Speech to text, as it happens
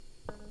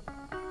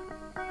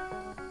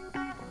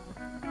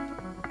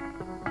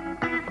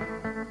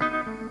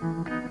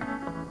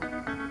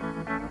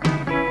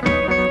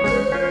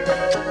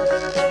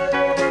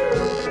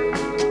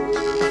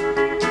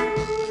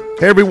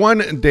Hey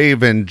everyone,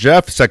 Dave and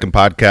Jeff, second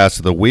podcast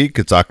of the week.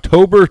 It's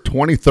October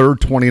 23rd,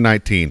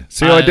 2019.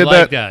 See how I did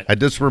like that? I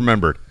just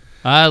remembered.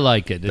 I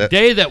like it. A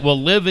day that will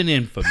live in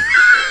infamy.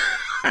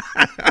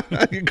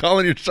 You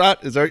calling your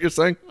shot? Is that what you're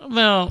saying?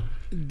 Well,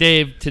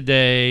 Dave,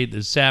 today,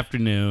 this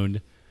afternoon,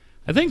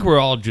 I think we're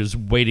all just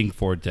waiting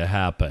for it to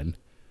happen.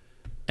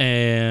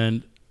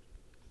 And,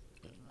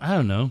 I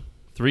don't know,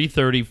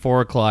 3:30,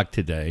 4 o'clock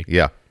today.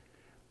 Yeah.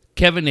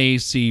 Kevin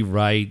Acee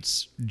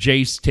writes,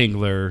 Jace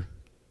Tingler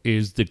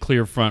is the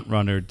clear front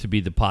runner to be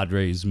the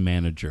Padres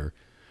manager.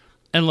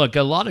 And look,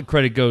 a lot of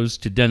credit goes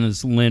to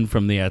Dennis Lin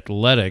from The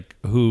Athletic,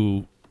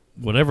 who,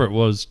 whatever it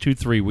was,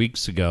 2-3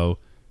 weeks ago,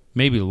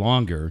 maybe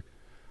longer,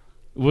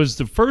 was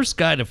the first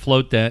guy to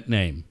float that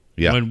name.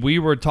 Yeah. When we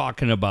were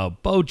talking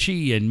about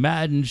Bochy and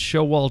Madden,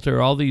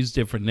 Showalter, all these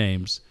different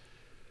names.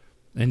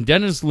 And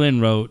Dennis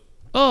Lin wrote,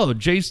 oh,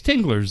 Jace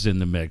Tingler's in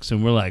the mix.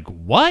 And we're like,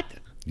 what?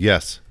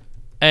 Yes.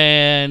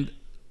 And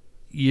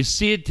you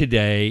see it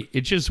today.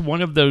 It's just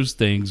one of those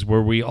things where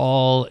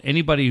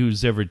anybody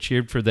who's ever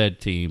cheered for that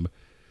team,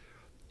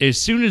 as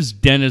soon as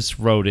Dennis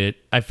wrote it,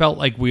 I felt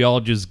like we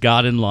all just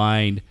got in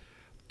line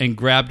and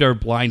grabbed our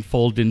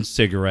blindfold and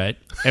cigarette,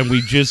 and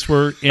we just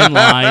were in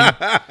line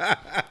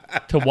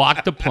to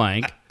walk the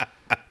plank.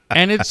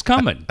 And it's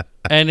coming.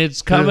 And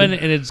it's coming,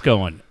 and it's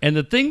going. And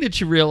the thing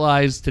that you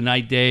realize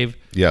tonight, Dave,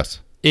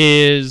 Yes.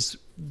 is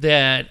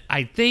that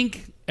I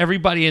think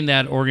everybody in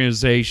that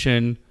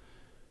organization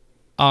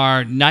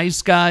are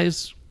nice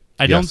guys.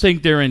 I don't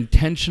think they're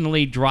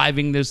intentionally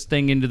driving this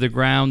thing into the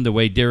ground the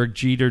way Derek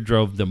Jeter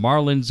drove the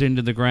Marlins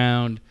into the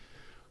ground,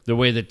 the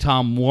way that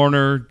Tom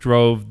Warner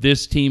drove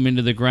this team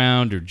into the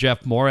ground, or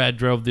Jeff Morad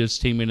drove this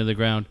team into the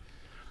ground.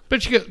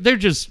 But they're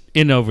just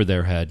in over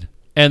their head,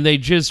 and they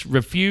just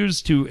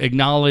refuse to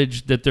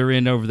acknowledge that they're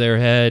in over their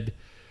head.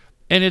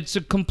 And it's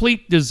a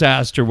complete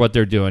disaster what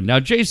they're doing. Now,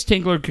 Jace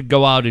Tingler could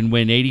go out and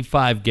win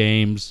 85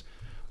 games,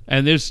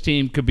 and this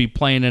team could be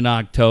playing in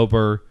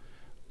October.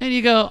 And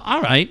you go,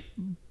 all right,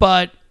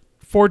 but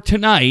for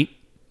tonight,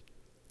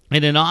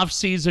 in an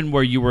off-season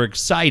where you were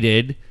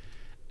excited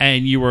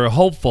and you were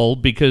hopeful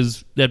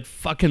because that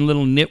fucking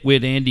little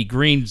nitwit Andy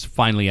Green's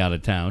finally out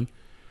of town,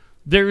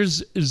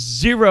 there's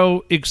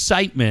zero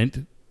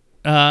excitement,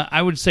 I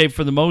would say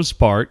for the most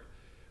part,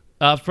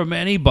 from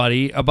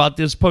anybody about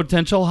this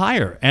potential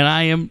hire. And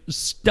I am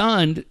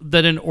stunned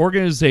that an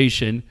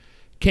organization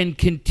can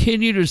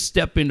continue to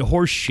step in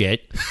horse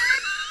shit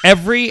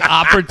every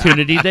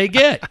opportunity they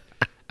get.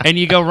 And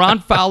you go, Ron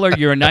Fowler,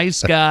 you're a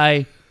nice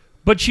guy,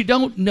 but you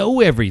don't know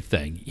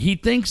everything. He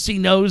thinks he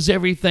knows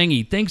everything.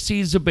 He thinks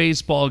he's a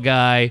baseball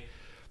guy.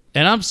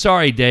 And I'm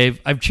sorry, Dave.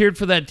 I've cheered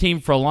for that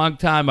team for a long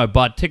time. I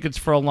bought tickets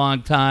for a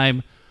long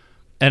time.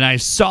 And I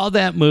saw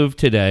that move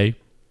today.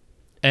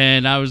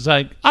 And I was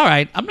like, all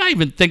right, I'm not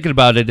even thinking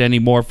about it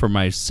anymore for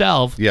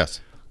myself.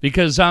 Yes.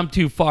 Because I'm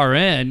too far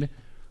in.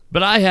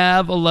 But I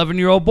have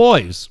 11-year-old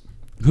boys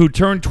who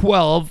turn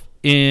 12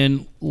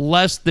 in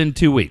less than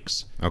 2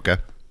 weeks. Okay.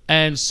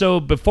 And so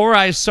before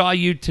I saw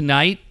you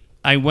tonight,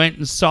 I went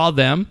and saw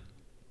them.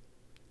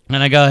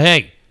 And I go,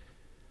 hey,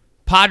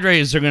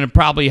 Padres are going to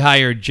probably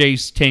hire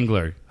Jace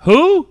Tingler.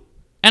 Who?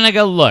 And I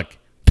go, look,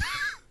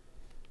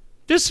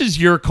 this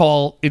is your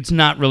call. It's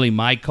not really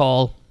my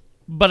call.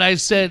 But I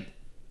said,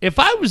 if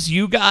I was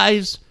you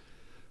guys,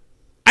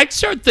 I'd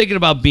start thinking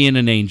about being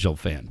an Angel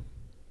fan.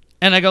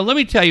 And I go, let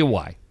me tell you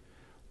why.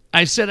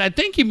 I said, I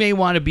think you may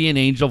want to be an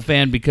Angel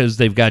fan because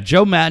they've got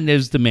Joe Madden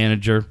as the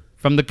manager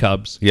from the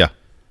Cubs. Yeah.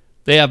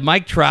 They have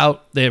Mike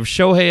Trout. They have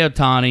Shohei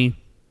Ohtani.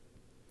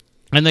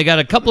 And they got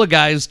a couple of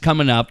guys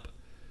coming up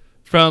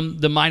from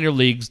the minor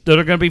leagues that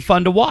are going to be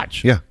fun to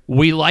watch. Yeah.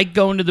 We like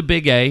going to the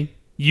Big A.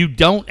 You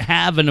don't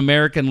have an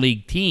American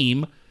League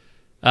team.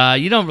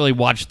 You don't really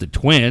watch the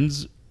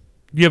Twins.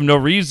 You have no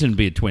reason to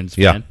be a Twins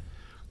fan. Yeah.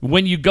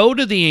 When you go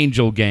to the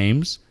Angel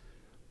games,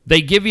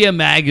 they give you a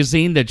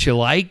magazine that you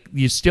like.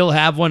 You still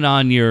have one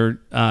on your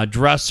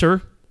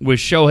dresser with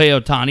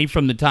Shohei Ohtani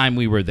from the time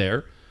we were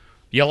there.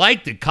 You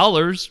like the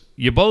colors.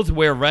 You both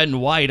wear red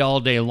and white all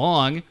day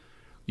long.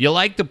 You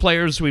like the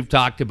players we've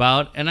talked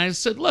about. And I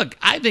said, look,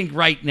 I think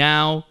right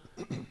now,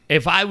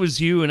 if I was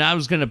you and I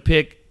was going to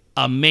pick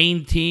a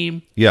main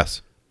team,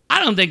 Yes.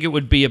 I don't think it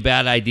would be a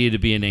bad idea to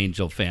be an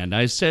Angel fan.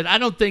 I said, I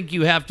don't think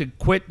you have to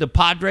quit the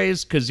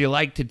Padres because you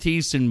like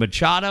Tatis and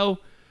Machado.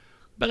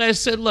 But I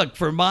said, look,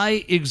 for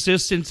my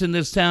existence in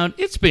this town,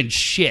 it's been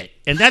shit.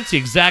 And that's the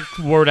exact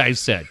word I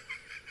said.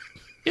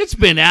 It's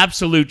been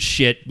absolute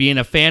shit being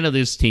a fan of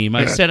this team.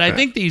 I said, I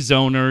think these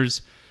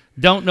owners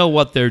don't know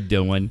what they're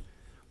doing.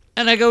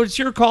 And I go, it's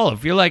your call.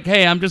 If you're like,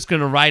 hey, I'm just going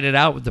to ride it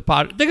out with the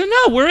Padres. They go,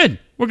 no, we're in.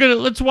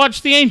 Let's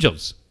watch the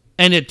Angels.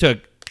 And it took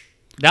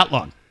that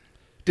long.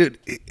 Dude,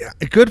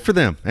 good for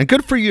them. And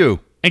good for you.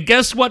 And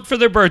guess what for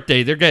their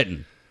birthday they're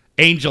getting?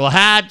 Angel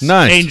hats,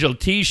 Nice. Angel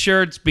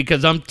T-shirts,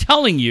 because I'm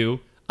telling you,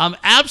 I'm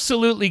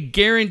absolutely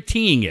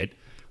guaranteeing it.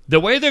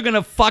 The way they're going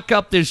to fuck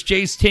up this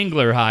Jace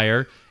Tingler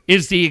hire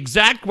is the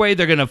exact way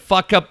they're going to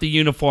fuck up the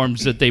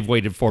uniforms that they've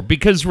waited for.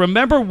 Because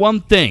remember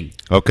one thing.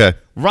 Okay.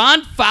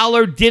 Ron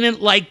Fowler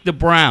didn't like the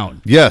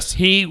brown. Yes.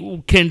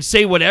 He can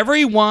say whatever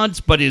he wants,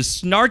 but his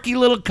snarky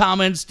little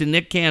comments to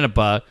Nick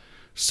Canepa.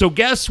 So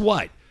guess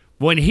what?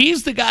 When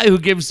he's the guy who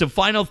gives the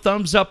final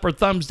thumbs up or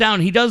thumbs down,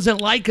 he doesn't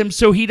like him,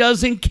 so he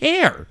doesn't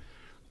care.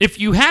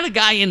 If you had a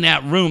guy in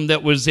that room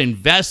that was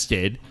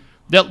invested,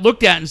 that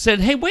looked at it and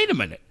said, hey, wait a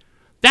minute.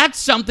 That's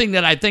something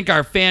that I think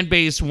our fan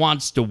base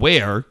wants to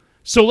wear.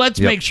 So let's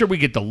make sure we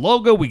get the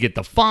logo, we get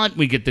the font,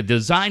 we get the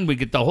design, we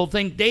get the whole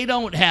thing. They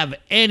don't have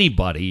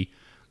anybody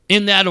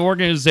in that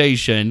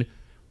organization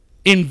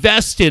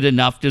invested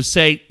enough to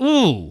say,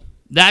 ooh,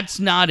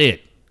 that's not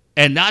it.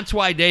 And that's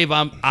why, Dave,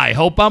 I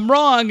hope I'm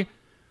wrong,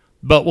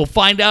 but we'll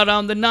find out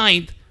on the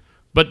 9th.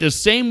 But the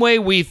same way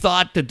we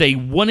thought that they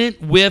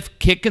wouldn't whiff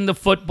kicking the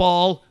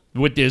football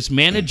with this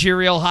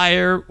managerial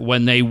hire,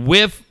 when they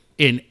whiff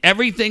in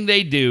everything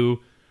they do,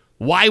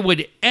 why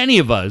would any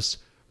of us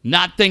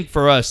not think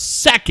for a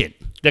second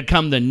that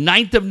come the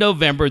 9th of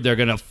November, they're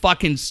going to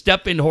fucking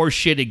step in horse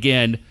shit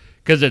again,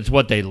 because it's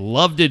what they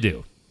love to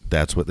do.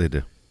 That's what they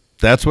do.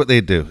 That's what they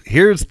do.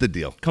 Here's the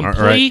deal.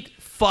 Complete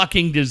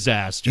fucking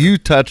disaster. You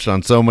touched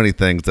on so many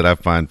things that I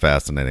find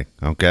fascinating,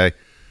 okay?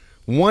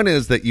 One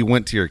is that you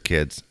went to your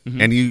kids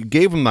and you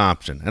gave them the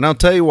option. And I'll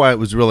tell you why it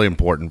was really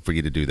important for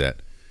you to do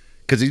that.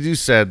 Because as you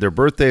said, their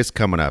birthday's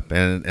coming up.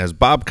 And as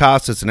Bob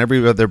Costas and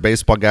every other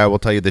baseball guy will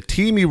tell you, the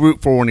team you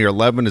root for when you're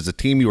 11 is a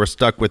team you are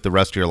stuck with the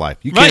rest of your life.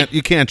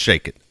 You can't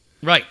shake it.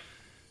 Right.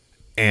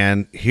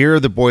 And here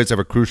the boys have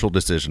a crucial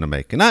decision to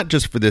make. And not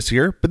just for this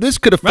year, but this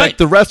could affect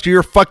the rest of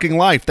your fucking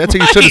life. That's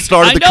how you should have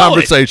started the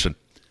conversation.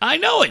 I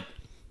know it.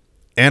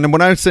 And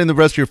when I'm saying the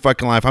rest of your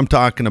fucking life, I'm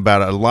talking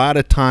about a lot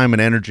of time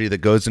and energy that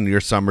goes into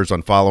your summers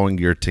on following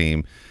your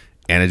team.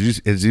 And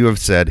as you have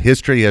said,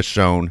 history has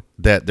shown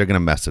that they're going to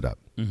mess it up.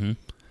 Mm-hmm.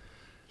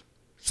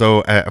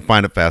 So I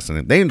find it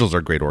fascinating. The Angels are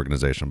a great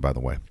organization, by the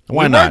way.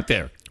 Why not?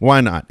 There.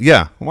 Why not?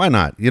 Yeah, why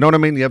not? You know what I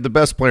mean? You have the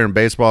best player in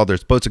baseball. They're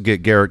supposed to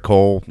get Garrett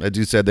Cole. As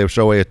you said, they have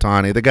Shohei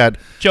Ohtani. They got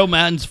Joe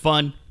Madden's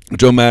fun.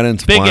 Joe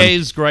Madden's Big fun.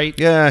 A's great.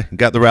 Yeah,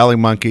 got the rally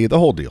monkey, the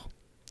whole deal.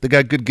 They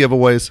got good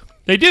giveaways.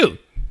 They do.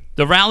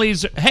 The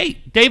rallies.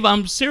 Hey, Dave,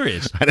 I'm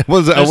serious. I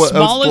was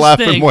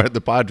laughing more at the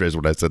Padres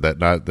when I said that,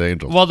 not the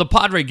Angels. Well, the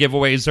Padre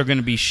giveaways are going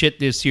to be shit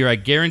this year. I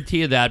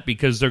guarantee you that,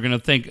 because they're going to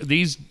think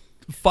these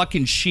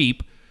fucking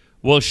sheep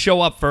will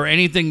show up for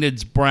anything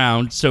that's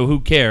brown, so who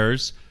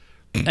cares?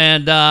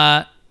 And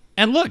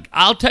look,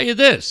 I'll tell you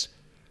this.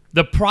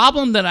 The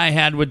problem that I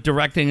had with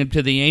directing it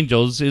to the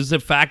Angels is the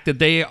fact that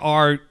they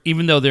are,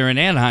 even though they're in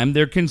Anaheim,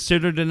 they're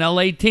considered an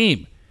LA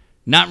team.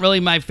 Not really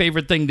my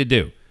favorite thing to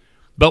do.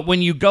 But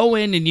when you go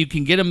in and you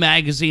can get a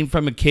magazine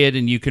from a kid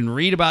and you can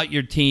read about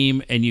your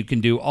team and you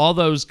can do all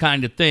those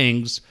kind of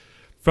things,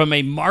 from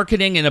a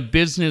marketing and a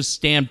business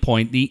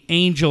standpoint, the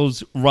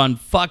Angels run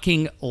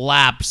fucking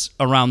laps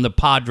around the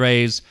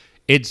Padres.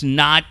 It's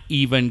not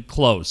even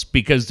close,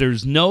 because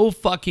there's no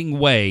fucking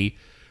way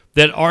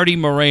that Artie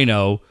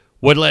Moreno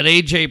would let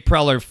A.J.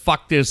 Preller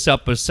fuck this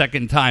up a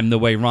second time the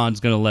way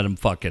Ron's going to let him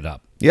fuck it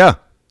up. Yeah.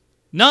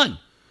 None.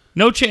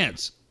 No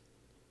chance.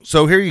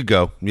 So here you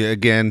go.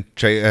 Again,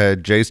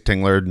 Jace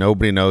Tingler,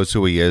 nobody knows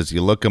who he is.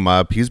 You look him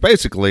up. He's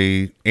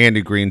basically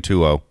Andy Green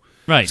 2.0.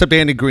 Right. Except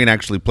Andy Green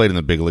actually played in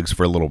the big leagues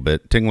for a little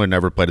bit. Tingler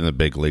never played in the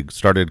big league.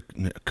 Started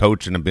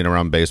coaching and being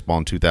around baseball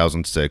in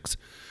 2006.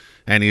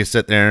 And you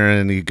sit there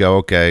and you go,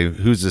 okay,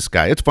 who's this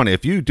guy? It's funny.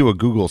 If you do a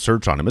Google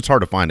search on him, it's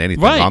hard to find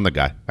anything on the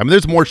guy. I mean,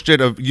 there's more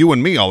shit of you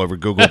and me all over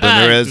Google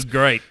than there is.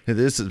 Great.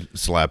 This is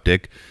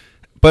slapdick.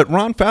 But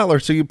Ron Fowler,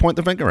 so you point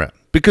the finger at.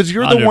 Because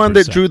you're the 100%. one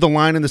that drew the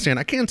line in the sand.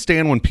 I can't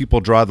stand when people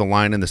draw the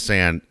line in the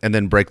sand and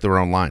then break their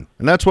own line.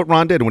 And that's what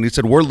Ron did when he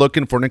said, we're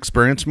looking for an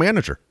experienced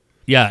manager.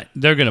 Yeah,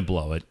 they're going to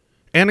blow it.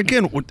 And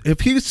again,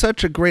 if he's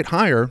such a great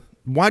hire,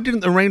 why didn't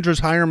the Rangers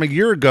hire him a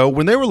year ago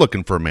when they were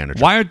looking for a manager?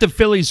 Why aren't the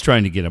Phillies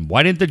trying to get him?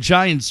 Why didn't the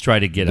Giants try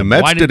to get him?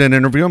 The Mets didn't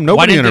interview him.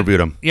 Nobody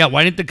interviewed him. Yeah,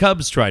 why didn't the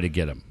Cubs try to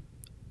get him?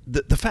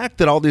 The fact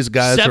that all these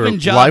guys 7 are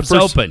jobs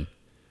lifers, open.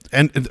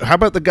 And how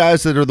about the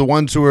guys that are the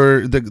ones who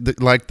are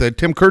like the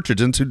Tim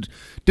Kirchhoffs who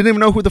didn't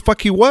even know who the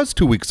fuck he was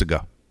 2 weeks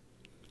ago?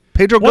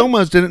 Pedro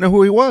Gomez didn't know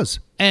who he was.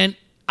 And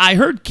I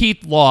heard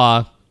Keith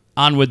Law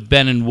on with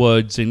Ben and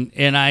Woods,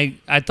 and I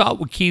thought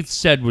what Keith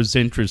said was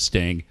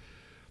interesting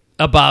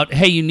about,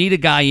 hey, you need a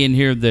guy in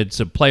here that's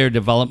a player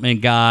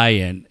development guy,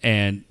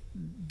 and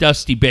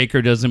Dusty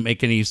Baker doesn't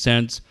make any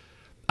sense.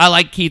 I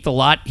like Keith a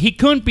lot. He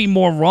couldn't be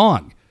more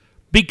wrong,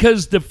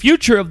 because the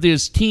future of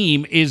this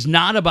team is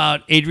not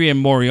about Adrian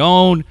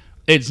Morejon.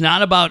 It's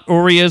not about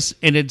Urias,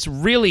 and it's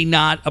really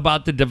not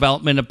about the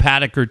development of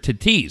Paddock or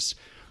Tatis.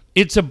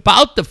 It's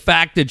about the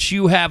fact that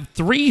you have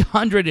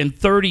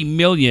 $330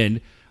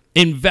 million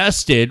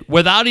invested,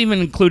 without even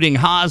including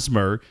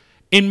Hosmer,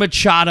 in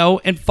Machado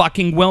and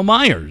fucking Will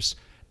Myers.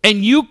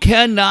 And you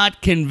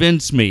cannot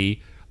convince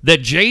me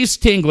that Jace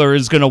Tingler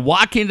is going to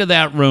walk into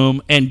that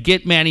room and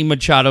get Manny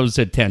Machado's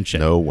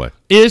attention. No way.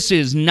 This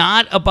is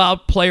not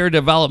about player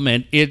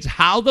development. It's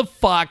how the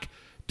fuck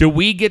do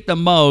we get the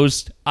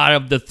most out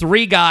of the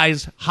three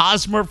guys?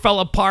 Hosmer fell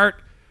apart.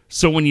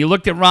 So when you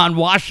looked at Ron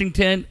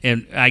Washington,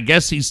 and I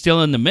guess he's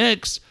still in the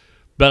mix,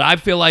 but I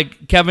feel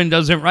like Kevin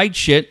doesn't write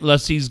shit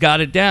unless he's got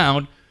it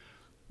down.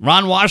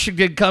 Ron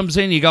Washington comes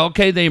in, you go,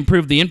 okay, they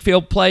improved the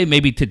infield play.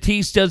 Maybe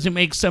Tatis doesn't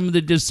make some of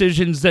the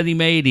decisions that he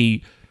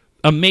made.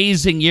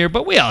 Amazing year,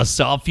 but we all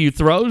saw a few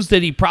throws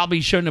that he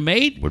probably shouldn't have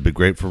made. Would be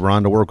great for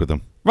Ron to work with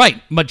him.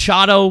 Right.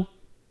 Machado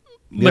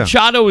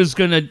is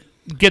going to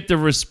get the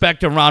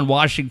respect of Ron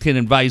Washington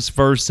and vice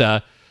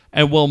versa,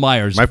 and Will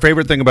Myers. My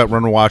favorite thing about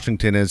Ron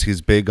Washington is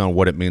he's big on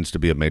what it means to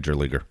be a major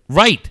leaguer.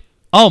 Right.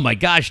 Oh, my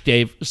gosh,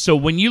 Dave. So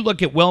when you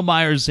look at Will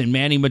Myers and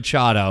Manny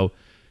Machado,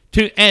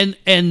 and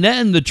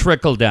then the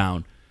trickle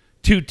down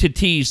to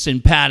Tatis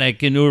and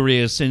Paddock and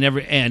Urias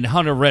and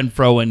Hunter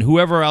Renfroe and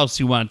whoever else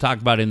you want to talk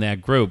about in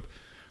that group.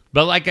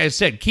 But like I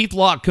said, Keith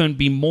Law couldn't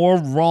be more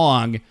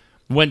wrong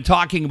when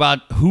talking about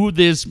who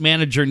this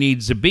manager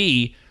needs to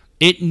be.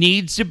 It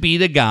needs to be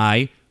the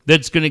guy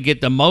that's going to get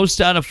the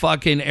most out of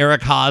fucking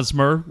Eric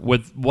Hosmer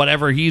with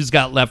whatever he's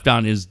got left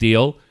on his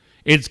deal.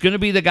 It's going to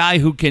be the guy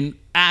who can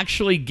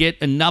actually get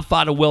enough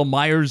out of Will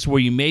Myers where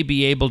you may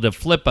be able to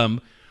flip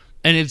him.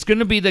 And it's going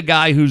to be the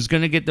guy who's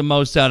going to get the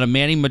most out of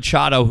Manny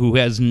Machado, who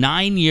has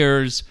 9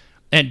 years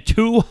and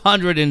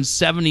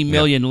 $270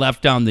 million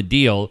left on the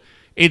deal.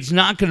 It's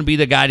not going to be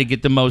the guy to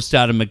get the most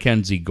out of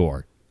Mackenzie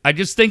Gore. I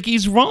just think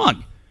he's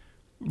wrong.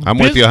 I'm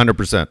with you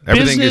 100%.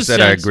 Everything you said,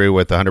 I agree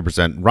with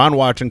 100%. Ron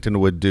Washington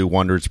would do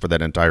wonders for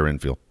that entire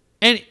infield.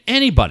 And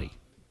anybody.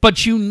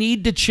 But you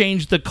need to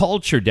change the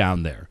culture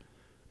down there.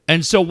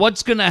 And so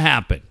what's going to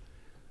happen?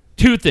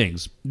 Two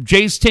things.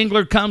 Jace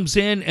Tingler comes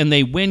in and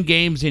they win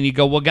games and you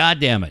go, well,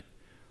 goddamn it.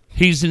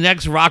 He's the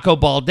next Rocco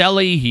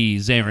Baldelli.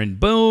 He's Aaron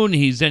Boone.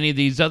 He's any of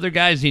these other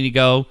guys. And you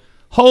go,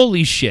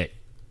 holy shit.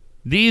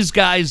 These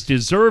guys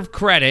deserve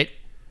credit.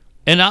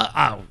 And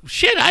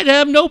I'd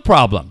have no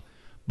problem.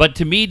 But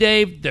to me,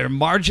 Dave, their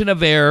margin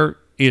of error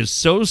is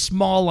so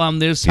small on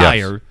this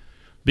hire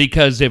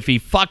because if he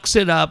fucks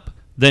it up,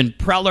 then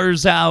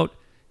Preller's out,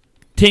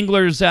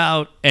 Tingler's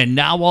out, and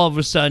now all of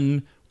a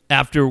sudden,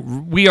 after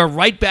we are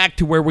right back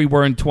to where we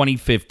were in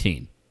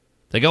 2015.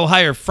 They go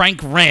hire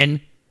Frank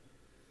Wren.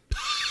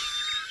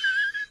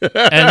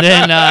 And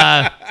then,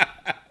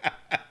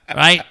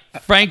 right,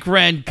 Frank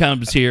Wren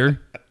comes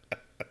here.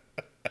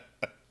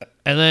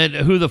 And then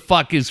who the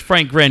fuck is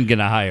Frank Wren going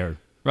to hire?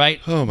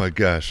 Right? Oh, my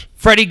gosh.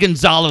 Freddie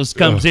Gonzalez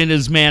comes in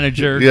as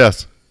manager.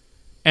 Yes.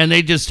 And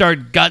they just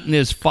start gutting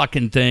this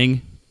fucking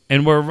thing.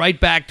 And we're right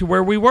back to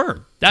where we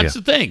were. That's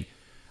the thing.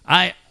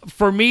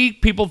 For me,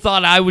 people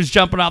thought I was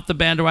jumping off the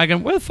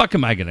bandwagon. Where the fuck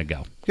am I going to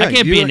go? Yeah, I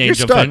can't be an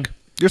Angel fan.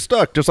 You're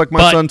stuck, just like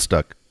my son's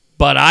stuck.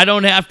 But I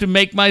don't have to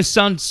make my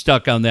son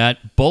stuck on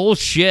that.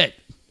 Bullshit.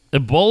 The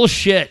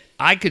bullshit.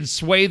 I could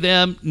sway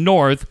them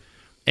north.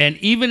 And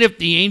even if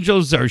the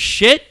Angels are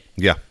shit,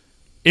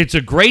 it's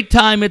a great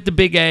time at the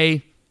Big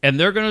A. And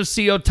they're going to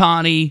see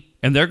Ohtani,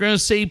 and they're going to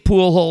see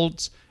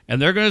Pujols,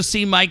 and they're going to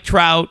see Mike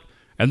Trout,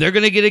 and they're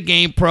going to get a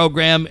game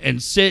program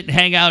and sit and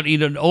hang out,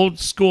 eat an old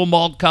school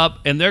malt cup,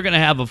 and they're going to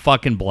have a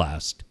fucking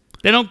blast.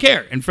 They don't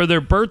care. And for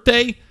their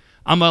birthday,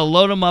 I'm going to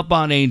load them up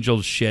on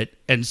Angels shit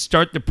and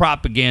start the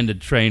propaganda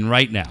train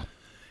right now.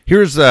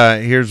 Here's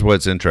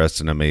what's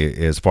interesting to me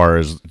as far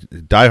as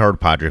diehard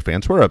Padre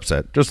fans. We're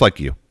upset, just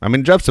like you. I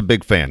mean, Jeff's a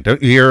big fan. Don't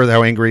you hear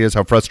how angry he is,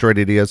 how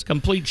frustrated he is?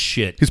 Complete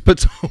shit. He's put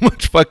so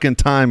much fucking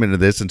time into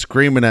this and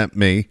screaming at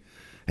me,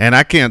 and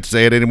I can't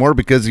say it anymore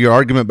because your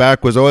argument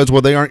back was always,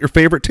 well, they aren't your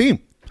favorite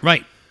team.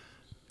 Right.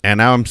 And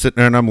now I'm sitting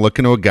there and I'm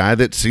looking to a guy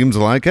that seems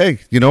like,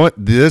 hey, you know what?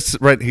 This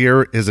right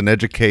here is an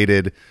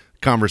educated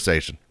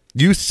conversation.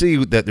 You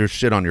see that there's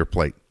shit on your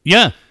plate.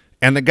 Yeah.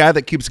 And the guy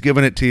that keeps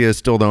giving it to you is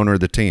still the owner of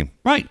the team.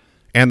 Right.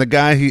 And the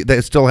guy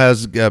that still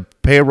has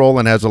payroll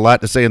and has a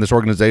lot to say in this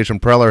organization,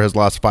 Preller, has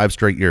lost 5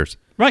 straight years.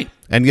 Right.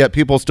 And yet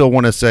people still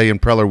want to say, in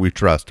Preller, we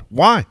trust.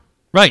 Why?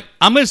 Right.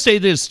 I'm going to say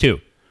this,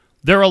 too.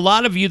 There are a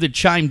lot of you that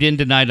chimed in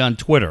tonight on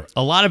Twitter.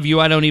 A lot of you,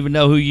 I don't even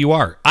know who you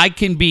are. I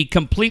can be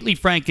completely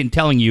frank in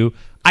telling you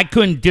I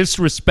couldn't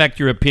disrespect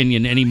your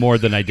opinion any more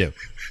than I do.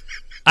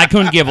 I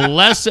couldn't give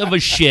less of a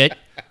shit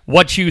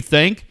what you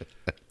think.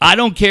 I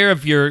don't care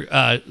if you're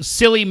a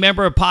silly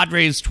member of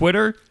Padres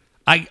Twitter.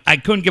 I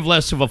couldn't give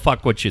less of a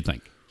fuck what you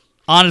think.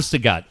 Honest to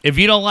God. If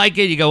you don't like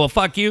it, you go, well,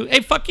 fuck you. Hey,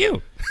 fuck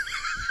you.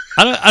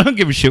 I don't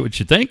give a shit what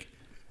you think.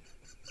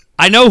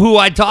 I know who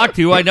I talk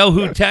to. I know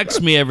who texts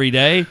me every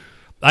day.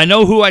 I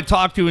know who I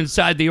talk to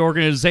inside the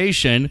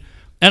organization,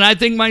 and I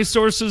think my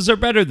sources are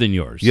better than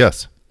yours.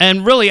 Yes.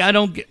 And really,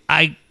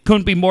 I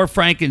couldn't be more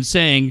frank in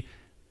saying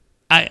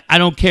I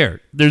don't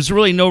care. There's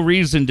really no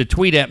reason to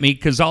tweet at me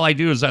because all I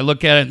do is I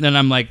look at it and then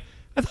I'm like,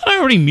 I thought I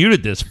already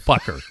muted this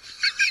fucker.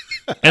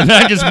 And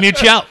then I just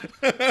mute you out.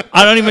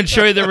 I don't even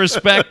show you the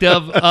respect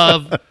of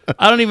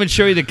I don't even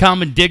show you the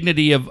common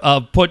dignity of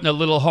putting a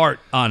little heart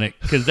on it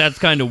because that's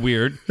kind of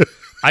weird.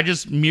 I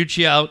just mute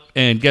you out,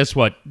 and guess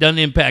what? Doesn't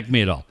impact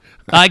me at all.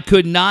 I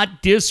could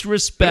not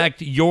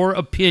disrespect your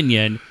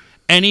opinion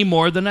any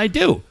more than I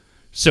do.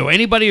 So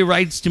anybody who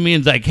writes to me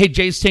and is like, hey,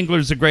 Jace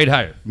Tingler's a great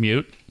hire,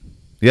 mute.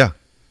 Yeah.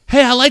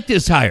 Hey, I like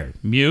this hire.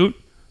 Mute.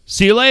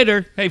 See you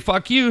later. Hey,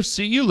 fuck you.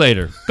 See you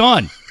later.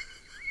 Gone.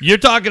 You're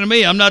talking to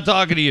me. I'm not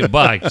talking to you.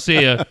 Bye.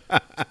 See ya.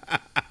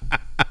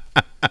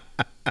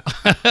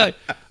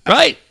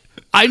 Right?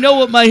 I know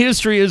what my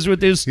history is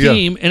with this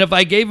team, and if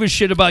I gave a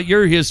shit about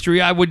your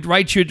history, I would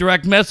write you a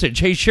direct message.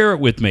 Hey, share it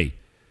with me.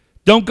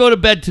 Don't go to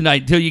bed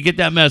tonight until you get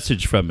that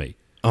message from me.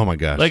 Oh, my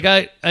gosh. Like,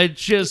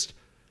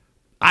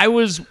 I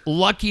was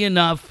lucky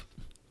enough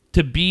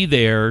to be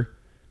there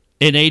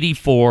in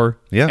 84,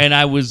 and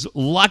I was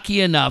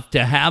lucky enough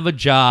to have a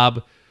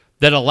job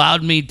that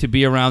allowed me to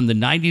be around the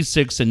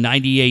 96 and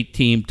 98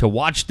 team, to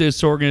watch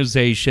this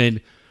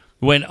organization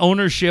when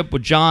ownership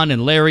with John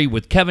and Larry,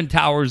 with Kevin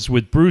Towers,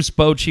 with Bruce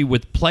Bochy,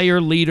 with player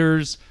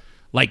leaders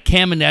like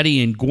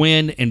Caminetti and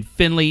Gwynn and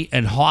Finley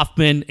and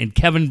Hoffman and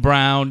Kevin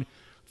Brown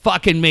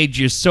fucking made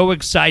you so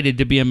excited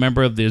to be a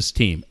member of this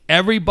team.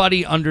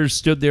 Everybody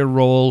understood their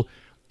role.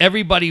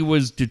 Everybody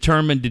was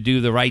determined to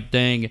do the right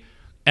thing.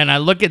 And I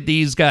look at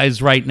these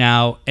guys right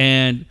now,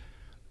 and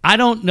I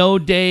don't know,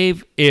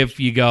 Dave, if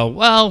you go,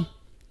 well,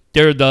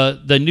 they're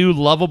the new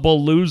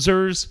lovable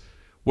losers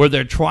where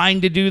they're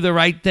trying to do the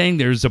right thing.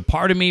 There's a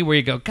part of me where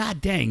you go, God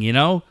dang,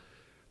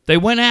 they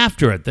went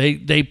after it.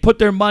 They put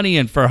their money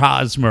in for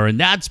Hosmer, and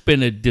that's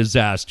been a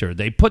disaster.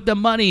 They put the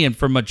money in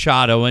for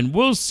Machado, and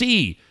we'll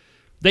see.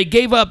 They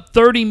gave up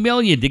 $30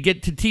 million to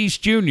get Tatis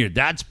Jr.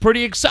 That's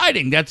pretty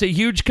exciting. That's a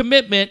huge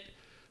commitment.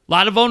 A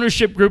lot of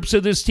ownership groups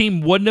of this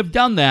team wouldn't have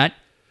done that.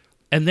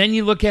 And then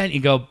you look at it and you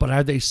go, but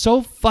are they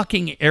so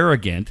fucking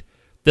arrogant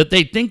that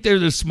they think they're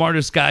the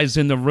smartest guys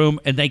in the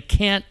room and they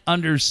can't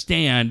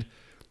understand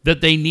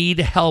that they need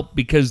help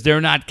because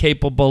they're not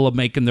capable of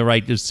making the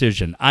right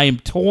decision? I am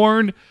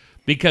torn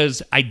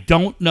because I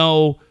don't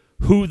know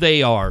who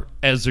they are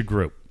as a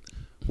group.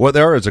 What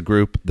they are is a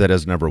group that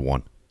has never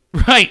won.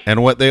 Right.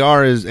 And what they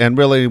are is, and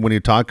really when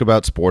you talk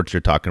about sports, you're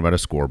talking about a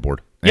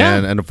scoreboard. Yeah.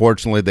 And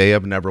unfortunately, they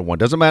have never won.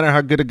 Doesn't matter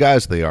how good of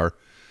guys they are.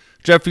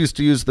 Jeff used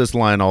to use this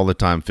line all the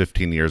time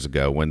 15 years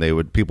ago when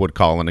people would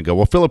call in and go,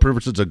 well, Philip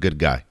Rivers is a good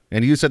guy.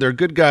 And you said they're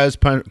good guys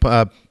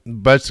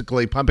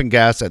basically pumping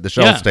gas at the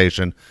Shell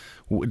station.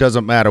 It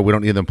doesn't matter. We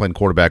don't need them playing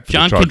quarterback for the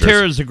Chargers. John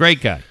Quintero is a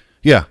great guy.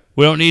 Yeah.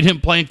 We don't need him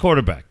playing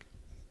quarterback.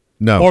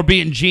 No. Or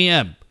being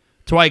GM.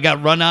 That's why he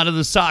got run out of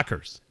the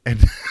Sockers.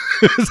 And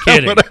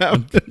kidding.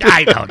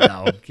 I don't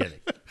know. I'm kidding.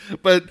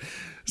 But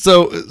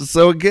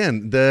so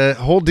again, the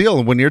whole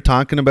deal, when you're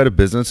talking about a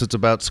business, it's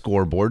about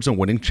scoreboards and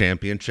winning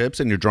championships,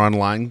 and you're drawing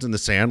lines in the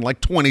sand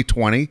like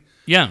 2020.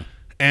 Yeah.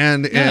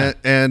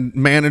 And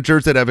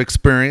managers that have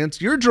experience,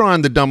 you're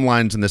drawing the dumb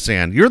lines in the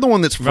sand. You're the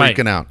one that's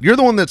freaking out. You're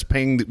the one that's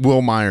paying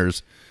Will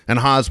Myers and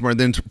Hosmer and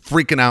then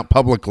freaking out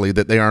publicly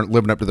that they aren't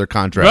living up to their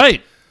contract.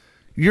 Right.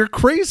 You're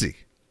crazy.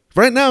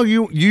 Right now,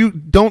 you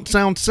don't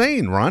sound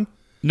sane, Ron.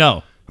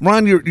 No.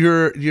 Ron,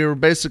 you're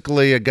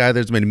basically a guy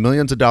that's made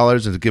millions of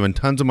dollars and has given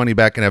tons of money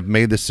back and have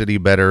made the city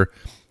better.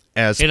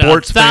 As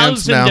sports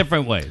fans now, 1,000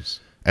 different ways.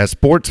 As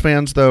sports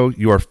fans, though,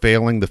 you are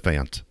failing the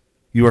fans.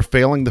 You are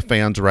failing the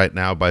fans right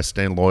now by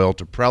staying loyal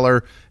to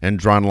Preller and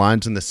drawing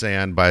lines in the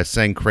sand by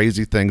saying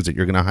crazy things that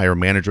you're going to hire a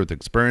manager with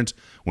experience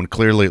when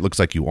clearly it looks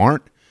like you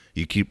aren't.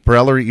 You keep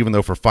Preller, even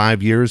though for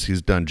 5 years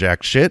he's done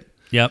jack shit.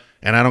 Yep.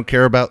 And I don't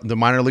care about the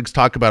minor leagues.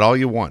 Talk about all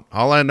you want.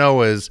 All I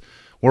know is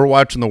we're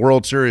watching the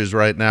World Series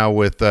right now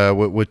with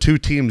two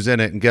teams in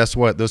it, and guess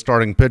what? Those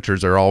starting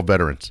pitchers are all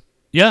veterans.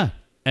 Yeah,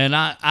 and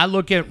I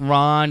look at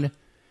Ron.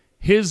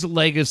 His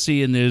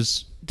legacy in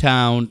this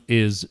town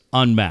is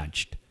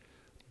unmatched.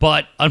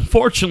 But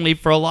unfortunately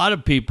for a lot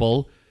of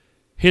people,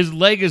 his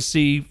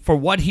legacy for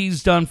what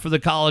he's done for the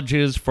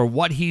colleges, for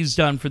what he's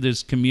done for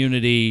this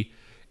community,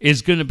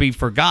 is going to be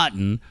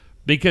forgotten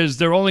because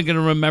they're only going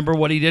to remember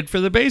what he did for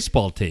the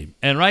baseball team.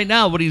 And right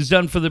now, what he's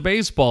done for the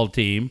baseball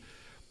team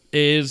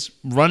is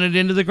run it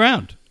into the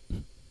ground.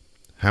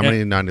 How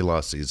many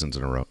 90-loss seasons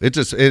in a row?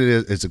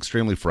 It's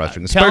extremely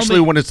frustrating,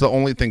 especially when it's the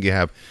only thing you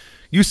have.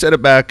 You said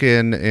it back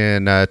in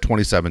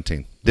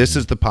 2017. This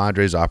is the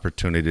Padres'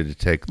 opportunity to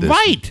take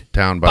this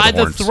town by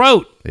the horns.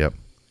 Throat. Yep.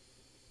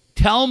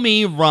 Tell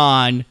me,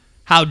 Ron,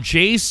 how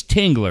Jace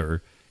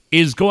Tingler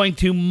is going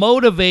to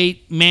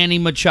motivate Manny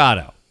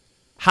Machado.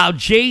 How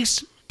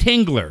Jace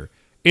Tingler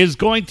is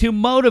going to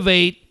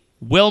motivate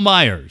Will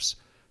Myers.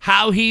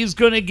 How he's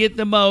going to get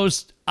the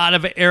most out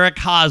of Eric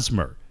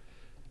Hosmer.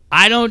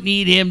 I don't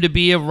need him to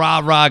be a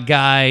rah-rah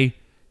guy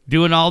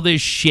doing all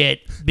this shit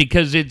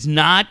because it's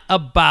not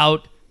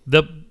about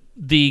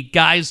the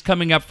guys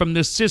coming up from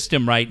the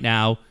system right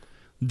now.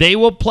 They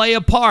will play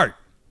a part.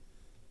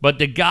 But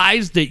the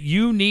guys that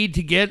you need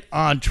to get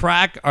on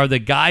track are the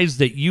guys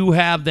that you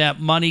have that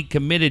money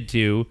committed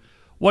to.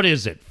 What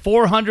is it?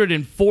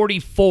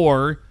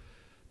 444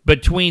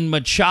 between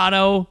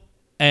Machado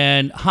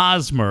and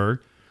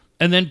Hosmer,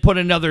 and then put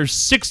another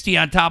 60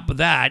 on top of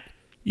that.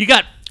 You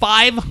got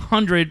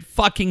 $500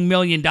 fucking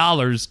million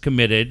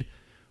committed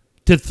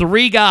to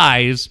three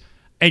guys,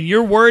 and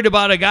you're worried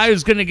about a guy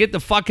who's going to get the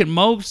fucking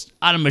most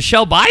out of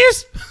Michelle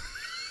Baez?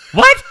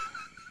 What?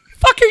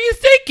 Fuck are you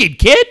thinking,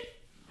 kid?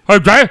 Hey,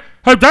 Dave,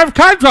 can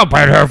I jump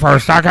in here for a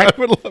second? I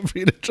would love for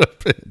you to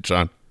jump in,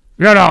 John.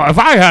 You know, if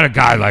I had a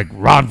guy like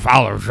Ron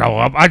Fowler show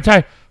up, I'd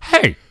say,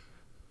 hey,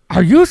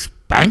 are you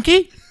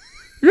Spanky?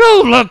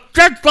 You look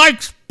just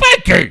like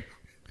Spanky.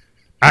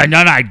 And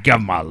then I'd give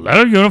him a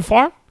little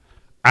uniform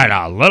and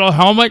a little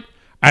helmet,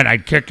 and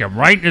I'd kick him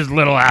right in his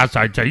little ass.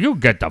 I'd say, you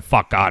get the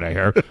fuck out of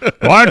here.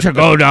 Why don't you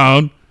go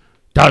down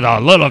to the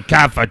little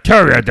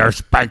cafeteria there,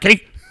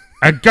 Spanky,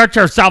 and get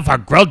yourself a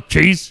grilled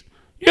cheese?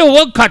 You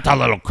will cut the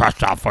little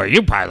crust off for you.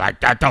 You probably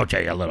like that, don't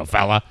you little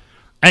fella?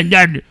 And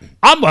then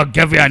I'm going to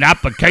give you an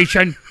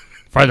application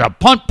for the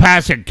punt,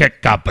 pass, and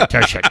kick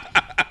competition.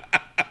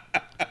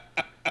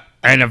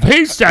 And if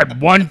he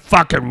said one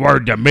fucking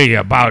word to me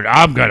about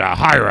I'm going to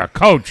hire a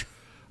coach,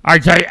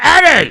 I'd say,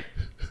 Eddie,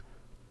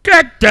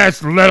 get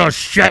this little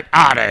shit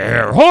out of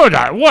here.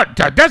 What?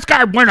 Did this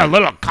guy win a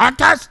little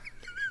contest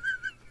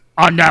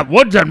on that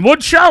Woods and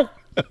Wood show?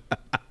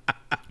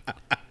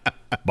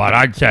 But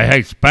I'd say, hey,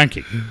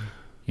 Spanky,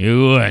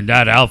 you and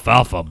that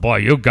alfalfa, boy,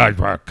 you guys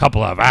were a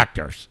couple of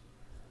actors.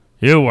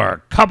 You were a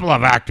couple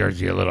of actors,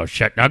 you little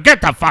shit. Now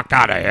get the fuck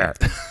out of here.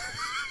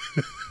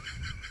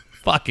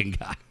 Fucking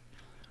guy.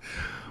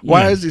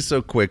 Why is he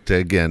so quick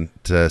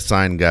to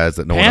sign guys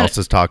that no one else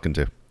is talking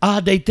to?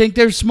 They think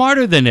they're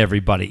smarter than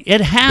everybody.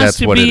 It has That's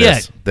to what be it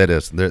is. That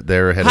is.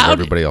 They're ahead of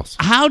everybody else.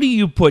 How do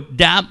you put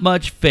that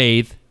much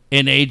faith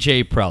in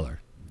A.J. Preller?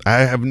 I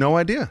have no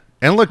idea.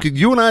 And look,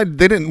 you and I,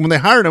 when they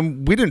hired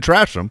him, we didn't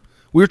trash him.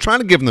 We were trying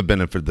to give him the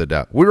benefit of the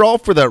doubt. We were all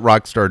for that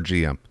rock star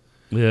GM.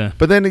 Yeah.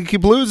 But then he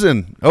keep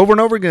losing over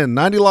and over again,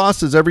 90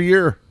 losses every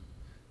year.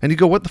 And you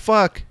go, what the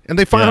fuck? And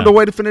they found a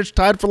way to finish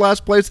tied for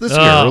last place this year.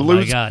 Oh,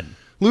 my God.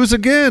 Lose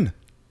again.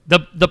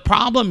 The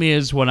problem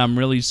is what I'm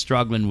really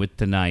struggling with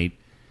tonight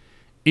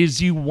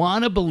is you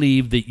want to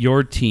believe that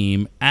your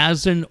team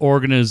as an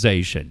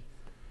organization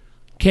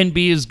can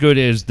be as good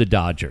as the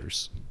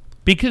Dodgers.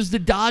 Because the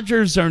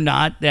Dodgers are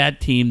not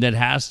that team that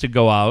has to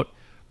go out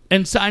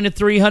and sign a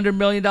 $300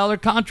 million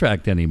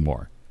contract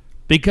anymore.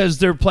 Because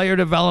their player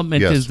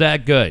development is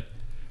that good.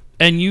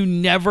 And you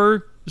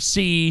never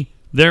see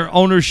their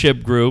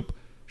ownership group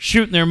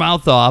shooting their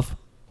mouth off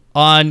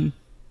on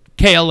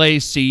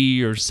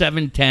KLAC or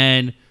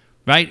 710,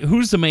 right?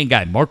 Who's the main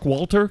guy? Mark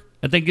Walter,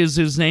 I think is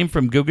his name,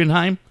 from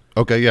Guggenheim.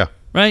 Okay, yeah.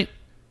 Right?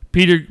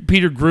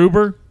 Peter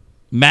Gruber.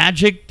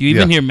 Magic. Do you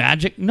even hear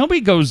Magic?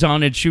 Nobody goes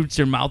on and shoots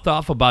their mouth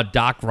off about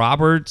Doc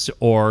Roberts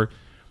or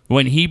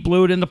when he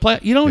blew it in the play.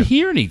 You don't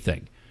hear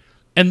anything.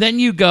 And then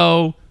you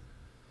go,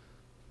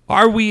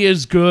 are we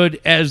as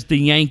good as the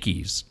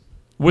Yankees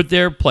with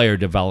their player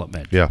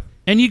development? Yeah.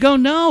 And you go,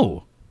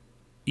 no.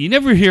 You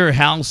never hear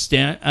Hal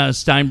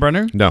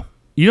Steinbrenner. No.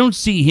 You don't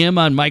see him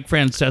on Mike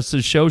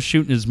Francesa's show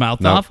shooting his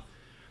mouth off.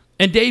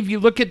 And, Dave, you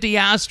look at the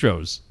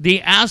Astros.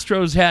 The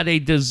Astros had a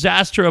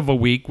disaster of a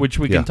week, which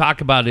we can talk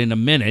about in a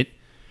minute.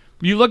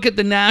 You look at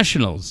the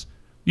Nationals.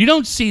 You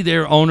don't see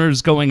their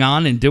owners going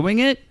on and doing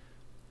it.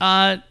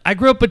 I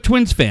grew up a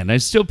Twins fan. I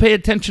still pay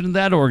attention to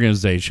that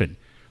organization.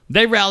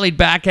 They rallied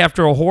back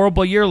after a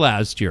horrible year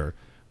last year.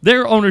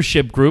 Their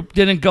ownership group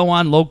didn't go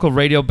on local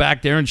radio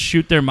back there and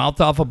shoot their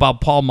mouth off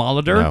about Paul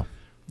Molitor. No.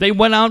 They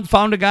went out and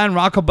found a guy in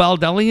Rocco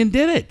Baldelli and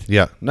did it.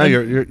 Yeah. No,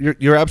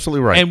 you're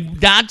absolutely right. And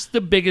that's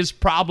the biggest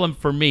problem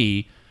for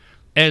me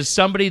as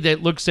somebody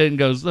that looks at it and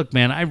goes, look,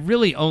 man, I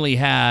really only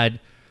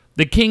had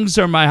the Kings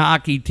are my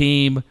hockey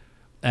team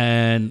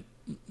and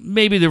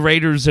maybe the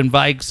Raiders and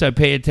Vikes I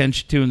pay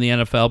attention to in the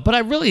NFL, but I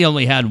really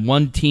only had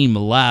one team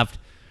left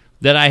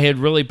that I had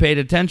really paid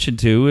attention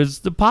to is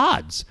the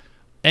Pods.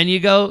 And you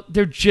go,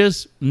 they're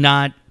just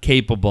not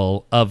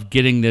capable of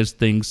getting this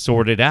thing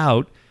sorted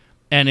out.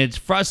 And it's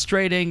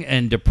frustrating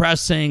and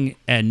depressing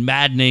and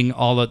maddening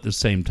all at the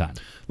same time.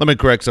 Let me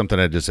correct something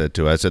I just said,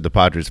 too. I said the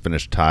Padres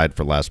finished tied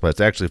for last place.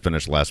 They actually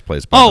finished last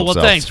place by themselves.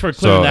 Well, thanks for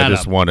clearing that up. So I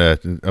just want to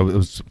 – it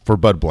was for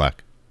Bud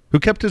Black, who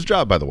kept his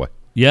job, by the way.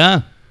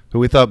 Yeah. Who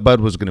we thought Bud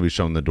was going to be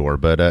shown the door.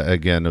 But,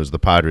 again, it was the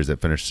Padres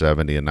that finished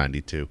 70 and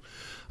 92.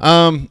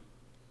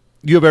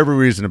 You have every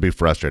reason to be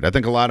frustrated. I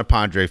think a lot of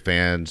Padre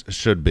fans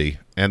should be,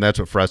 and that's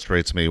what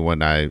frustrates me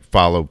when I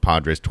follow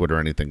Padres Twitter or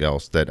anything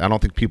else, that I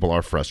don't think people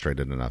are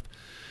frustrated enough.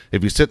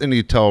 If you sit there and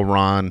you tell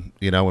Ron,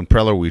 and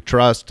Preller we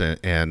trust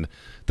and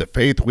the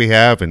faith we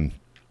have and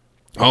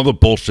all the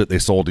bullshit they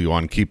sold you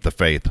on, keep the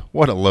faith.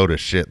 What a load of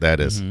shit that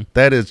is. Mm-hmm.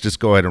 That is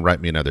just go ahead and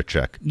write me another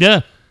check.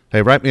 Yeah.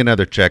 Hey, write me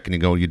another check, and you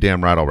go, you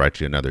damn right I'll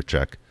write you another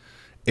check.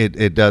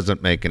 It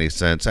doesn't make any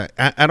sense.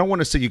 I don't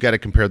want to say you got to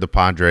compare the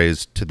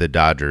Padres to the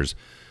Dodgers,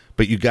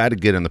 but you got to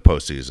get in the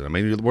postseason. I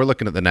mean, we're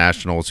looking at the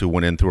Nationals who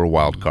went in through a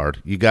wild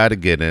card. You got to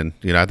get in.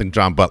 I think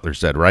John Butler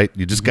said, right?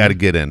 You just got to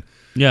get in.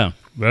 Yeah.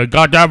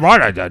 Goddamn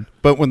right I did.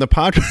 But when the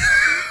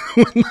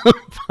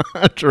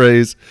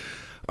Padres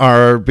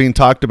are being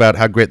talked about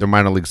how great their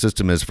minor league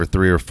system is for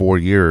 3 or 4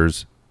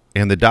 years,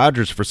 and the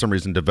Dodgers, for some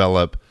reason,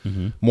 develop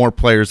more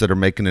players that are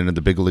making it into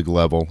the big league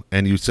level,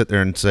 and you sit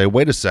there and say,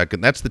 wait a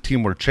second, that's the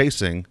team we're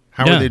chasing.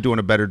 How are they doing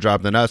a better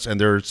job than us?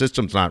 And their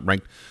system's not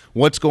ranked.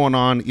 What's going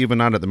on, even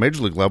not at the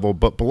major league level,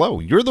 but below?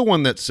 You're the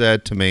one that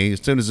said to me,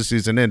 as soon as the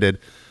season ended,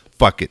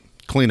 fuck it.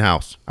 clean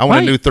house. I want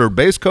Right. a new third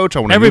base coach. I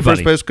want a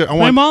Everybody. new first base coach. I Play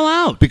want them all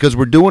out. because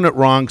we're doing it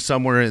wrong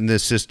somewhere in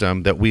this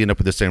system that we end up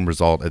with the same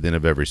result at the end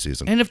of every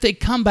season. And if they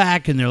come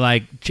back and they're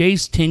like,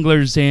 Jace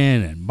Tingler's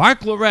in and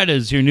Mark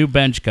Loretta's your new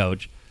bench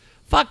coach,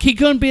 fuck, he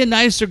couldn't be a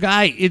nicer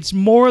guy. It's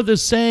more of the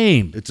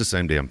same. It's the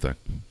same damn thing.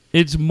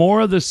 It's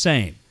more of the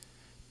same.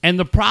 And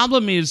the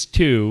problem is,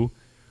 too,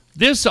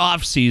 this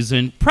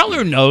offseason,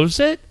 Preller knows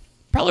it.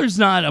 Preller's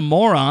not a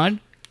moron.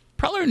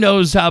 Preller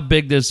knows how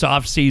big this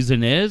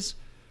offseason is.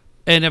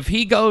 And if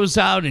he goes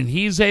out and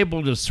he's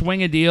able to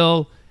swing a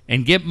deal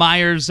and get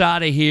Myers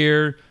out of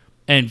here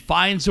and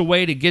finds a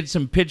way to get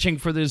some pitching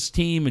for this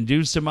team and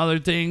do some other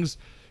things,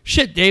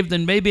 shit, Dave,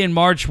 then maybe in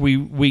March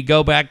we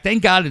go back.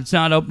 Thank God it's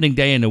not opening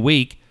day in a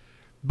week.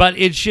 But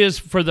it's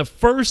just for the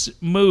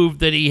first move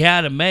that he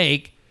had to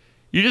make,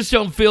 you just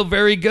don't feel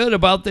very good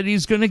about that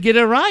he's going to get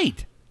it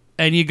right.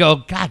 And you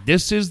go, God,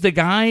 this is the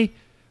guy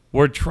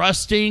we're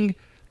trusting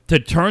to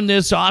turn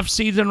this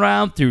offseason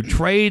around through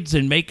trades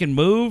and making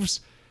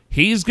moves.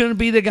 He's going to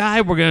be the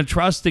guy we're going to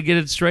trust to get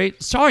it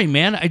straight. Sorry,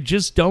 man, I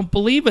just don't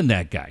believe in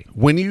that guy.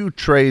 When you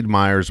trade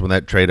Myers, when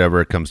that trade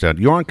ever comes down,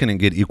 you aren't going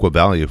to get equal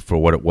value for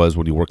what it was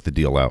when you worked the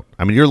deal out.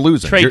 I mean, you're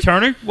losing. Trey You're-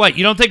 Turner? What,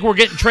 you don't think we're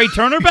getting Trey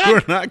Turner back?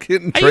 You're not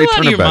getting Are Trey you out of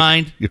Turner your back.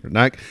 mind? You're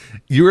not.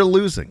 You're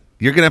losing.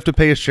 You're going to have to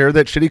pay a share of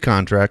that shitty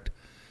contract.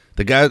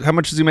 The guy, how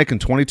much is he making?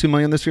 $22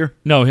 million this year?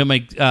 No, he'll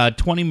make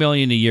 $20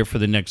 million a year for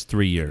the next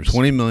 3 years.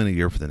 $20 million a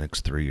year for the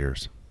next 3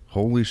 years.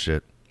 Holy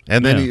shit!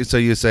 And then Yeah. so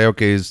you say,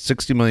 okay, is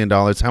 $60 million?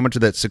 How much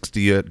of that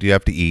 60 do you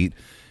have to eat?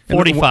 And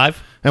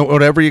 45. And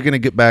whatever you're going to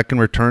get back in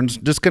returns,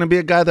 just going to be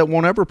a guy that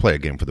won't ever play a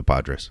game for the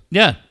Padres.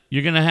 Yeah,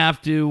 you're going to have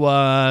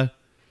to,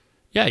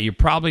 you're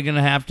probably going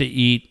to have to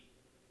eat,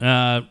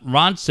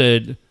 Ron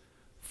said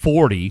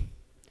 40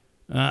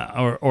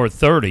 or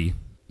 30.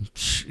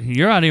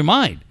 You're out of your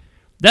mind.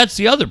 That's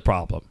the other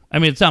problem. I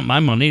mean, it's not my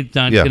money. It's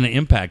not Yeah. going to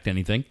impact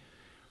anything.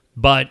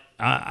 But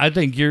I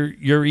think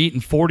you're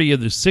eating 40 of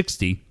the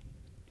 60.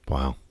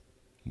 Wow,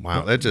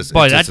 that just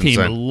Boy, it's that just team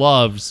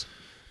insane.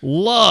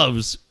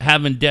 loves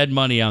having dead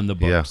money on the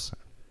books. Yeah.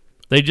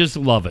 They just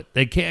love it.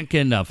 They can't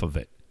get enough of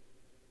it.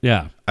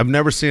 Yeah. I've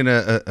never seen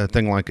a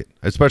thing like it,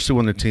 especially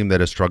when a team that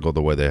has struggled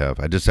the way they have.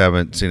 I just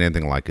haven't seen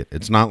anything like it.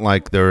 It's not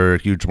like they're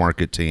a huge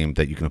market team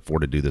that you can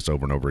afford to do this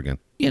over and over again.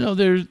 You know,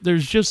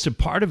 there's just a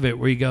part of it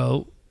where you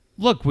go,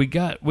 look, we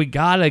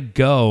gotta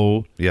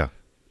go Yeah.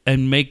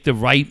 and make the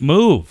right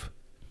move.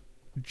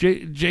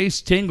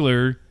 Jace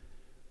Tingler,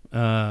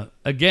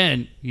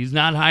 again, he's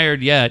not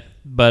hired yet,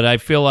 but I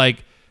feel like,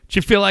 do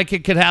you feel like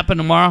it could happen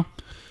tomorrow?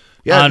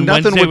 Yeah, On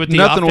nothing Wednesday would with the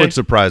nothing off day? would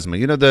surprise me.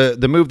 You know,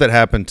 the move that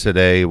happened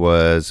today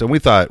was, and we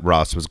thought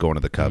Ross was going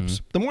to the Cubs.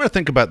 Mm-hmm. The more I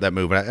think about that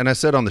move, and I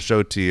said on the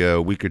show to you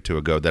a week or two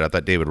ago that I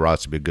thought David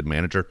Ross would be a good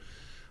manager.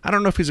 I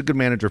don't know if he's a good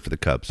manager for the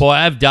Cubs. Boy,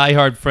 I have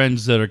diehard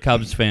friends that are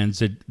Cubs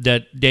fans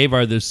that Dave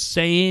are the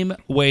same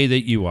way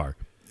that you are.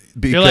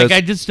 Because, You're like,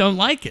 I just don't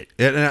like it.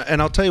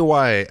 and I'll tell you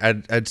why.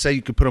 I'd say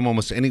you could put him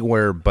almost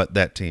anywhere but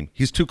that team.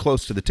 He's too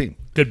close to the team.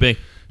 Could be.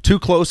 Too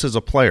close as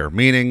a player,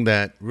 meaning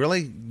that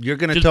really you're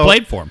going to Just tell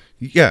played for him.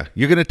 Yeah,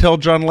 you're going to tell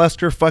John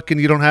Lester, fucking,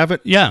 you don't have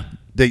it. Yeah.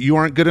 That you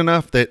aren't good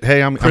enough. That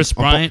hey, Chris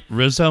Bryant,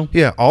 Rizzo.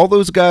 Yeah, all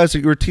those guys that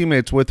you were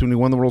teammates with when you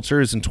won the World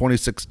Series in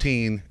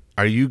 2016.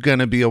 Are you going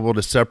to be able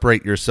to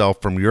separate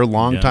yourself from your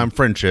longtime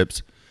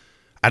friendships?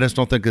 I just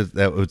don't think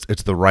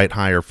it's the right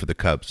hire for the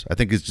Cubs. I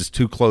think he's just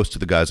too close to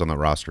the guys on the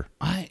roster.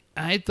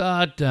 I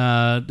thought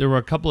there were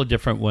a couple of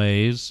different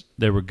ways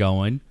they were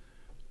going.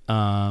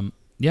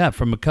 Yeah,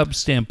 from a Cubs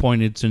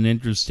standpoint, it's an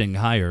interesting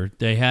hire.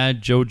 They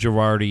had Joe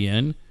Girardi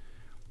in.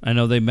 I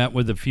know they met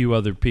with a few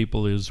other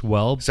people as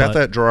well. So I but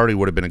thought Girardi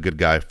would have been a good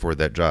guy for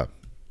that job.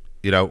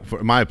 You know,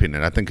 in my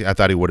opinion, I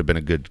thought he would have been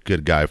a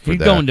good guy for he's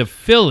that. going to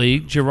Philly.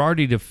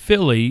 Girardi to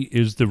Philly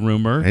is the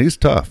rumor. And he's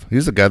tough.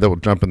 He's the guy that will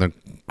jump in the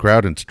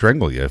crowd and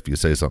strangle you if you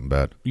say something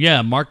bad.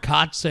 Yeah, Mark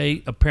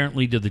Kotze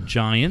apparently to the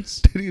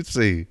Giants. Did you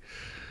see?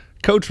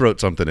 Coach wrote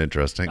something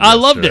interesting. I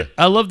loved yesterday.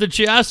 it. I loved that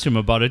she asked him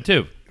about it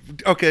too.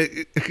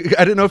 Okay,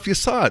 I didn't know if you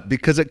saw it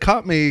because it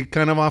caught me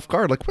kind of off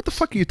guard. Like, what the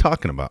fuck are you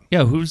talking about?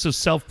 Yeah, who's a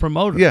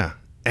self-promoter? Yeah.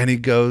 And he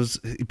goes,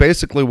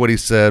 basically what he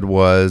said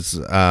was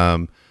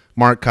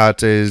Mark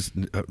Kotze's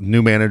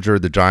new manager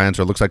of the Giants,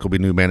 or looks like he'll be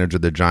new manager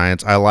of the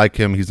Giants. I like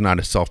him. He's not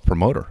a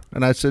self-promoter.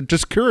 And I said,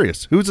 just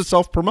curious, who's a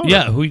self-promoter?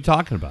 Yeah, who are you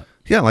talking about?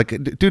 Yeah, like,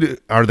 dude,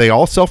 are they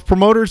all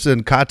self-promoters?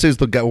 And Kotze's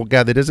the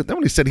guy that isn't. Then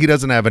when he said he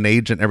doesn't have an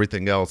agent and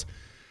everything else,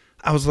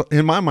 I was,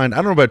 in my mind, I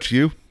don't know about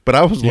you, but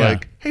I was Yeah.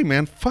 like, hey,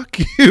 man, fuck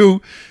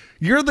you.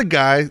 You're the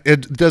guy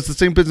that does the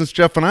same business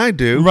Jeff and I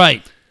do.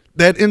 Right.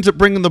 That ends up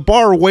bringing the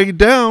bar way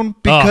down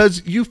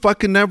because you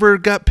fucking never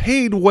got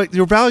paid what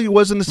your value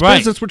was in this Right.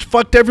 business, which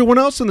fucked everyone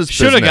else in this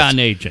Should business. have got an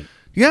agent.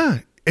 Yeah.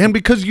 And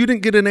because you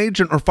didn't get an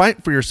agent or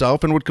fight for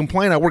yourself and would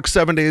complain, I work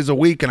 7 days a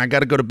week and I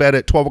got to go to bed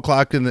at 12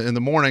 o'clock in the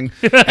morning.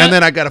 And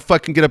then I got to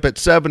fucking get up at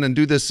 7 and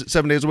do this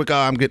 7 days a week. Oh,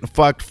 I'm getting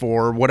fucked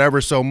for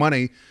whatever. So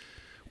money.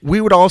 we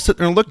would all sit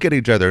there and look at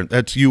each other.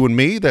 That's you and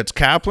me. That's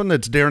Kaplan.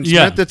 That's Darren Smith.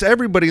 Yeah. That's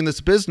everybody in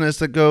this business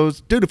that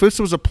goes, dude, if this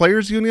was a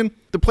players union,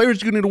 the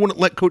players union wouldn't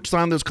let coach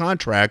sign those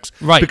contracts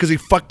Right. because he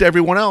fucked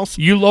everyone else.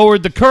 You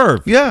lowered the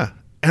curve. Yeah.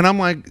 And I'm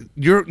like,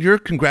 you're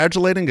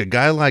congratulating a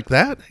guy like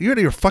that? You're out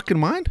of your fucking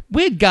mind?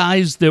 We had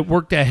guys that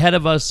worked ahead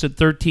of us at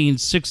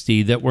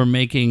 1360 that were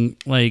making,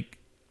 like,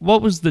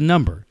 what was the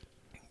number?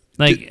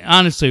 Like,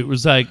 honestly, it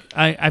was like,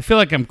 I feel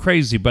like I'm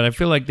crazy, but I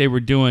feel like they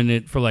were doing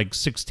it for like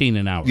 16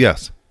 an hour.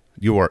 Yes.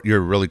 You are. You're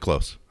really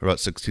close. About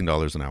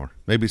 $16 an hour.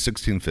 Maybe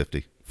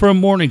 $16.50 For a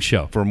morning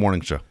show. for a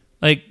morning show.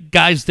 Like,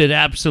 guys that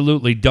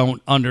absolutely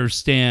don't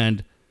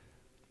understand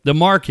the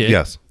market.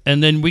 Yes.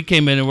 And then we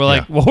came in and we're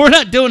like, Yeah. well, we're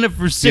not doing it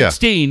for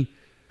 16.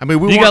 I mean,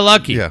 we You weren't, got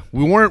lucky. Yeah,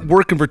 we weren't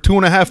working for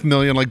 $2.5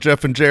 million like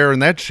Jeff and Jer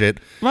and that shit.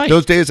 Right.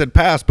 Those days had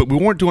passed, but we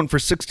weren't doing it for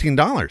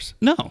 $16.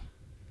 No.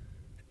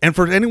 And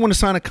for anyone to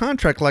sign a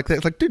contract like that,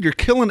 it's like, dude, you're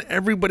killing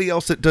everybody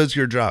else that does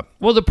your job.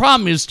 Well, the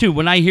problem is, too,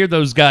 when I hear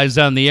those guys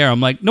on the air,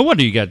 I'm like, no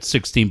wonder you got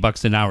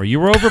 $16 an hour.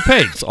 You were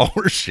overpaid. It's all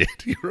her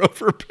shit. You're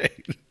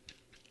overpaid.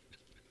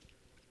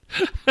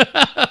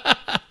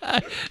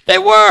 They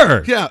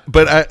were. Yeah,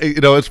 but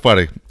it's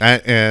funny.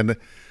 And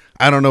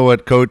I don't know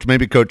what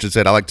maybe coach has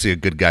said, I like to see a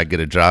good guy get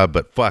a job,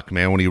 but fuck,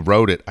 man, when he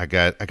wrote it, I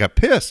got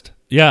pissed.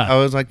 Yeah. I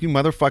was like, you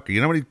motherfucker.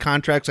 You know how many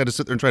contracts I had to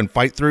sit there and try and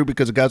fight through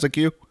because of guys like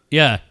you?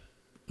 Yeah.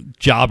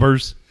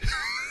 Jobbers.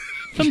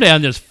 Someday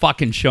on this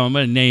fucking show, I'm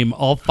going to name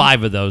all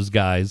 5 of those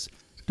guys.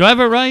 Do I have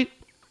it right?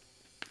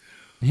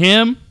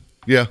 Him.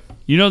 Yeah.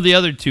 You know the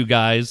other 2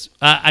 guys.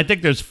 I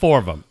think there's 4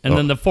 of them. And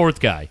then the 4th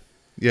guy.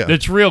 Yeah.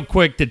 That's real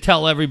quick to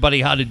tell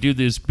everybody how to do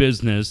this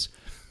business.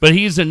 But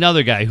he's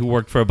another guy who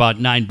worked for about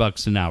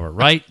 $9 an hour,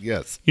 right?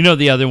 Yes. You know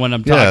the other one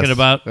I'm talking Yes.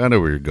 about? I know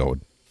where you're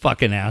going.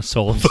 Fucking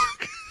assholes.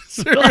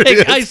 Serious.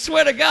 Like, I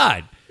swear to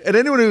God. And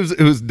anyone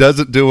who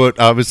doesn't do it,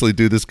 obviously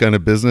do this kind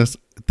of business,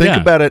 think Yeah.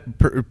 about it,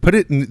 put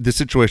it in the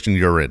situation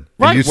you're in.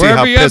 Right, And you see wherever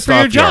how you're at pissed for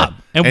your off you are. job.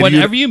 And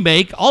whatever you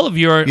make, all of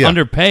you are Yeah.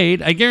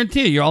 underpaid. I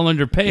guarantee you're all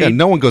underpaid. Yeah,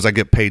 no one goes, I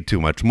get paid too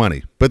much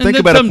money. But And think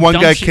then about if some one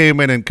dumb guy shit- came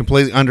in and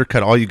completely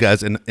undercut all you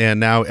guys, and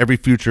now every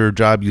future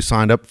job you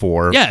signed up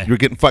for, Yeah. you're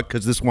getting fucked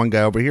because this one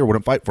guy over here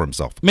wouldn't fight for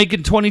himself.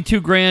 Making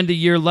 $22,000 a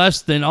year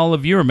less than all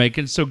of you are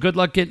making, so good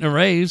luck getting a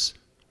raise.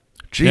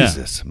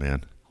 Jesus,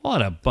 man.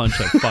 What a bunch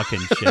of fucking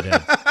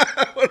shitheads.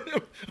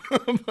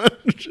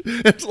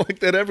 It's like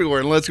that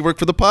everywhere unless you work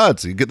for the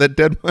pods. You get that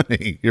dead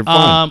money. You're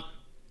fine.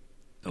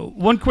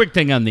 One quick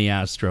thing on the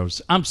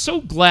Astros. I'm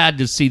so glad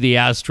to see the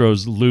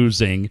Astros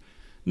losing,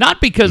 not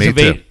because Me of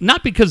too.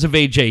 not because of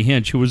AJ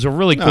Hinch, who was a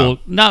really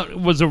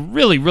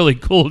really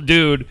cool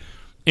dude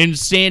in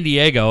San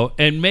Diego,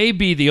 and may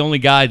be the only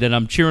guy that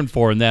I'm cheering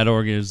for in that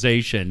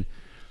organization.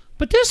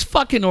 But this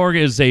fucking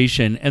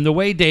organization and the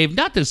way Dave,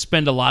 not to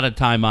spend a lot of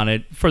time on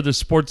it, for the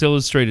Sports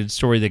Illustrated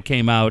story that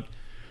came out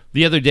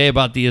the other day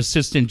about the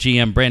assistant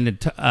GM, Brandon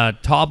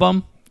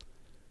Taubum.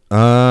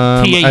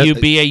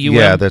 Taubaum.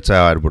 Yeah, that's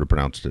how I would have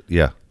pronounced it.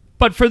 Yeah.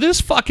 But for this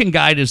fucking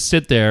guy to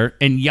sit there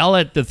and yell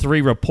at the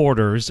 3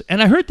 reporters,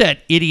 and I heard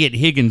that idiot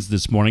Higgins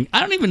this morning. I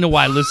don't even know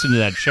why I listened to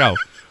that show.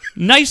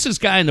 Nicest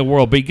guy in the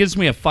world, but he gives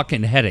me a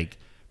fucking headache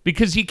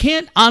because you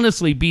can't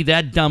honestly be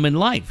that dumb in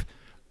life.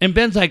 And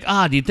Ben's like,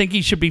 do you think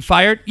he should be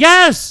fired?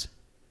 Yes.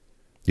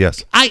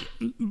 Yes.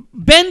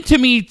 Ben to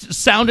me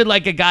sounded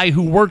like a guy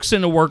who works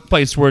in a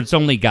workplace where it's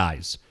only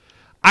guys.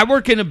 I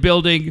work in a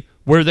building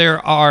where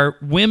there are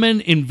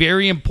women in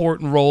very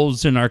important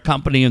roles in our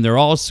company, and they're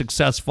all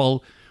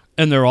successful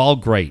and they're all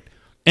great.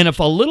 And if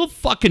a little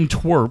fucking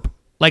twerp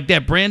like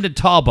that Brandon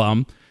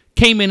Taubum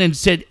came in and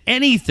said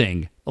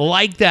anything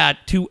like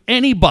that to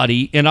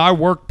anybody in our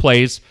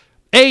workplace,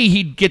 A,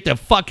 he'd get the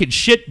fucking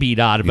shit beat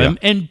out of him,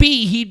 and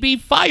B, he'd be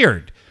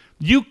fired.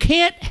 You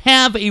can't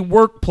have a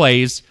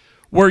workplace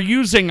where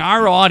using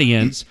our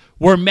audience,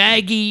 where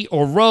Maggie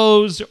or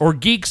Rose or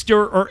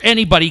Geekster or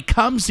anybody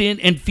comes in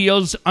and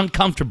feels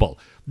uncomfortable.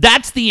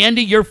 That's the end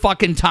of your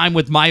fucking time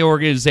with my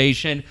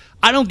organization.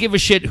 I don't give a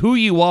shit who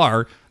you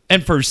are.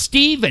 And for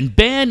Steve and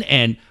Ben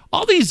and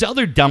all these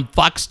other dumb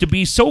fucks to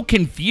be so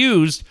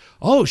confused,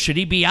 oh, should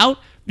he be out?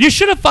 You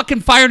should have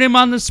fucking fired him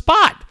on the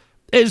spot.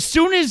 As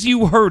soon as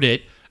you heard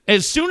it,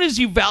 as soon as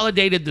you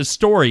validated the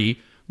story,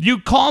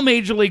 you call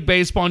Major League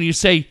Baseball and you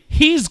say,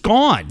 he's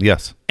gone.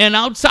 Yes. And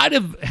outside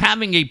of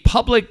having a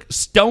public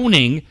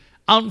stoning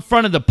out in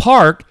front of the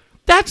park,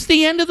 that's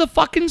the end of the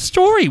fucking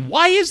story.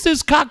 Why is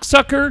this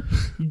cocksucker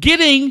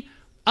getting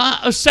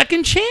a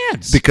second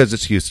chance? Because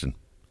it's Houston.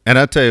 And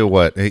I'll tell you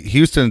what,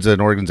 Houston's an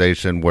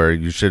organization where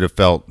you should have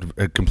felt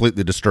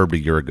completely disturbed a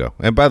year ago.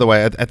 And by the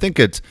way, I think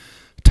it's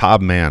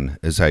Taubman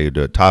is how you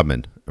do it.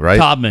 Taubman, right?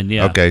 Taubman,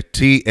 yeah. Okay,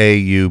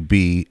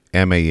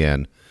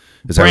 Taubman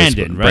is how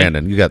Brandon, right?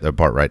 Brandon, you got that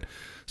part right.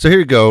 So here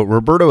you go.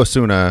 Roberto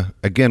Osuna,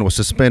 again, was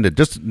suspended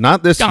just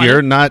not this Got year,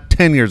 it. not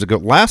 10 years ago.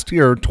 Last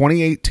year,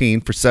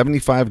 2018, for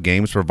 75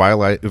 games for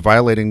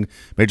violating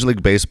Major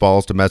League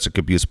Baseball's domestic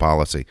abuse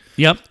policy.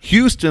 Yep.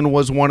 Huston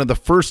was one of the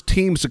first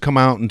teams to come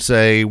out and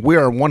say, we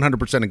are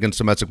 100% against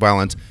domestic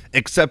violence,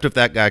 except if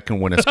that guy can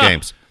win us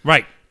games.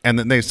 Right. And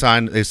then they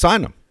signed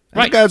him. And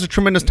Right. The guy has a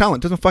tremendous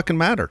talent. Doesn't fucking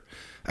matter.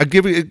 I'll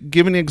give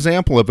an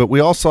example of it. We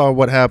all saw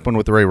what happened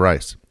with Ray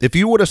Rice. If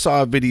you would have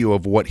saw a video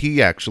of what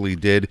he actually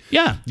did,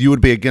 Yeah. you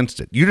would be against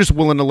it. You're just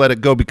willing to let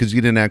it go because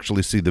you didn't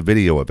actually see the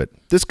video of it.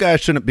 This guy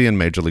shouldn't be in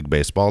Major League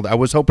Baseball. I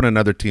was hoping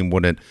another team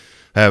wouldn't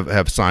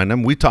have signed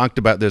him. We talked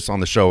about this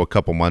on the show a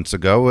couple months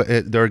ago.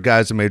 There are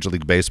guys in Major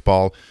League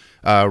Baseball.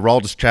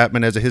 Aroldis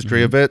Chapman has a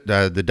history of it.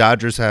 The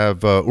Dodgers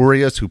have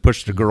Urias, who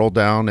pushed a girl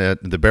down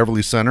at the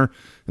Beverly Center,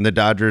 and the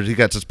Dodgers, he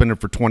got suspended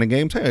for 20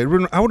 games. Hey, I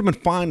would have been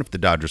fine if the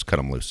Dodgers cut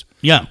him loose.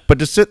 Yeah. But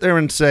to sit there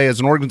and say, as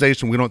an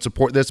organization, we don't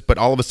support this, but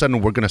all of a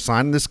sudden we're going to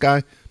sign this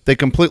guy, they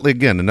completely,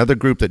 again, another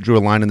group that drew a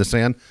line in the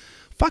sand.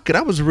 Fuck it,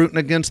 I was rooting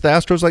against the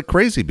Astros like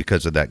crazy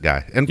because of that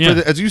guy. And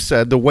Yeah. as you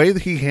said, the way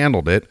that he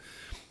handled it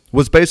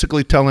was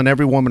basically telling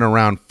every woman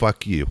around,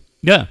 fuck you.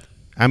 Yeah.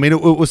 I mean,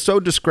 it was so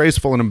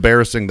disgraceful and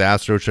embarrassing, the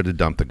Astros should have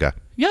dumped the guy.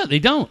 Yeah, they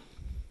don't.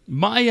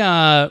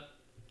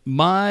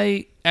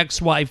 My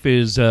ex-wife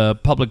is a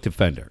public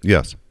defender.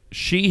 Yes.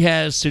 She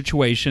has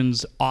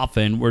situations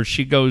often where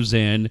she goes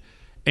in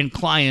and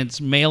clients,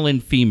 male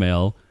and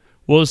female,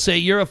 will say,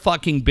 you're a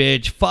fucking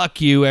bitch,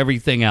 fuck you,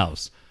 everything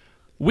else.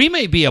 We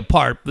may be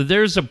apart, but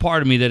there's a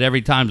part of me that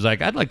every time is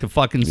like, I'd like to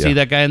fucking see Yeah.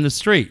 that guy in the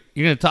street.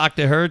 You're going to talk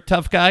to her,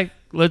 tough guy?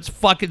 Let's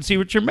fucking see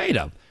what you're made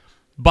of.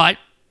 But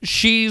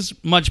she's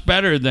much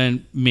better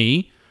than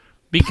me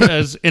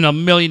because in a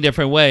million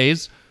different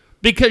ways,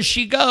 because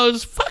she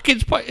goes, fuck,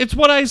 it's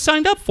what I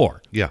signed up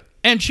for. Yeah.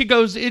 And she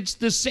goes, it's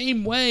the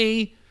same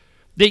way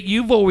that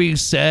you've always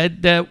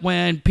said that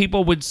when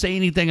people would say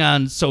anything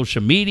on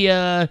social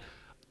media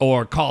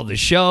or call the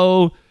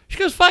show, she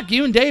goes, fuck,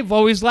 you and Dave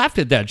always laughed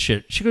at that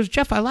shit. She goes,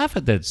 Jeff, I laugh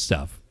at that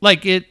stuff.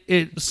 Like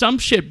some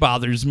shit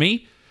bothers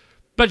me.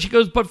 But she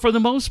goes, but for the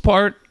most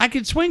part, I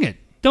can swing it.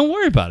 Don't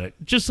worry about it.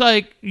 Just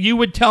like you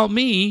would tell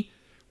me,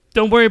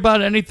 don't worry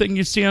about anything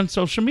you see on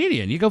social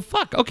media. And you go,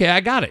 fuck, okay, I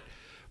got it.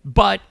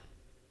 But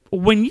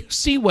when you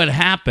see what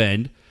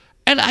happened,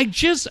 and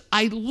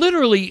I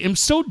literally am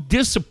so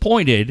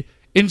disappointed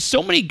in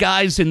so many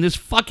guys in this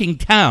fucking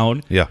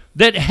town Yeah.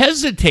 that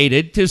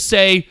hesitated to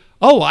say,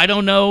 oh, I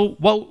don't know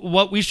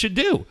what we should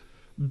do.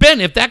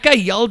 Ben, if that guy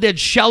yelled at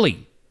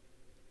Shelley,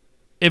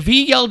 if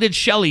he yelled at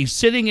Shelley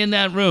sitting in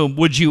that room,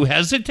 would you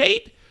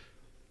hesitate?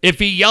 If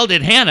he yelled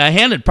at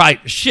Hannah'd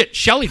probably,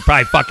 Shelley'd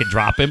probably fucking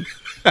drop him.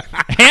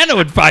 Hannah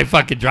would probably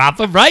fucking drop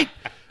him, right?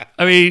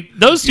 I mean,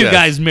 those two Yes.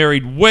 guys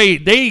married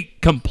they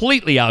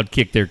completely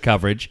outkicked their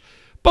coverage,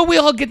 but we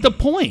all get the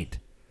point.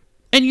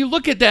 And you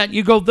look at that and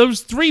you go,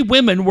 those three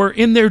women were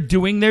in there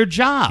doing their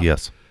job.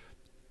 Yes.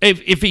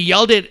 If he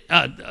yelled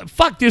at,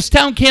 fuck, this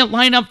town can't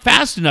line up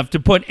fast enough to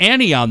put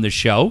Annie on the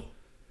show.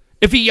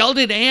 If he yelled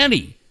at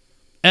Annie,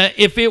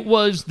 if it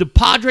was the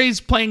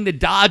Padres playing the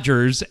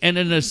Dodgers and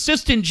an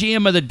assistant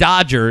GM of the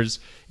Dodgers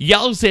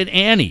yells at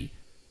Annie,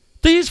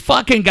 these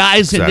fucking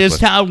guys in this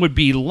Exactly. town would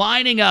be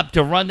lining up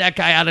to run that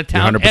guy out of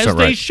town 100% as they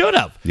right. should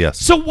have. Yes.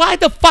 So why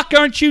the fuck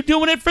aren't you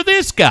doing it for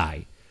this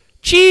guy?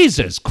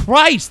 Jesus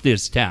Christ,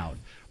 this town.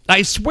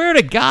 I swear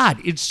to God,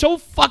 it's so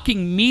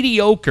fucking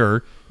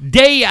mediocre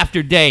day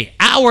after day,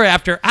 hour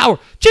after hour.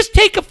 Just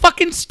take a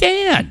fucking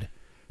stand.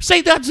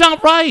 Say that's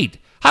not right.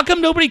 How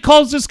come nobody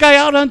calls this guy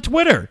out on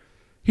Twitter?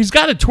 He's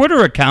got a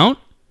Twitter account.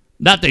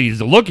 Not that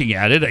he's looking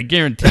at it, I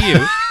guarantee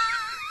you.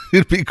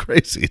 It'd be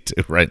crazy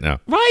too right now.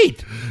 Right.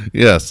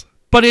 Yes.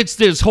 But it's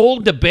this whole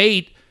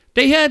debate.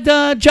 They had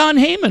John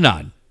Heyman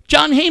on.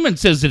 John Heyman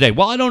says today,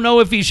 well, I don't know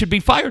if he should be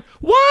fired.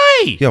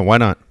 Why? Yeah, why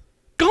not?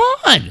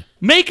 Gone.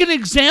 Make an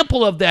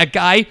example of that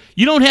guy.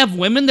 You don't have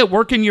women that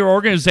work in your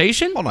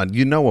organization? Hold on.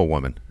 You know a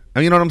woman. I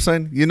mean, you know what I'm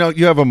saying? You know,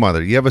 you have a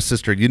mother. You have a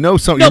sister. You know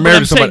No, you're but married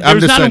I'm to somebody. saying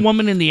there's just not saying, a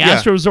woman in the Yeah,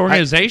 Astros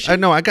organization. I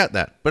know, I got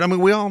that. But I mean,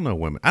 we all know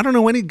women. I don't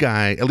know any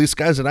guy, at least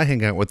guys that I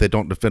hang out with, that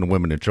don't defend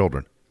women and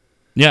children.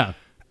 Yeah.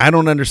 I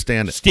don't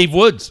understand it. Steve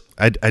Woods.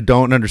 I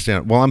don't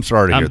understand it. Well, I'm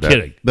sorry to I'm hear that.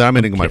 kidding. But I'm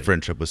ending my kidding.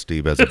 friendship with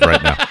Steve as of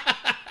right now.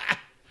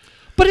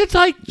 But it's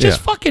like, just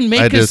Yeah. fucking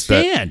make I a just,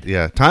 stand.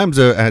 yeah, times.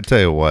 I tell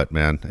you what,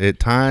 man.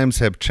 Times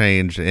have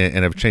changed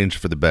and have changed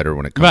for the better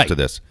when it comes Right. to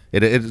this.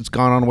 It's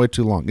gone on way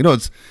too long. You know,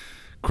 it's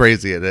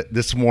crazy.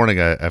 This morning,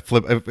 I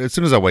flip. As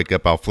soon as I wake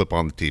up, I'll flip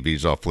on the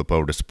TVs. I'll flip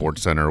over to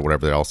Sports Center or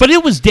whatever else. But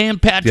it was Dan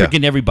Patrick Yeah.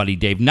 and everybody,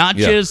 Dave. Not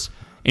Yeah. just,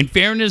 in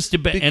fairness to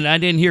Ben, and I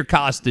didn't hear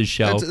Costa's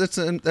show. that's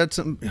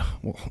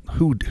well,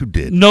 who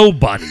did?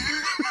 Nobody.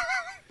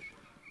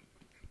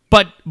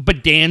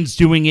 But Dan's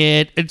doing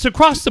it. It's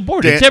across the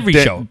board. It's every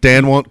show.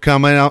 Dan won't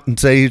come out and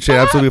say he should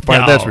absolutely be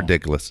fired. No. That's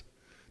ridiculous.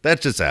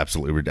 That's just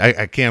absolutely ridiculous.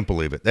 I can't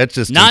believe it. That's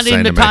just Not insane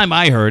in the to me. time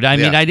I heard. I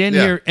mean, Yeah, I didn't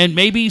yeah. hear. And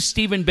maybe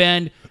Stephen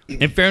Ben,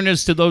 in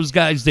fairness to those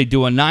guys, they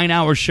do a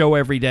 9-hour show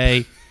every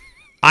day.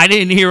 I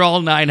didn't hear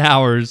all 9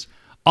 hours.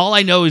 All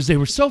I know is they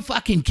were so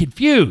fucking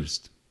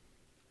confused.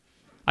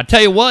 I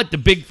tell you what, the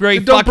big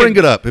great Don't fucking... bring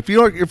it up. If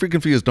you're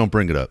confused, don't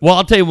bring it up. Well,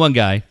 I'll tell you one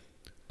guy.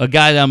 A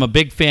guy that I'm a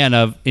big fan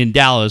of in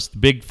Dallas, the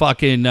big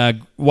fucking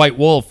White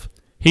Wolf.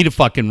 He'd have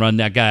fucking run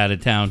that guy out of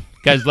town.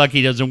 Guy's lucky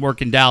he doesn't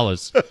work in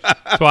Dallas.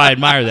 That's why I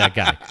admire that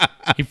guy.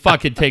 He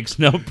fucking takes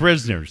no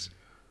prisoners.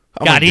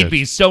 Oh, God, my he'd gosh.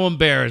 be so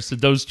embarrassed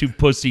that those two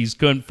pussies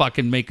couldn't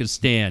fucking make a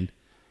stand.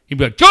 He'd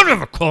be like, don't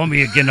ever call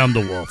me again, I'm the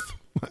wolf.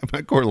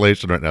 My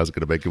correlation right now is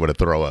going to make you want to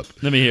throw up.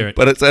 Let me hear it.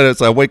 But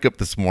it's I wake up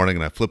this morning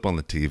and I flip on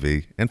the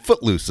TV and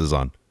Footloose is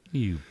on.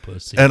 You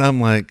pussy. And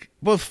I'm like,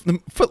 well,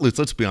 Footloose,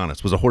 let's be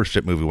honest, was a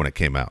horseshit movie when it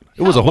came out.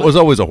 It was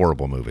always a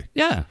horrible movie.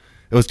 Yeah.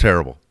 It was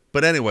terrible.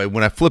 But anyway,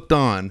 when I flipped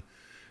on,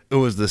 it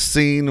was the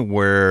scene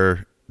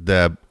where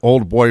the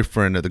old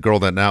boyfriend of the girl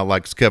that now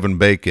likes Kevin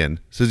Bacon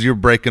says, "You're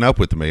breaking up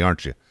with me,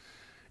 aren't you?"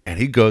 And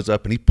he goes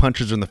up and he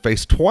punches her in the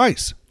face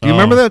twice. Do you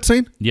remember that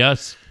scene?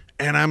 Yes.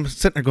 And I'm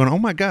sitting there going, oh,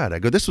 my God. I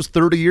go, this was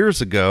 30 years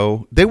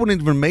ago. They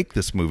wouldn't even make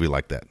this movie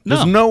like that.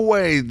 There's no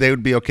way they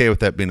would be okay with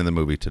that being in the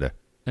movie today.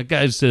 That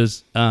guy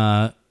says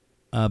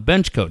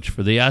bench coach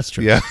for the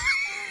Astros. Yeah.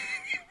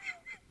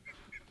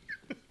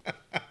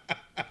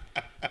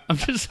 I'm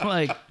just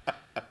like,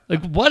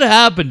 what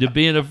happened to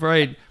being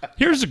afraid?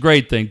 Here's a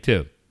great thing,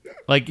 too.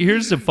 Like,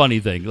 here's the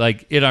funny thing.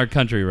 Like, in our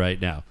country right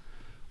now,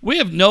 we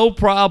have no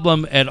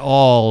problem at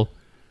all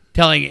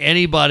telling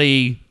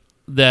anybody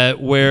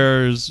that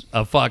wears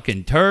a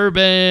fucking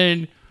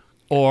turban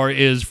or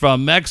is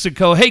from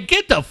Mexico, hey,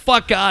 get the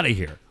fuck out of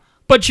here.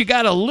 But you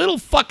got a little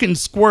fucking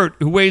squirt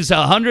who weighs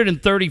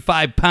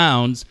 135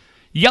 pounds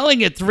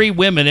yelling at three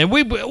women, and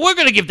we're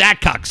going to give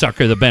that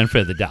cocksucker the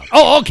benefit of the doubt.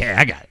 Oh, okay,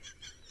 I got it.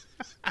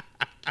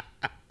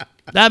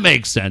 That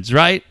makes sense,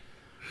 right?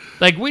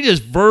 Like, we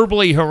just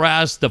verbally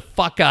harass the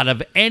fuck out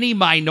of any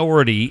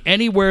minority,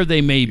 anywhere they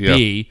may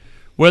be,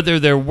 whether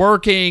they're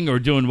working or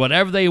doing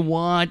whatever they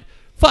want.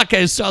 Fuck,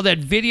 I saw that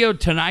video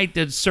tonight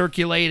that's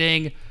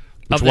circulating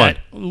of that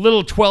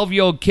little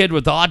 12-year-old kid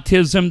with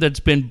autism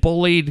that's been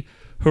bullied,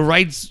 who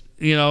writes,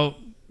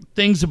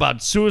 things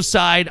about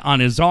suicide on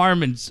his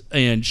arm and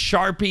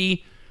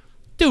Sharpie.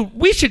 Dude,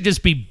 we should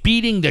just be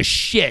beating the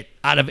shit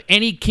out of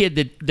any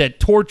kid that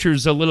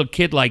tortures a little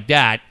kid like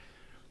that.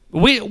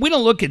 We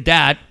don't look at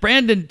that.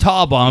 Brandon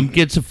Taubaum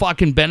gets a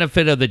fucking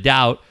benefit of the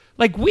doubt.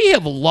 Like, we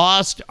have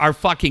lost our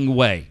fucking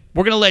way.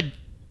 We're going to let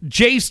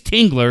Jace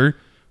Tingler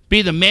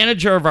be the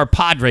manager of our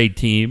Padre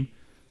team.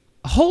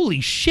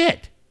 Holy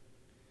shit.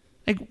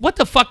 Like, what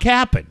the fuck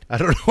happened? I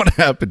don't know what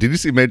happened. Did you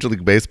see Major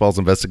League Baseball's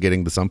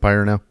investigating this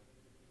umpire now?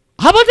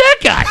 How about that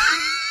guy?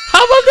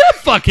 How about that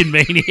fucking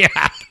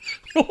maniac?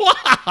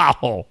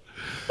 Wow.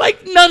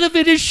 Like, none of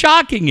it is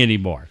shocking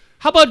anymore.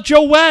 How about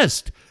Joe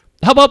West?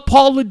 How about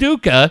Paul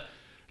LaDuca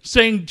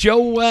saying Joe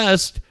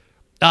West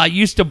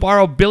used to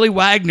borrow Billy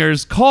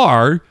Wagner's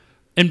car,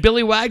 and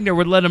Billy Wagner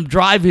would let him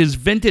drive his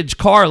vintage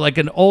car like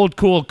an old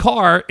cool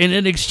car, and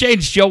in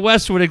exchange, Joe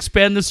West would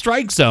expand the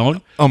strike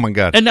zone. Oh, my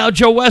God. And now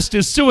Joe West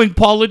is suing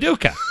Paul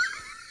LaDuca.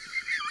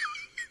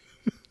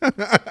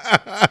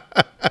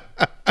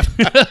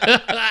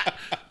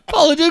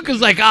 Paul LaDuca's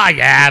like,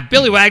 yeah,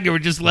 Billy Wagner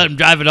would just let him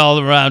drive it all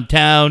around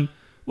town.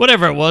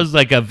 Whatever it was,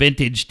 like a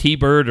vintage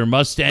T-Bird or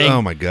Mustang.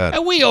 Oh, my God.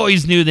 And we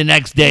always knew the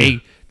next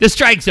day the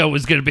strike zone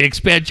was going to be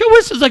expanded. Joe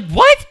West was like,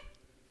 what?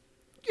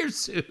 You're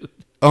sued.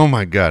 Oh,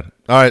 my God.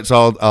 All right,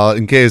 so I'll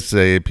in case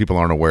people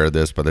aren't aware of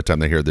this by the time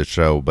they hear this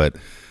show, but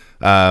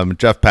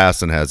Jeff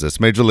Passan has this.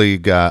 Major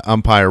League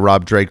umpire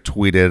Rob Drake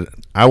tweeted,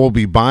 I will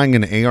be buying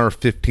an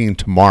AR-15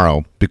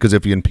 tomorrow because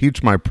if you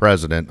impeach my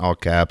president, all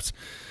caps,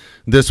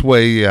 this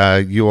way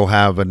you will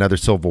have another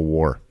civil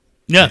war.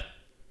 Yeah.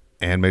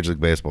 And Major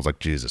League Baseball's like,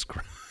 Jesus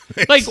Christ.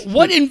 Like,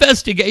 what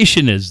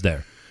investigation is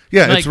there?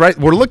 Yeah, Like- it's right.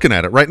 We're looking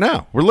at it right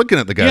now. We're looking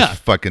at the guy's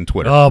fucking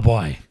Twitter. Oh,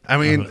 boy. I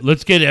mean,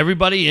 Let's get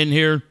everybody in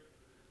here.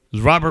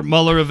 Is Robert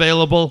Mueller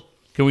available?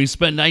 Can we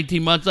spend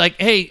 19 months like,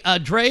 hey,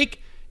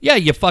 Drake? Yeah,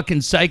 you fucking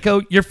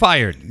psycho. You're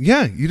fired.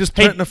 yeah, you just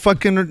threaten to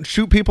fucking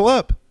shoot people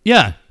up.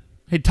 Yeah.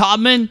 Hey,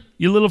 Todman,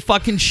 you little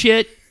fucking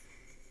shit.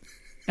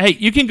 Hey,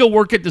 you can go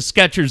work at the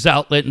Skechers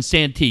outlet in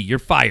Santee. You're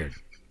fired.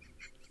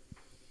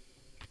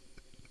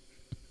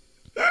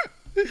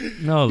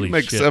 Holy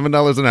Make shit.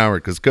 $7 an hour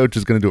because coach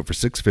is going to do it for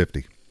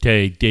 $6.50.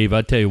 Hey, Dave,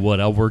 I tell you what,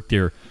 I'll work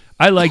there.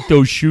 I like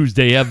those shoes.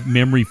 They have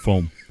memory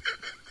foam.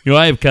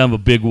 I have kind of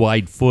a big,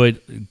 wide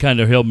foot. It kind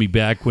of held me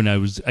back when I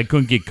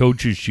couldn't get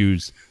coach's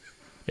shoes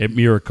at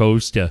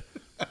Miracosta.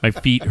 My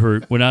feet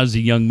hurt. When I was a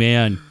young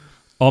man,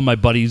 all my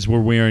buddies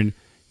were wearing.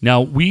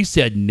 Now, we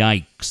said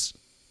Nikes,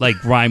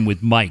 like rhyme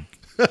with Mike.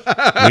 We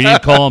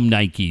didn't call them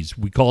Nikes.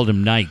 We called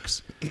them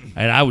Nikes.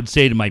 And I would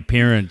say to my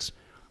parents,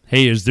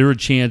 hey, is there a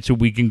chance that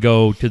we can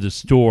go to the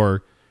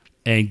store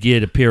and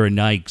get a pair of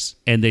Nikes?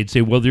 And they'd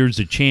say, well, there's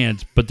a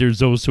chance, but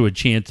there's also a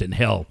chance in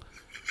hell.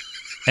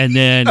 And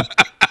then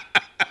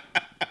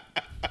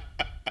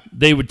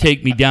they would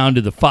take me down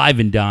to the Five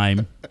and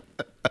Dime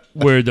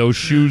where those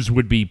shoes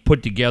would be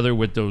put together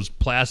with those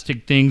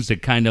plastic things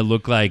that kind of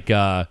look like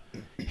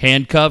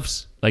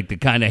handcuffs, like the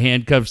kind of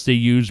handcuffs they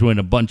use when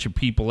a bunch of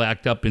people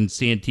act up in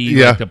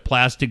Santee, like the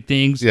plastic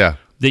things that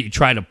you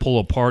try to pull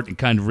apart and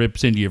kind of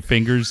rips into your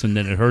fingers and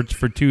then it hurts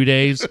for 2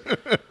 days.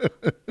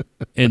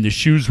 And the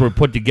shoes were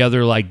put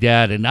together like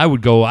that. And I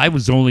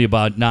was only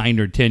about 9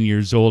 or 10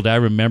 years old. I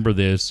remember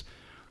this.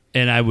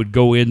 And I would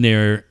go in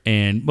there,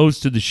 and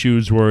most of the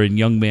shoes were in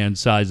young man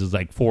sizes,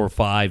 like 4 or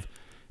 5.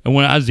 And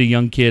when I was a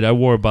young kid, I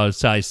wore about a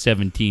size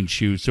 17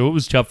 shoe, so it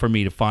was tough for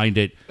me to find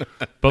it.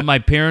 But my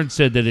parents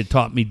said that it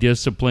taught me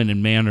discipline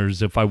and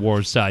manners if I wore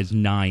a size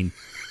 9.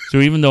 So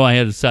even though I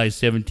had a size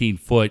 17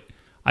 foot,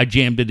 I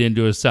jammed it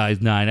into a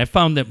size 9. I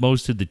found that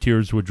most of the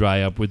tears would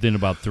dry up within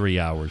about 3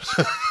 hours.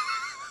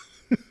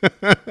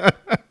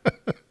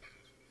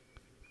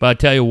 But I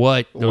tell you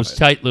what, those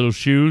tight little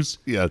shoes,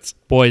 Yes.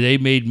 boy, they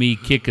made me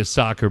kick a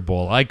soccer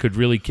ball. I could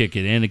really kick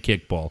it, and a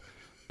kickball.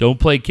 Don't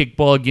play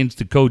kickball against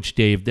the coach,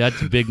 Dave.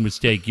 That's a big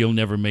mistake you'll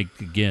never make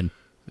again.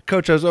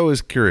 Coach, I was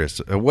always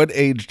curious. At what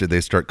age did they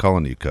start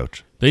calling you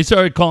Coach? They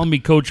started calling me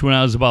coach when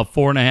I was about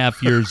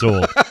 4.5 years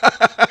old.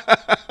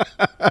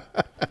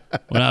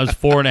 When I was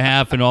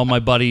 4.5, and all my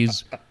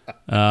buddies,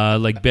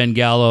 like Ben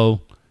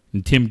Gallo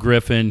and Tim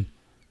Griffin,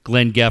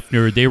 Glenn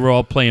Geffner, they were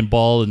all playing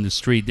ball in the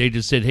street. They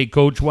just said, hey,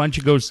 Coach, why don't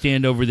you go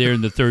stand over there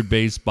in the third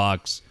base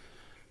box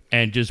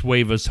and just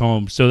wave us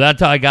home? So that's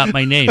how I got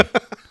my name.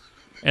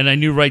 And I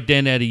knew right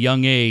then at a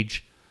young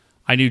age,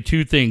 I knew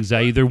two things.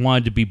 I either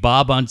wanted to be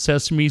Bob on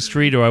Sesame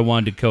Street or I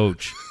wanted to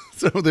coach.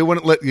 So they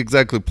wouldn't let you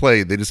exactly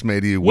play. They just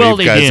made you wave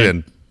they guys did.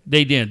 in.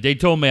 They did. They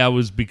told me I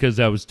was because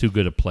I was too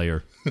good a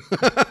player.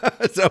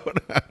 Is that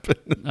what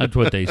happened? That's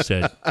what they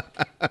said.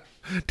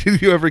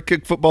 Did you ever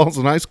kick footballs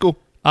in high school?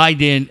 I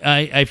didn't.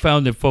 I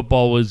found that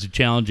football was a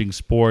challenging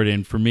sport,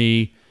 and for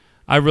me,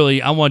 I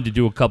wanted to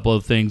do a couple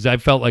of things. I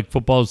felt like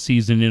football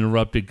season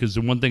interrupted because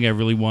the one thing I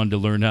really wanted to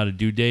learn how to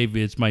do, Dave,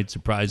 it might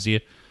surprise you,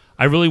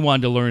 I really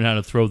wanted to learn how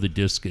to throw the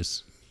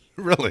discus.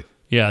 Really?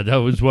 Yeah, that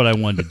was what I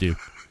wanted to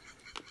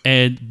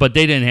do. But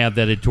they didn't have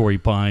that at Torrey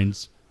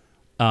Pines.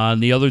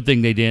 And the other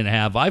thing they didn't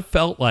have, I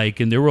felt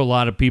like, and there were a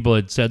lot of people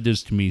that said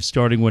this to me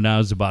starting when I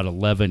was about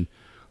 11,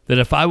 that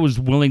if I was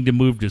willing to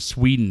move to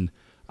Sweden,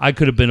 I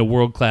could have been a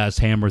world-class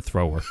hammer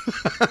thrower.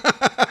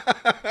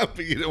 But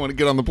you didn't want to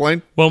get on the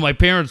plane? Well, my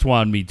parents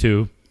wanted me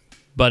to,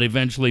 but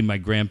eventually my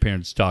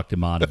grandparents talked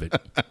him out of it.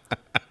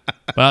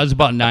 When I was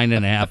about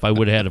 9.5, I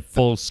would have had a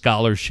full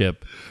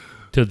scholarship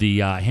to the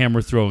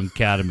Hammer Throwing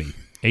Academy,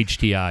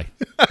 HTI,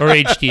 or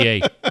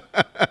HTA.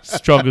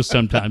 Struggle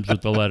sometimes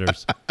with the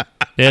letters.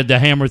 They had the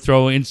Hammer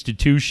Throw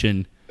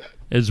Institution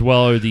as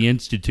well, or the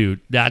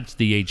Institute. That's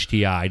the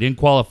HTI. I didn't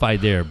qualify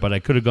there, but I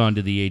could have gone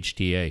to the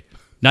HTA.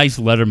 Nice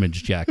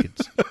Letterman's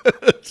jackets.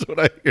 That's what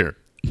I hear.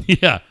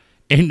 Yeah.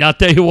 And I'll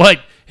tell you what,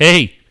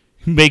 hey,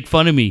 make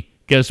fun of me.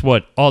 Guess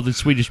what? All the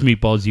Swedish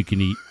meatballs you can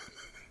eat.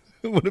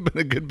 It would have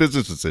been a good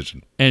business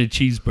decision. And a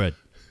cheese bread.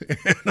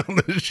 And on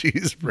the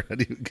cheese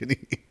bread you can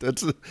eat.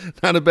 That's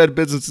not a bad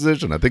business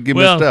decision. I think you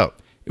missed out.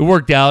 It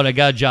worked out. I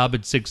got a job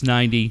at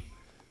 690.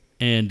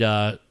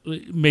 And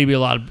maybe a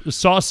lot of...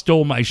 Sauce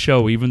stole my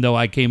show, even though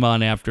I came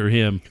on after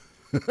him.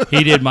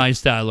 He did my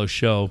style of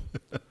show.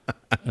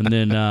 And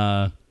then,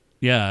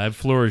 I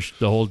flourished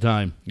the whole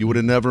time. You would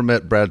have never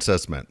met Brad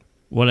Sesmet.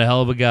 What a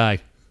hell of a guy.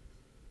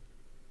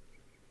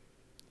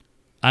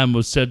 I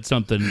almost said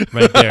something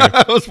right there.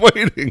 I was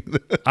waiting.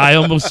 I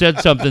almost said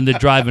something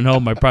that driving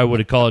home I probably would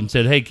have called and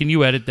said, hey, can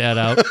you edit that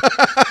out?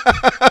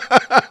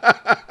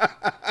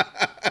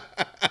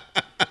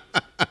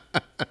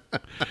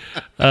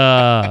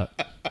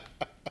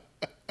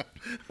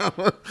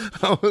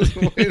 I was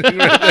waiting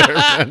right there,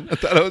 man. I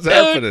thought it was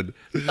happening.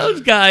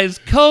 Those guys,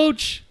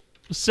 Coach,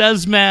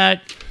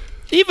 Sesmat,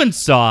 even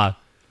Saw.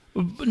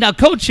 Now,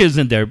 Coach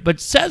isn't there, but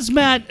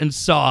Sesmat and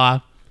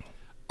Saw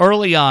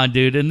early on,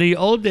 dude, in the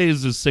old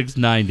days of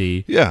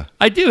 690. Yeah.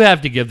 I do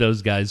have to give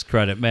those guys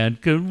credit, man,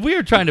 because we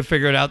were trying to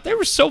figure it out. They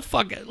were so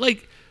fucking,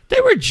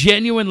 they were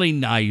genuinely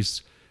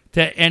nice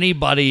to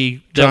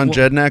anybody. John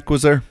Jednak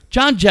was there?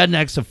 John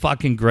Jednak's a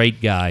fucking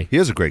great guy. He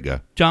is a great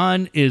guy.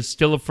 John is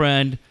still a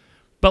friend.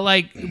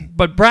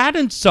 But Brad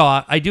and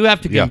Saw, I do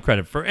have to give him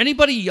credit. For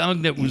anybody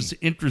young that was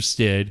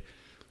interested,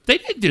 they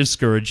didn't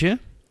discourage you.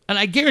 And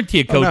I guarantee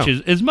you, Coach,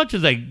 as much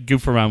as I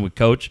goof around with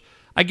Coach,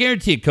 I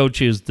guarantee you,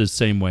 Coach is the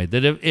same way.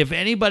 That if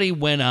anybody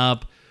went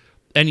up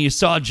and you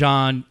saw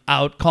John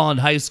out calling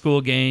high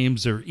school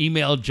games or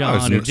emailed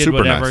John or did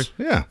whatever, nice.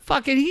 Yeah.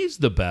 Fucking he's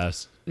the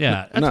best.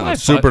 Yeah. That's why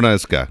super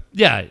nice guy.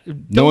 Yeah.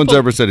 No one's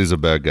ever said he's a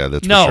bad guy.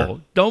 That's for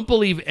sure. Don't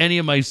believe any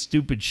of my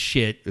stupid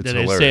shit that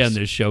I say on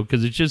this show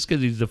because it's just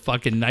because he's the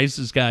fucking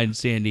nicest guy in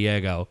San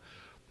Diego.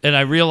 And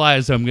I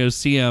realize I'm going to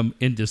see him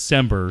in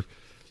December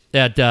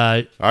at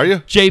Are you?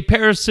 Jay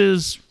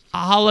Paris's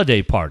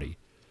holiday party,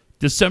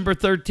 December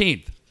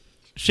 13th.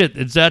 Shit,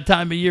 it's that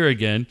time of year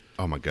again.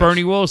 Oh, my gosh.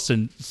 Bernie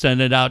Wilson sent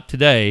it out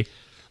today.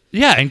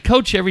 Yeah, and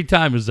Coach every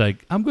time is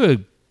like, I'm going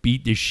to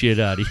beat the shit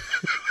out of you.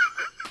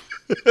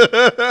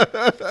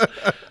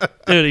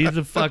 Dude, he's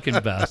the fucking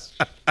best.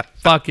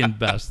 Fucking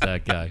best,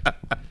 that guy.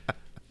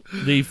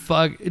 He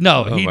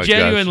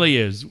genuinely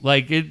is.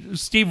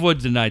 Steve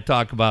Woods and I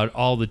talk about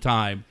all the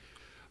time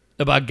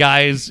about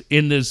guys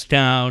in this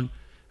town.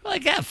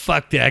 Like,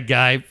 fuck that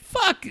guy.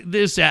 Fuck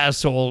this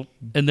asshole.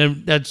 And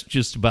then that's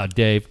just about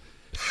Dave.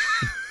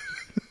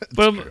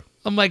 But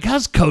I'm like,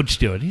 how's Coach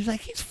doing? He's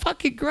like, he's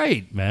fucking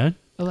great, man.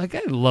 I'm like,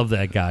 I love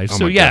that guy. Oh,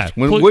 so, yeah. Gosh.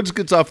 When Woods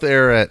gets off the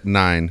air at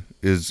 9,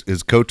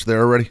 is Coach there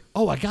already?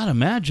 Oh, I got to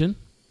imagine.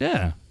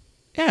 Yeah.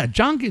 Yeah,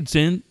 John gets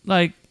in,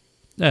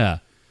 Yeah.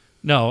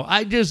 No,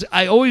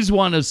 I always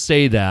want to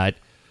say that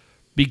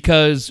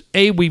because,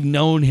 we've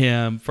known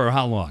him for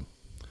how long?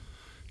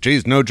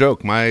 Geez, no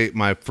joke.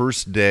 My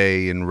first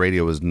day in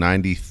radio was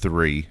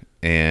 93,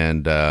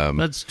 and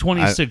That's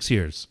 26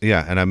 years.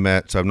 yeah, and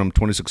so I've known him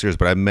 26 years,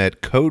 but I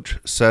met Coach,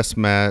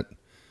 Sesmat,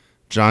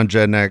 John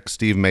Jednick,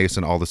 Steve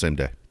Mason all the same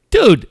day.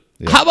 Dude,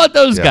 how about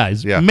those Yeah.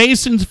 guys? Yeah.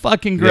 Mason's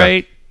fucking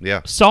great.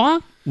 Yeah. Saw?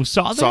 Was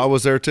Saw there? Saw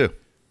was there too.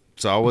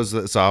 Saw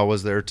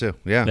was there too.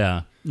 Yeah.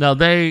 Yeah. No,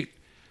 they...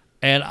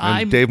 And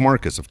I'm... Dave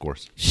Marcus, of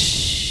course.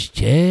 Shh,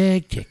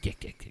 check.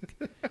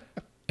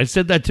 I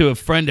said that to a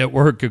friend at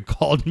work who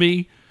called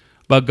me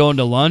about going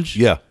to lunch.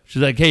 Yeah.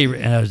 She's like, hey,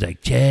 and I was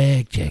like,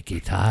 check,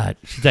 it's hot.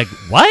 She's like,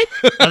 what?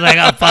 I was like,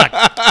 oh, fuck.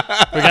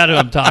 Forgot who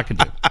I'm talking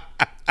to.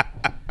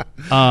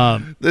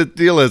 The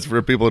deal is,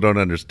 for people who don't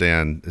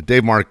understand,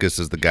 Dave Marcus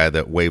is the guy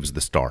that waves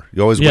the star.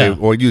 You always Yeah.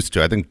 wave, or used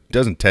to. I think,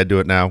 doesn't Ted do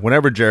it now?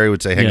 Whenever Jerry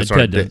would say, hang Yeah, us on.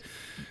 Ted did.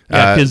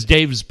 Yeah, because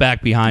Dave's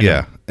back behind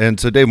Yeah, him. and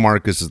so Dave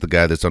Marcus is the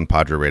guy that's on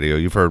Padre Radio.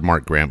 You've heard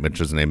Mark Grant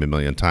mention his name a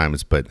million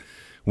times, but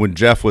when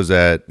Jeff was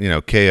at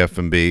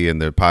KFMB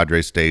and the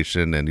Padre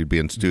station, and he'd be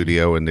in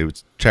studio, and they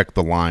would check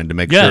the line to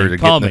make Yeah, sure to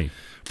call get me.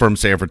 from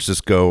San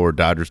Francisco or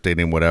Dodger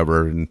Stadium,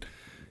 whatever, and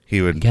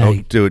he would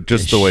Okay. do it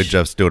just the way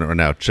Jeff's doing it right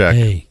now. Check.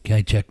 Hey, can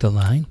I check the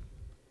line?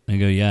 I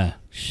go, yeah.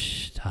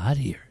 Shh, it's hot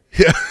here.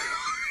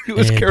 He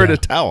was And, carrying a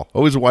towel,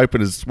 always wiping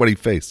his sweaty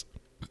face.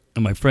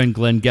 And my friend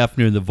Glenn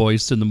Geffner, the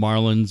voice of the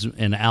Marlins,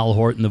 and Al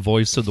Horton, the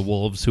voice of the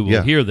Wolves, who will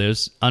Yeah. hear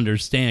this,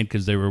 understand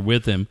because they were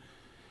with him.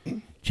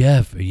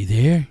 Jeff, are you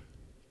there?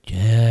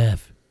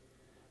 Jeff.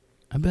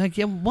 I'm like,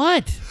 yeah,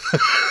 what?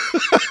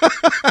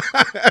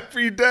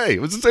 Every day.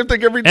 It was the same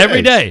thing every day.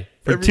 Every day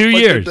for Every 2 fucking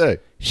years. day.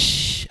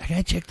 Shh, I got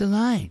to check the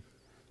line.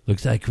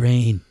 Looks like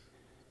rain.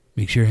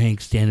 Make sure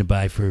Hank's standing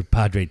by for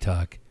Padre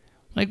talk.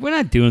 Like, we're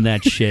not doing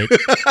that shit.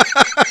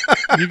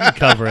 You can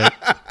cover it.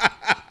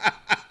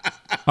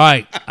 All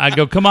right. I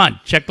go, come on,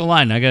 check the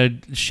line. I got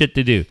shit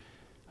to do.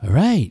 All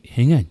right.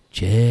 Hang on.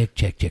 Check.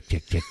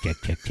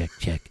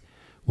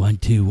 1,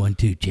 2, 1,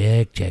 2.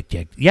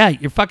 Check. Yeah,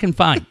 you're fucking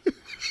fine.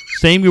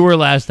 Same you were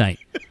last night.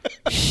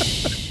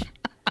 Shh.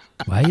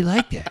 Why you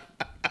like that?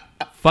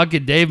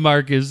 Fucking Dave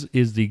Marcus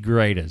is the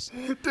greatest.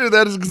 Dude,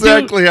 that is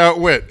exactly how it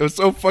went. It was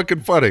so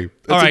fucking funny.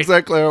 That's All right.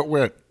 exactly how it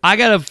went. I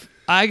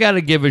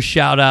gotta give a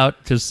shout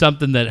out to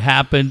something that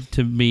happened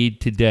to me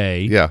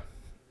today. Yeah.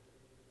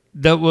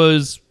 That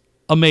was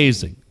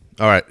amazing.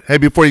 All right. Hey,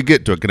 before you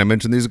get to it, can I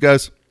mention these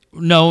guys?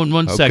 No, in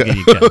 1 second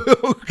you can,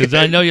 because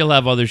I know you'll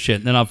have other shit,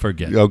 and then I'll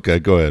forget. Okay,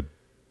 go ahead.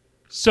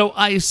 So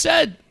I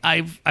said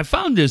I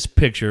found this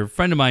picture. A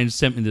friend of mine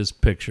sent me this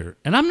picture,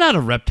 and I'm not a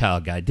reptile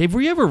guy. Dave,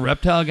 were you ever a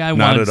reptile guy?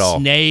 Not Want at all.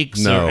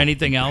 snakes No. or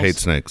anything else? Hate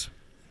snakes.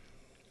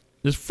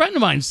 This friend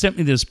of mine sent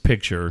me this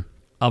picture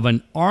of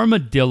an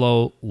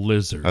armadillo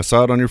lizard. I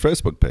saw it on your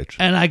Facebook page.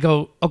 And I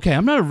go, okay,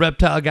 I'm not a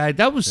reptile guy.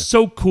 That was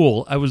so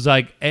cool. I was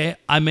like,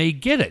 I may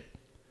get it.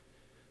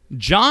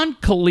 John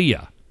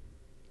Kalia,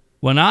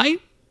 when I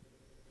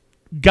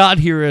got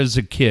here as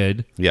a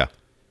kid, Yeah.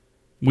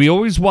 we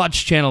always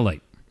watched Channel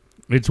 8.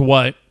 It's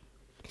what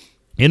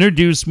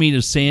introduced me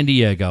to San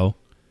Diego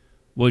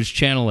was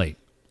Channel 8.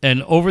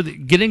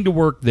 And getting to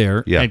work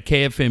there Yeah. at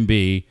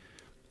KFMB,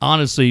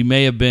 honestly,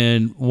 may have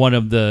been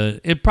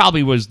it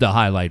probably was the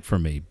highlight for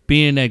me.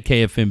 Being at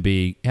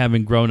KFMB,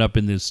 having grown up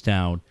in this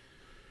town,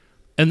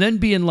 and then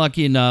being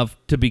lucky enough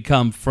to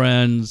become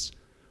friends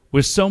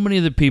with so many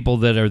of the people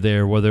that are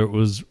there, whether it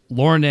was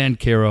Lauren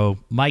Ancaro,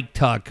 Mike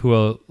Tuck,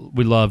 who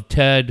we love,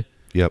 Ted,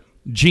 Yep.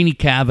 Jeannie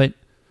Cavett.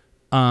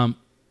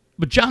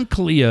 But John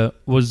Kalia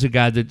was the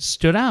guy that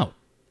stood out.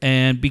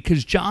 And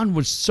because John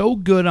was so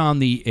good on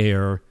the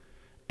air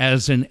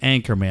as an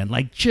anchorman,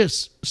 like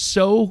just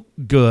so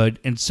good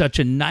and such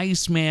a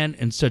nice man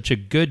and such a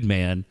good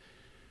man.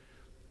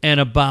 And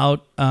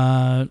about,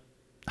 I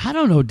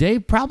don't know,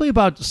 Dave, probably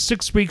about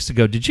 6 weeks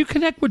ago, did you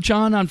connect with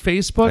John on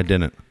Facebook? I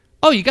didn't.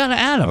 Oh, you got to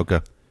add him.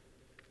 Okay.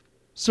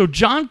 So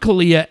John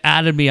Kalia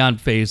added me on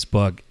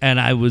Facebook, and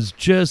I was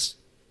just,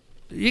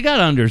 you got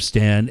to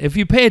understand, if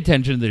you pay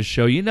attention to this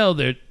show, you know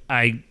that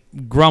I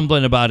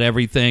grumbling about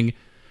everything,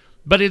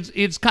 but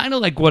it's kind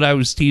of like what I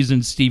was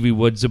teasing Stevie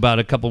Woods about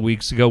a couple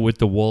weeks ago with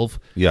the Wolf.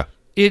 Yeah.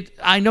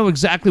 I know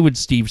exactly what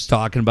Steve's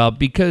talking about,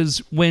 because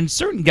when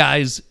certain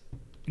guys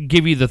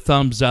give you the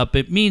thumbs up,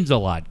 it means a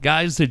lot.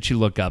 Guys that you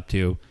look up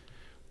to.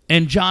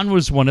 And John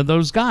was one of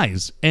those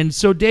guys. And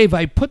so, Dave,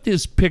 I put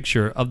this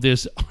picture of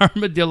this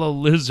armadillo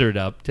lizard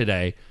up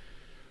today.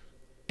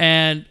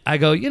 And I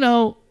go,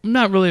 I'm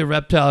not really a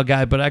reptile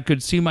guy, but I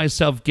could see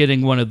myself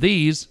getting one of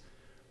these.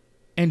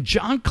 And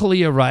John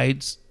Kalia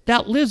writes,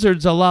 that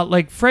lizard's a lot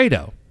like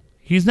Fredo.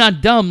 He's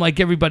not dumb like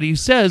everybody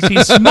says.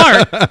 He's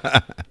smart,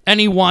 and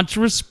he wants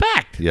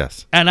respect.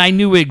 Yes. And I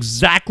knew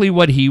exactly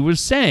what he was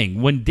saying.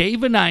 When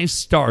Dave and I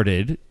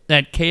started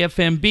at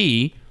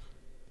KFMB,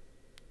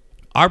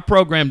 our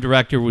program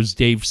director was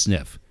Dave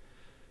Sniff,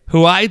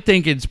 who I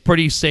think it's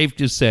pretty safe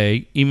to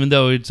say, even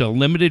though it's a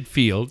limited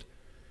field,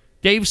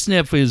 Dave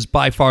Sniff is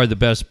by far the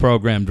best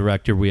program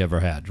director we ever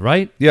had,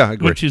 right? Yeah, I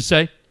agree. Wouldn't you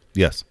say?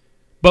 Yes.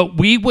 But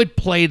we would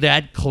play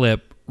that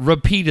clip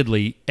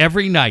repeatedly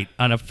every night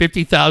on a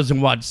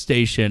 50,000-watt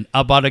station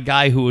about a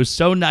guy who was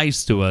so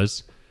nice to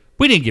us.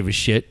 We didn't give a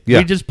shit. Yeah.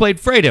 We just played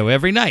Fredo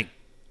every night.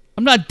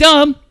 I'm not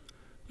dumb,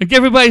 like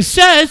everybody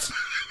says.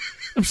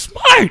 I'm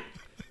smart.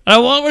 And I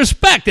want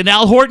respect. And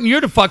Al Horton,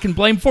 you're to fucking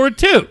blame for it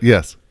too.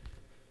 Yes.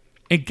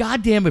 And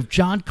goddamn, if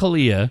John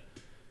Kalia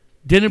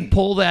didn't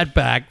pull that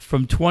back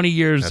from 20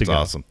 years That's ago.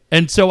 awesome.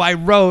 And so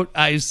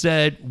I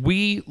said,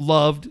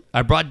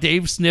 I brought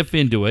Dave Sniff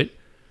into it.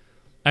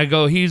 I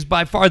go, he's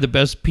by far the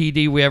best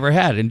PD we ever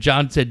had. And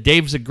John said,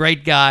 Dave's a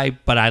great guy,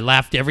 but I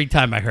laughed every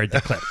time I heard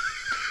the clip.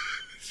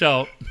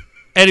 So,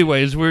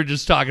 anyways, we were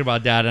just talking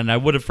about that, and I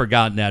would have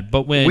forgotten that.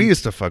 But when We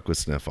used to fuck with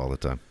Sniff all the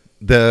time.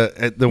 The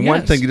one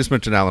Yes. thing you just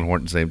mentioned Alan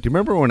Horton's name. Do you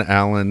remember when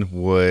Alan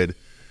would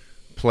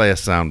play a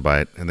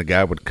soundbite and the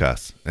guy would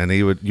cuss and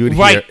you would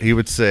Right. hear, he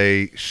would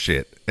say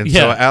shit, and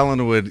Yeah. so Alan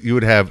you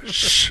would have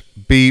shh,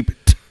 beep,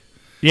 t.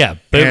 Yeah,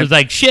 but it And- was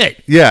like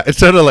shit. Yeah,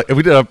 instead of like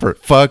we did up for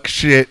fuck,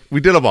 shit, we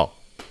did them all.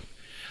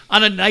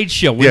 On a night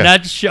show, when Yeah.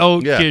 that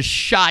show Yeah. just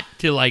shot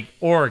to like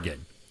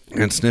Oregon.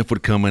 And Sniff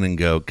would come in and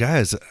go,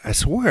 guys, I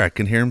swear I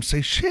can hear him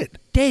say shit.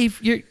 Dave,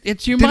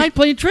 it's your Did mind he-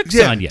 playing tricks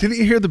Yeah, on you. didn't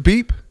you hear the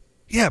beep?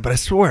 Yeah, but I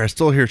swear I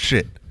still hear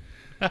shit.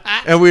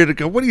 And we'd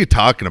go, what are you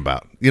talking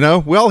about? You know,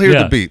 we all hear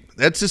Yeah. the beep.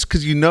 That's just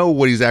because you know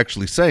what he's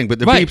actually saying. But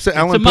the Right. beep,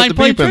 Alan it's a put mind the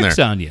playing beep in tricks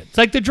there. on you. It's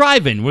like the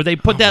drive-in where they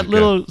put that my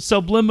little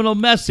subliminal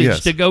message Yes.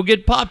 to go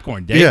get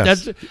popcorn, Dave.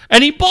 Yes.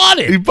 And he bought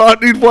it.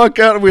 He'd walk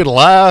out and we'd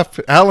laugh.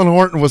 Alan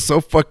Horton was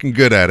so fucking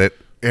good at it.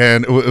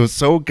 And it was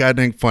so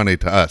goddamn funny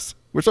to us.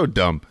 We're so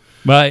dumb.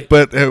 Right.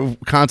 But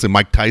constantly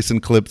Mike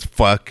Tyson clips,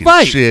 fuck and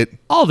right. shit.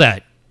 All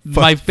that.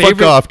 Fuck, My favorite.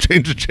 Fuck off,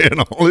 change the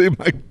channel.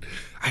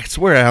 I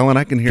swear, Alan,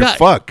 I can hear Gu-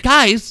 fuck.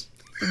 Guys,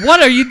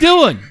 what are you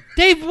doing?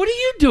 Dave, what are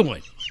you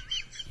doing?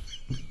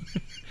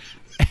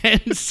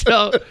 And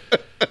so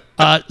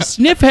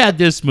Sniff had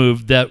this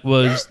move that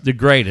was the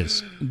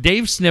greatest.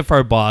 Dave Sniff,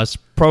 our boss,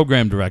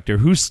 program director,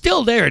 who's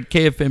still there at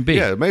KFMB.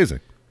 Yeah, amazing.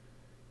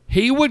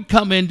 He would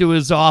come into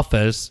his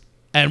office,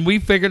 and we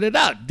figured it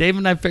out. Dave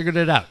and I figured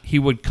it out. He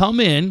would come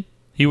in,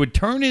 he would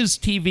turn his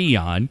TV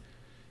on,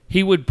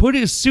 he would put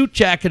his suit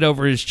jacket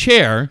over his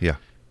chair, Yeah.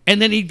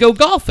 and then he'd go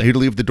golfing. He'd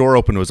leave the door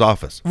open to his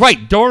office.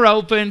 Right, door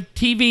open,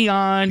 TV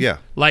on, Yeah.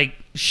 like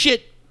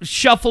shit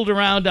shuffled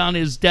around on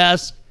his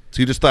desk.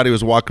 So you just thought he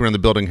was walking around the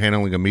building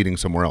handling a meeting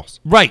somewhere else.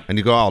 Right, And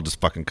you go, I'll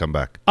just fucking come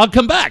back. I'll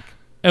come back.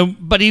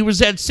 But he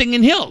was at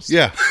Singing Hills.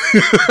 Yeah.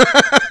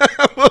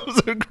 That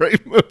was a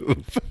great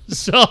move.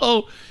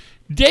 So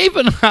Dave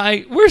and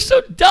I, we're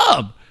so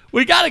dumb.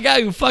 We got a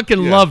guy who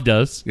fucking Yeah. loved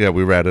us. Yeah,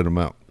 we ratted him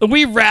out. And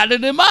we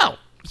ratted him out.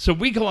 So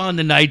we go on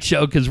the night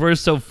show because we're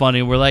so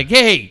funny. We're like,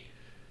 hey,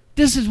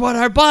 this is what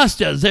our boss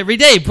does every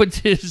day. Puts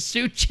his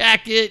suit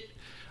jacket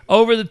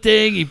over the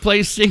thing. He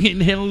plays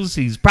Singing Hills.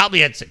 He's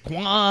probably at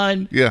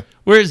Saquon. Yeah.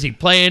 Where is he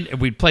playing? And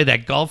we'd play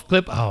that golf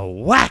clip. Oh,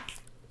 whack.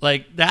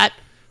 Like that.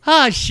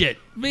 Ah, shit.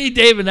 Me,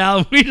 Dave, and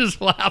Alan, we just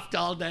laughed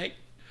all day.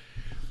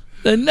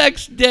 The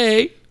next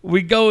day,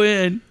 we go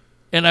in,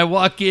 and I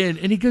walk in,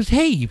 and he goes,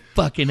 hey, you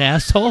fucking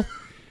asshole.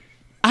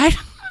 I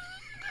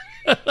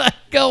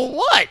go,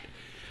 what?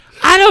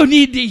 I don't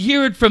need to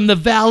hear it from the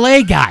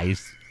valet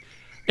guys.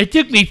 It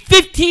took me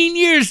 15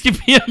 years to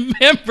be a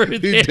member He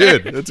there.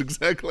 did. That's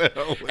exactly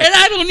how it went. And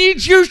I don't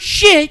need your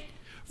shit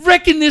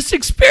wrecking this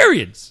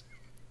experience.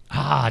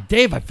 Ah,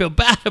 Dave, I feel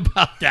bad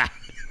about that.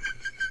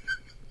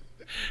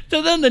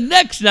 So then the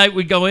next night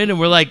we go in and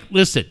we're like,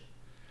 listen,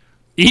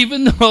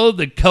 even though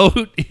the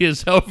coat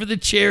is over the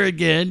chair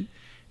again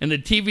and the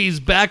TV's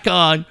back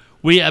on,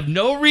 we have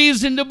no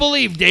reason to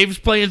believe Dave's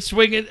playing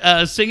Singing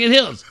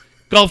Hills.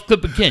 Golf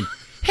clip again.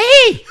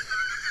 Hey!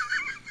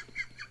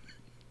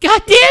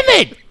 God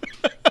damn it!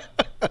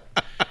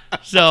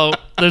 So,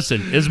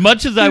 listen, as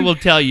much as I will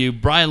tell you,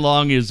 Brian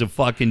Long is a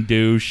fucking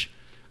douche,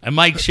 and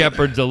Mike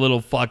Shepard's a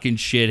little fucking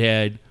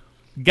shithead.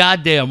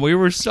 Goddamn, we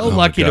were so my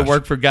lucky to gosh.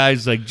 work for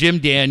guys like Jim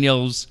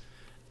Daniels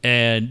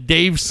and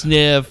Dave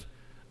Sniff,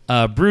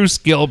 Bruce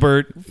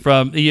Gilbert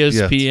from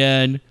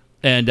ESPN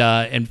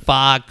and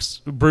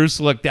Fox. Bruce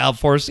looked out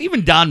for us.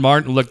 Even Don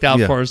Martin looked out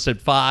Yeah. for us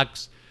at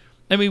Fox.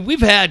 I mean,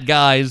 we've had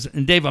guys,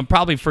 and Dave, I'm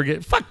probably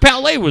forgetting. Fuck,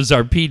 Palais was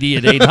our PD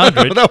at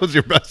 800. That was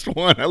your best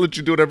one. I let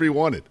you do whatever you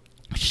wanted.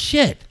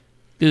 Shit.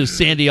 It was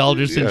Sandy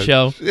Alderson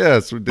show.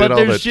 Yes, we did But all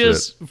there's that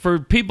just, shit. for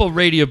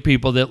radio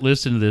people that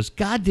listen to this,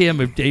 goddamn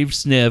if Dave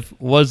Sniff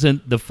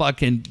wasn't the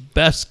fucking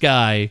best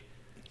guy.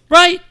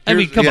 Right? I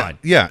mean, come on.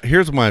 Yeah,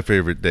 here's my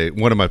favorite Dave.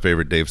 One of my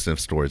favorite Dave Sniff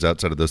stories,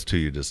 outside of those two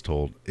you just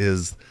told,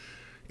 is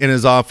in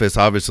his office.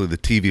 Obviously, the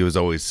TV was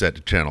always set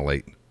to Channel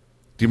 8.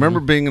 Do you remember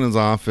being in his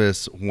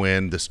office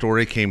when the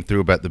story came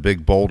through about the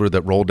big boulder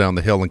that rolled down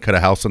the hill and cut a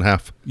house in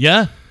half?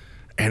 Yeah.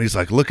 And he's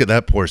like, look at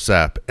that poor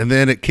sap. And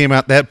then it came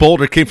out, that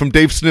boulder came from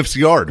Dave Sniff's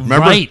yard.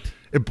 Remember? Right.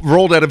 It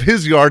rolled out of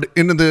his yard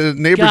into the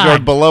neighbor's God.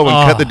 yard below and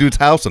cut Oh. the dude's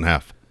house in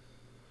half.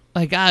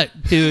 Like,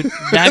 dude,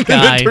 that And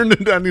guy. it turned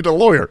into, I need a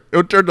lawyer.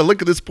 It turned to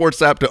look at this poor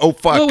sap to, oh,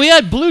 fuck. Oh, we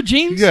had blue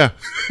jeans? Yeah.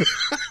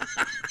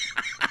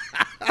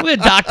 We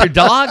had Dr.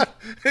 Dog.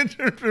 And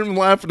him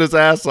laughing his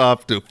ass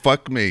off to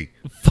fuck me.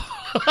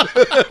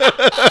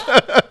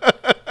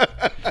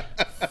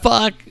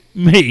 Fuck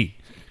me.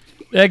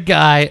 That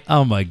guy,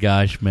 oh my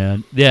gosh,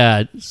 man.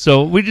 Yeah,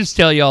 so we just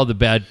tell you all the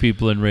bad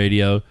people in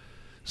radio.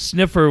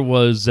 Sniffer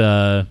was,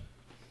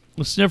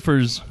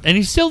 Sniffer's, and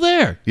he's still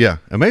there. Yeah,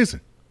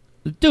 amazing.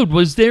 Dude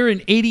was there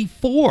in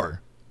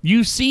 84.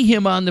 You see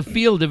him on the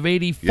field of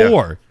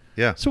 84.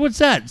 Yeah. So what's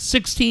that,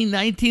 16,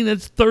 19,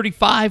 that's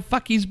 35.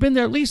 Fuck, he's been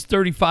there at least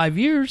 35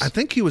 years. I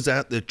think he was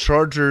at the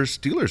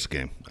Chargers-Steelers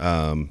game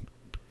a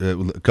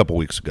couple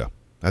weeks ago.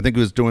 I think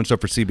he was doing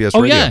stuff for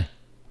CBS Radio. Yeah.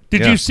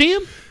 Did you see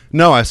him?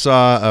 No, I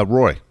saw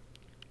Roy.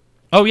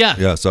 Oh, yeah.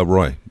 Yeah, I saw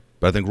Roy.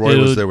 But I think Roy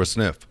was there with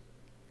Sniff.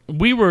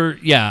 We were,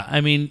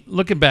 I mean,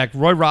 looking back,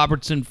 Roy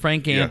Robertson,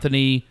 Frank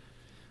Anthony,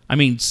 I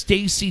mean,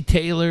 Stacy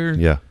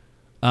Taylor,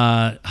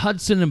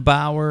 Hudson and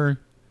Bauer.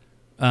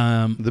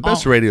 The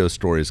best radio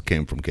stories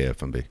came from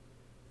KFMB.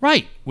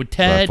 Right, with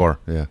Ted. By far,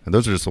 yeah. And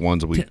those are just the ones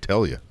that we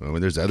tell you. I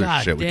mean, there's other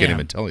shit we can't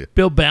even tell you.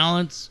 Bill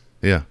Balance.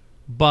 Yeah.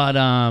 But,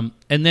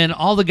 and then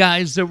all the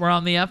guys that were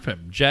on the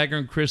FM, Jagger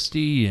and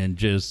Christie and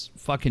just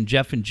fucking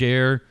Jeff and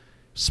Jer,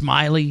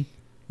 Smiley,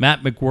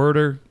 Matt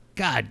McWhirter,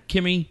 God,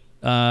 Kimmy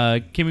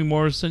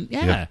Morrison.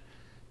 Yeah.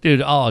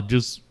 Dude,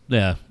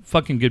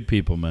 fucking good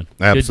people, man.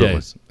 Absolutely.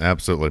 Good days.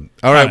 Absolutely.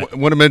 All right.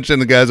 Want to mention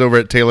the guys over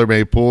at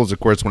TaylorMade Pools. Of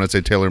course, when I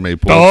say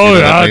TaylorMade Pools, Oh,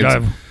 you know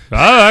yeah.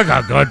 I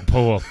got a good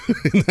pool.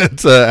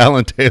 That's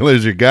Alan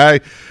Taylor's your guy.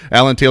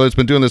 Alan Taylor's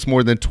been doing this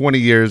more than 20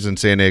 years in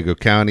San Diego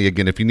County.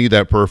 Again, if you need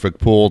that perfect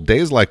pool,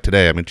 days like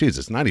today, I mean,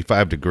 Jesus,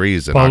 95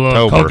 degrees in Put a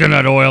little October.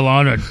 coconut oil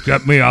on it.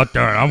 Get me out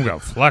there, and I'm going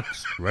to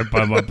flex right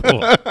by my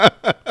pool.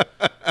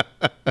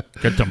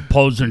 Get some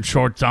posing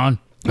shorts on.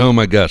 Oh,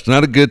 my gosh.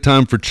 Not a good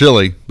time for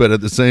chili, but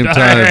at the same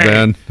time,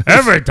 man.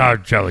 Every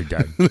time chili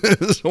day.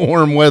 This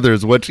warm weather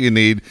is what you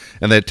need,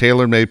 and that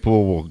TaylorMade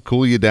pool will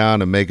cool you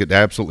down and make it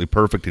absolutely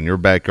perfect in your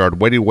backyard.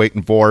 What are you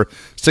waiting for?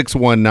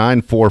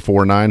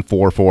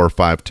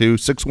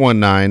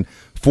 619-449-4452.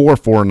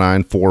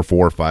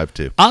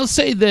 619-449-4452. I'll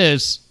say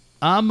this.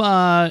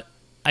 I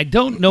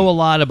don't know a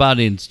lot about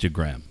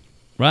Instagram,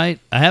 right?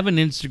 I have an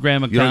Instagram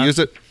account. You don't use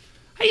it?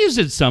 I use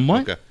it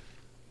somewhat. Okay.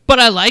 But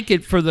I like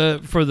it for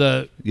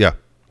the Yeah.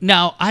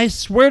 Now, I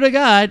swear to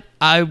God,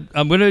 I'm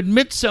going to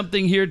admit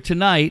something here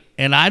tonight,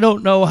 and I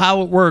don't know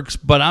how it works,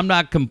 but I'm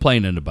not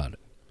complaining about it.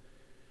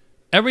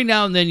 Every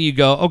now and then you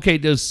go, okay,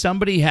 does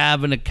somebody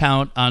have an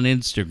account on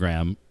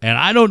Instagram? And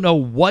I don't know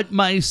what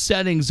my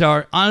settings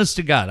are. Honest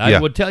to God, I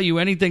will tell you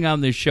anything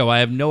on this show. I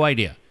have no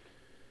idea.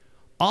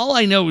 All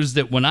I know is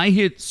that when I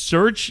hit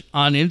search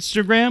on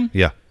Instagram,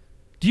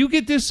 do you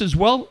get this as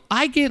well?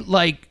 I get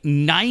like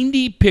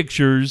 90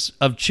 pictures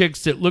of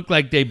chicks that look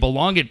like they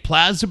belong at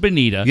Plaza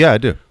Bonita. Yeah, I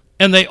do.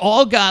 And they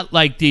all got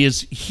like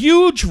this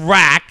huge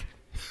rack,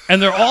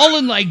 and they're all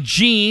in like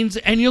jeans,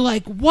 and you're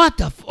like, what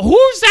the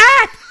who's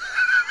that?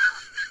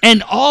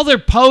 And all their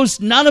posts,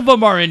 none of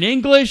them are in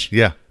English.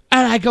 Yeah.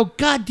 And I go,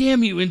 God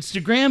damn you,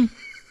 Instagram.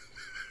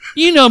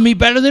 You know me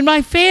better than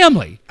my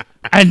family.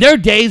 And there are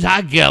days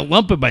I get a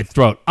lump in my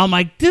throat. I'm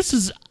like, this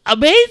is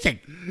amazing.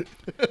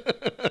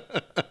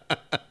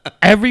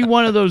 Every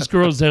one of those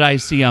girls that I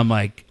see, I'm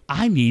like,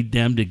 I need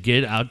them to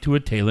get out to a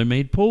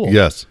TaylorMade pool.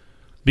 Yes.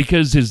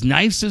 Because as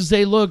nice as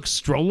they look,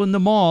 strolling the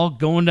mall,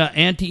 going to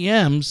Auntie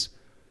M's,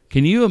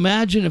 can you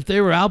imagine if they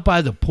were out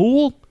by the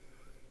pool,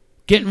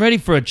 getting ready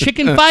for a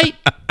chicken fight?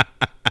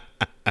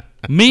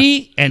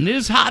 Me and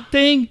this hot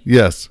thing?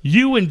 Yes.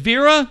 You and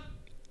Vera?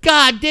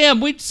 God damn,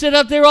 we'd sit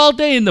out there all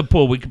day in the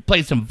pool. We could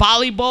play some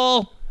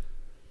volleyball.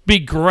 Be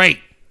great.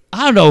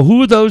 I don't know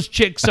who those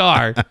chicks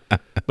are,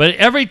 but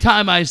every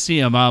time I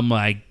see them, I'm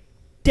like,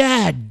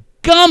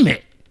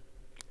 dadgummit.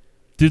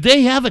 Do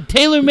they have a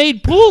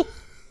TaylorMade pool?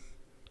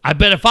 I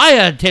bet if I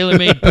had a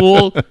TaylorMade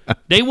pool,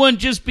 they wouldn't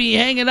just be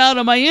hanging out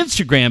on my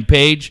Instagram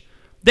page.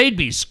 They'd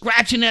be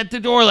scratching at the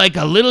door like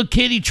a little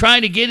kitty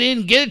trying to get in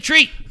and get a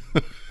treat.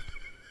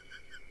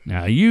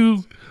 Now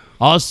you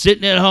all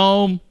sitting at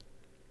home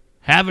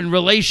having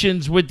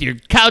relations with your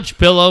couch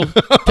pillow.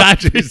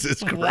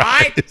 Jesus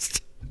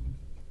Christ.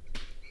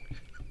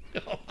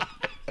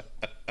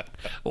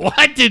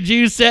 What did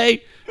you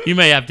say? You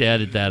may have to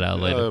edit that out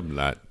later. I'm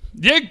not.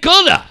 You're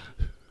gonna.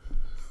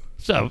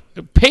 So,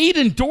 paid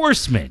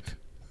endorsement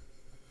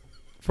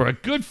for a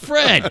good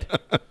friend.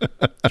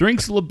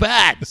 Drinks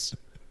Labatt's.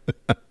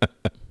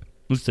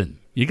 Listen,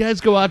 you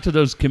guys go out to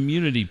those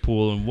community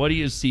pool, and what do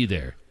you see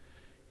there?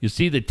 You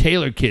see the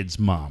Taylor kid's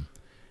mom,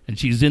 and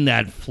she's in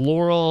that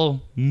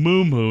floral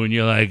moo-moo, and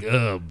you're like,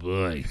 oh,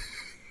 boy.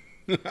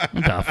 What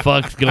the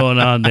fuck's going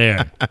on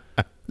there?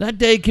 That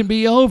day can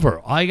be over.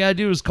 All you got to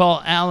do is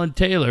call Alan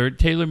Taylor,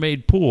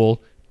 TaylorMade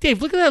Pool.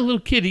 Dave, look at that little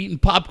kid eating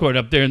popcorn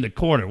up there in the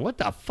corner. What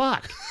the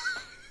fuck?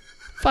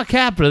 Fuck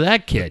happened to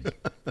that kid?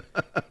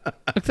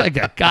 Looks like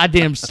a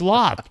goddamn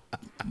sloth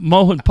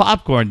mowing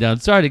popcorn down.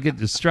 Sorry to get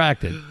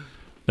distracted.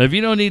 But if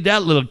you don't need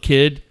that little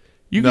kid,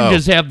 you can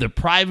just have the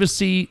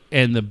privacy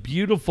and the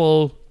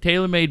beautiful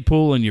TaylorMade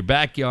pool in your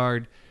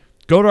backyard.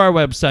 Go to our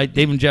website,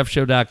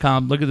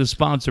 daveandjeffshow.com. Look at the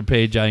sponsor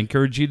page. I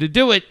encourage you to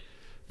do it.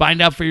 Find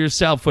out for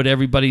yourself what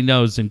everybody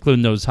knows,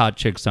 including those hot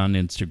chicks on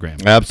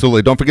Instagram.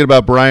 Absolutely. Don't forget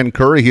about Brian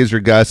Curry. He's your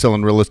guy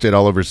selling real estate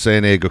all over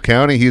San Diego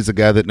County. He's the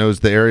guy that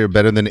knows the area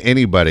better than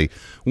anybody.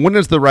 When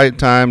is the right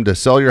time to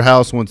sell your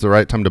house? When's the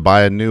right time to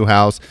buy a new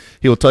house?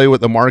 He will tell you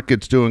what the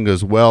market's doing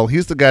as well.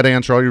 He's the guy to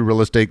answer all your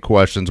real estate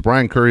questions.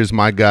 Brian Curry is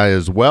my guy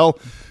as well.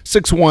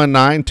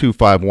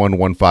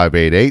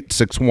 619-251-1588.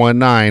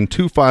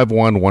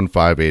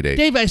 619-251-1588.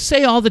 Dave, I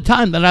say all the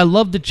time that I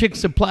love the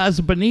chicks at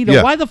Plaza Bonita.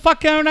 Yeah. Why the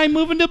fuck aren't I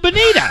moving to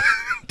Bonita?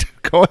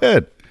 Go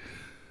ahead.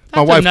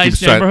 That's a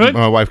nice neighborhood.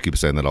 My wife keeps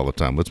saying that all the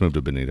time. Let's move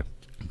to Bonita.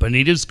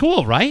 Bonita's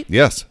cool, right?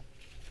 Yes.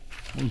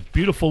 Those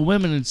beautiful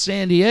women in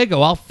San Diego.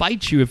 I'll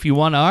fight you if you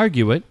want to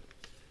argue it.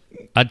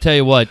 I tell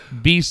you what,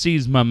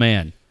 BC's my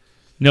man.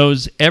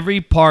 Knows every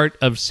part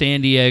of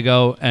San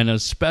Diego, and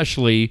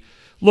especially,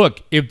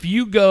 look, if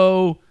you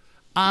go,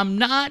 I'm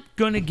not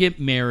going to get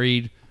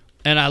married,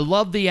 and I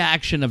love the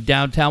action of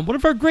downtown. One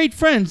of our great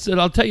friends that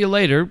I'll tell you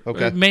later,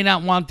 may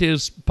not want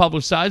this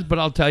publicized, but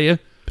I'll tell you.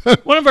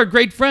 One of our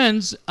great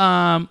friends,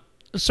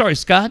 sorry,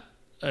 Scott,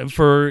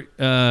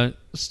 for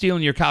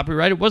stealing your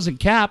copyright. It wasn't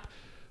Cap,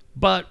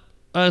 but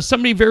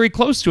somebody very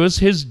close to us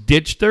has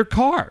ditched their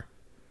car.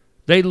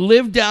 They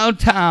live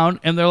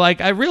downtown, and they're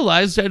like, I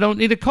realized I don't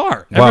need a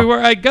car. Wow. Everywhere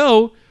I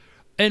go,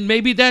 and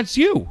maybe that's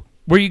you,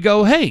 where you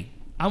go, hey,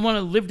 I want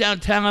to live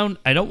downtown.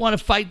 I don't want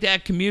to fight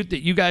that commute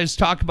that you guys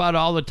talk about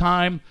all the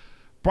time.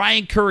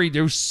 Brian Curry,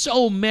 there's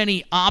so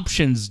many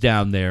options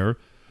down there.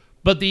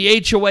 But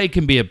the HOA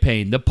can be a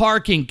pain. The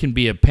parking can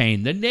be a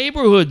pain. The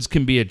neighborhoods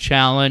can be a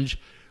challenge.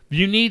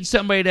 You need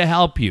somebody to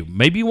help you.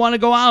 Maybe you want to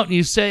go out and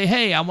you say,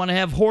 hey, I want to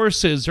have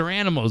horses or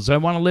animals. I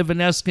want to live in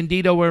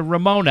Escondido or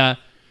Ramona.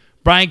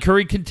 Brian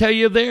Curry can tell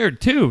you there,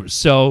 too.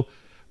 So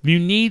you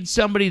need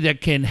somebody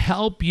that can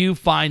help you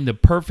find the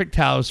perfect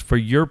house for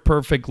your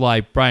perfect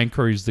life. Brian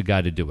Curry's the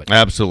guy to do it.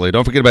 Absolutely.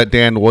 Don't forget about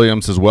Dan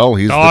Williams as well.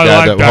 He's the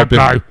guy that will help you.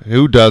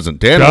 Who doesn't?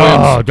 Dan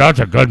Williams. Oh, that's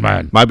a good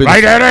man.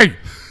 Right, Eddie?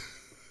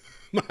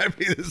 Might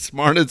be the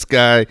smartest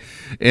guy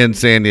in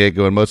San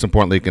Diego, and most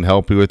importantly, he can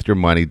help you with your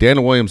money.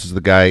 Dan Williams is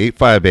the guy,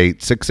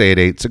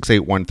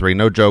 858-688-6813.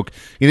 No joke.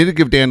 You need to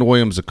give Dan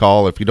Williams a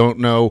call. If you don't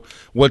know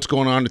what's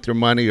going on with your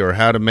money or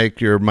how to make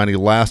your money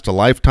last a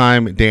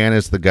lifetime, Dan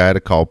is the guy to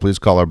call. Please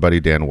call our buddy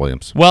Dan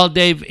Williams. Well,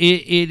 Dave,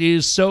 it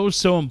is so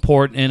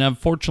important, and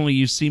unfortunately,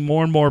 you see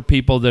more and more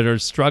people that are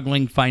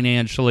struggling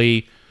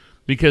financially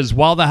because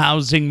while the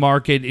housing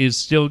market is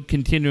still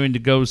continuing to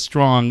go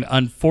strong,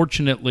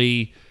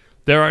 unfortunately,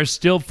 there are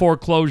still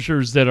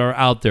foreclosures that are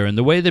out there. And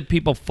the way that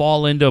people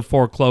fall into a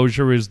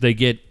foreclosure is they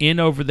get in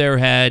over their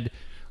head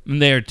and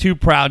they're too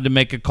proud to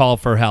make a call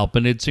for help.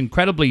 And it's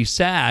incredibly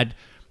sad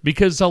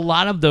because a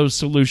lot of those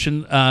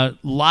situations,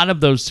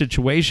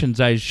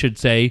 I should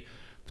say,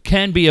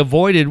 can be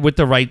avoided with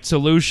the right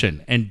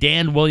solution. And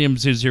Dan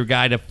Williams is your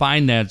guy to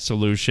find that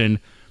solution.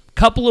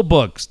 Couple of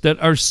books that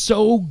are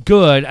so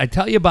good. I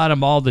tell you about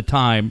them all the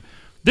time.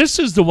 This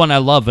is the one I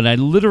love, and I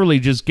literally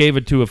just gave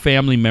it to a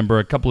family member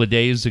a couple of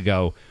days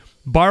ago.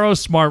 Borrow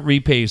Smart,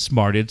 Repay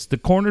Smart. It's the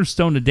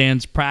cornerstone of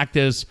Dan's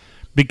practice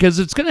because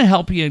it's going to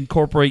help you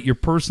incorporate your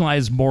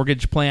personalized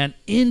mortgage plan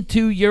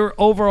into your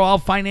overall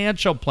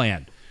financial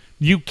plan.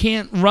 You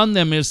can't run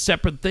them as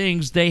separate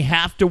things. They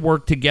have to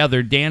work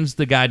together. Dan's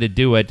the guy to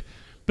do it.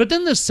 But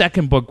then the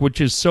second book, which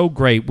is so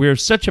great, we're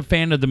such a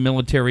fan of the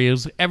military,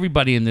 as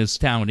everybody in this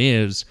town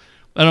is.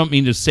 I don't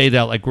mean to say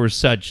that like we're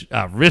such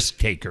risk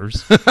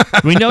takers.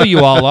 We know you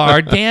all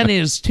are. Dan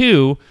is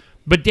too.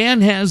 But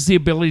Dan has the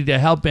ability to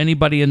help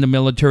anybody in the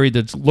military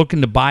that's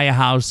looking to buy a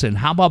house. And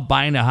how about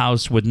buying a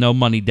house with no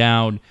money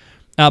down?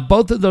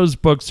 Both of those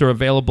books are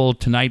available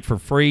tonight for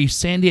free.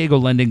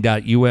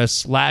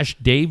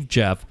 SanDiegoLending.us/Dave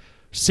Jeff.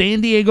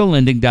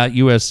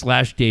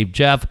 SanDiegoLending.us/Dave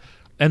Jeff.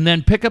 And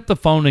then pick up the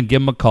phone and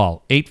give him a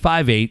call.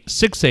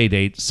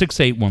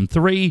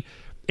 858-688-6813.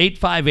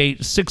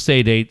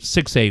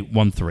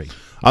 858-688-6813.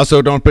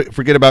 Also, don't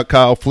forget about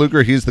Kyle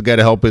Pfluger. He's the guy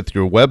to help with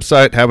your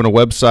website. Having a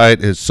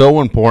website is so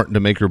important to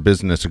make your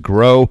business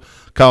grow.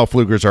 Kyle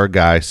Pfluger's our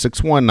guy,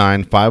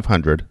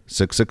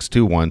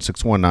 619-500-6621,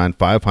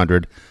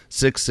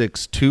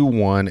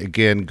 619-500-6621.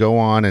 Again, go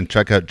on and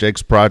check out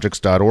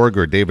jakesprojects.org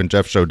or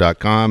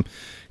daveandjeffshow.com.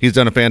 He's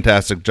done a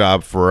fantastic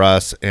job for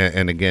us,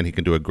 and again, he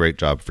can do a great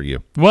job for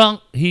you.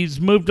 Well,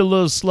 he's moved a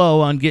little slow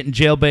on getting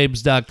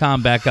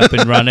jailbabes.com back up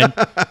and running.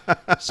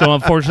 So,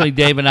 unfortunately,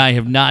 Dave and I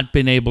have not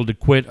been able to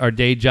quit our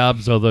day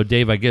jobs, although,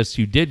 Dave, I guess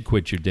you did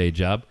quit your day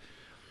job.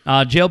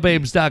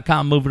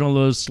 Jailbabes.com moving a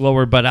little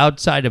slower, but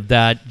outside of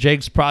that,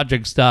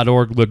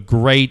 jakesprojects.org looked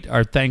great.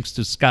 Our thanks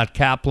to Scott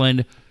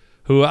Kaplan,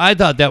 who I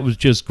thought that was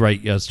just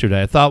great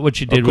yesterday. I thought what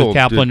you did with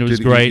Kaplan was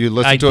great.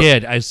 I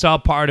did. I saw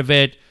part of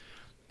it.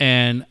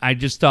 And I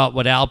just thought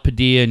what Al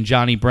Padilla and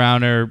Johnny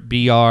Browner,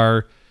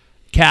 BR,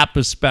 Cap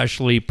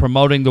especially,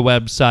 promoting the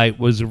website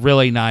was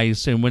really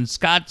nice. And when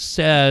Scott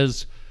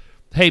says,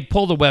 hey,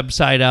 pull the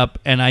website up,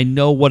 and I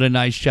know what a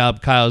nice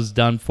job Kyle's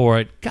done for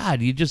it,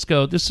 God, you just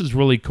go, this is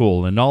really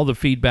cool. And all the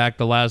feedback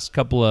the last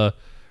couple of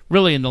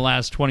really in the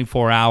last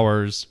 24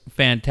 hours.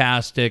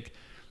 Fantastic.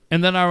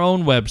 And then our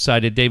own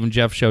website at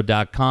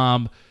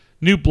daveandjeffshow.com.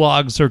 New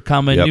blogs are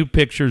coming. Yep. New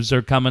pictures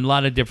are coming. A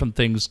lot of different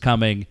things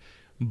coming.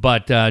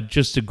 But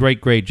just a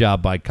great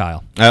job by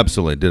Kyle.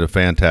 Absolutely. Did a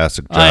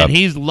fantastic job. And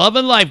he's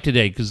loving life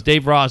today because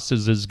Dave Ross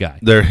is his guy.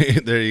 There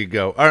you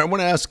go. All right, I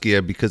want to ask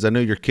you, because I know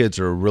your kids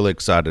are really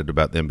excited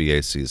about the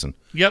NBA season.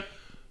 Yep.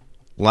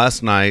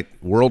 Last night,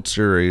 World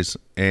Series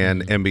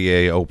and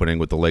NBA opening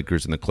with the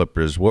Lakers and the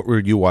Clippers. What were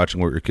you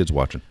watching? What were your kids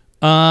watching?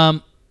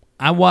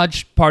 I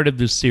watched part of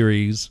the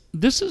series.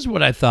 This is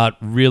what I thought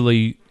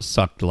really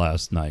sucked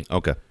last night.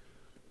 Okay.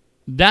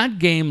 That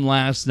game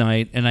last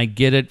night, and I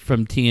get it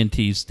from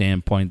TNT's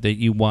standpoint that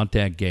you want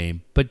that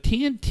game, but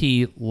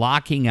TNT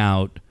locking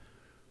out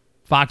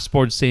Fox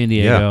Sports San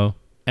Diego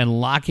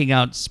and locking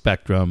out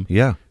Spectrum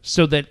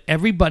so that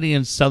everybody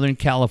in Southern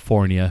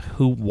California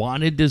who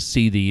wanted to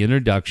see the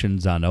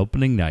introductions on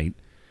opening night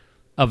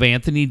of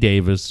Anthony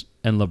Davis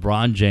and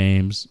LeBron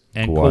James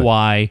and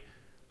Kawhi,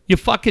 you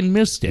fucking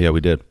missed it. Yeah,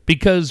 we did.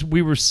 Because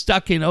we were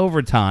stuck in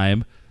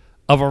overtime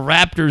of a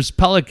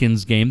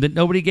Raptors-Pelicans game that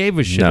nobody gave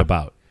a shit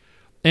about.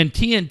 And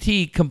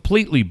TNT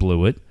completely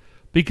blew it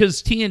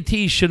because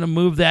TNT should have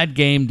moved that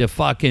game to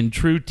fucking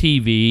True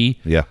TV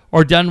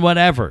or done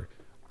whatever.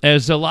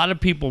 As a lot of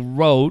people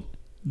wrote,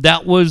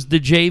 that was the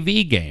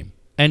JV game.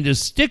 And to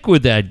stick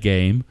with that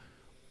game,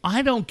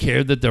 I don't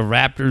care that the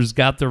Raptors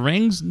got the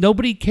rings.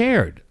 Nobody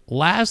cared.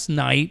 Last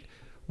night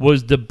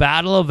was the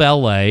Battle of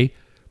L.A.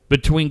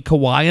 between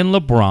Kawhi and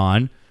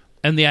LeBron,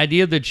 and the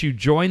idea that you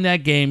join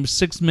that game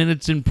 6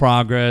 minutes in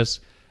progress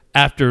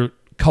after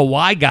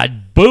Kawhi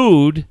got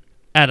booed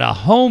at a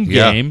home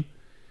game,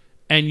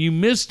 and you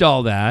missed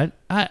all that.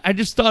 I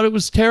just thought it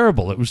was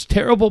terrible. It was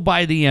terrible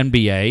by the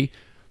NBA.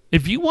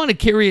 If you want to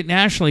carry it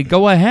nationally,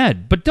 go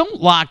ahead. But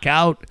don't lock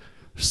out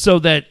so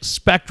that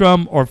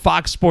Spectrum or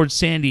Fox Sports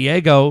San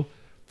Diego,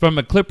 from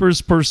a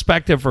Clippers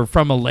perspective or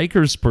from a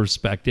Lakers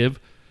perspective,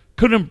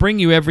 couldn't bring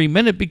you every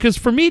minute. Because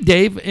for me,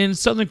 Dave, in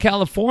Southern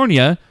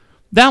California,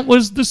 that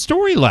was the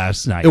story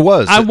last night. It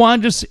was. I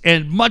wanted to see,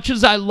 and much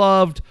as I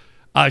loved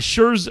Max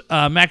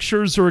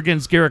Scherzer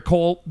against Garrett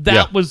Cole,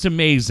 that was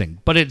amazing.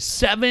 But at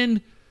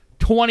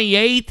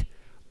 7:28,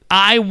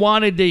 I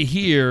wanted to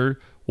hear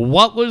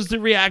what was the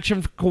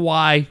reaction for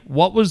Kawhi,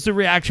 what was the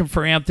reaction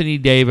for Anthony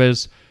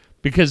Davis,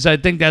 because I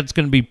think that's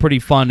going to be pretty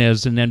fun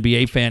as an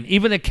NBA fan,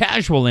 even a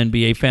casual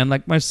NBA fan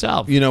like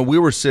myself. You know, we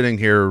were sitting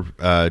here.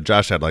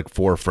 Josh had like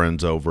 4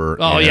 friends over.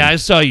 Oh, yeah, I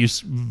saw you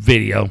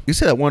video. You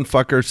see that one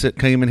fucker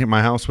came in here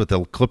my house with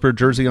a Clipper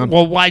jersey on?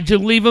 Well, why'd you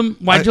leave him?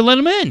 Why'd you let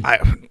him in? I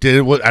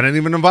didn't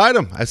even invite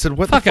him. I said,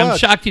 what the fuck? I'm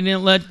shocked you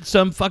didn't let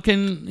some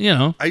fucking,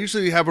 I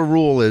usually have a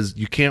rule is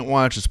you can't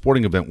watch a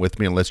sporting event with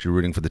me unless you're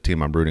rooting for the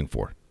team I'm rooting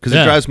for. Because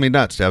it drives me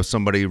nuts to have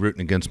somebody rooting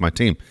against my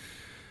team.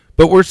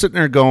 But we're sitting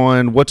there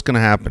going, what's going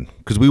to happen?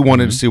 Because we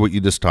wanted to see what you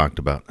just talked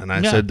about. And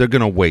I said, they're going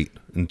to wait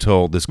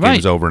until this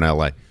game's over in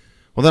L.A.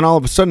 Well, then all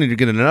of a sudden you're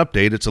getting an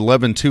update. It's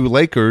 11-2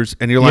 Lakers.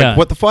 And you're like,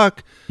 what the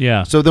fuck?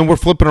 Yeah. So then we're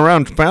flipping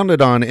around, found it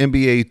on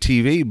NBA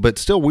TV. But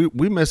still,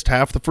 we missed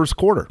half the first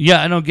quarter.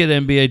 Yeah, I don't get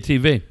NBA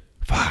TV.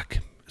 Fuck.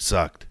 It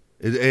sucked.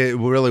 It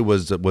really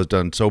was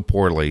done so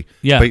poorly.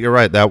 Yeah. But you're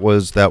right. That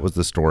was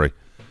the story.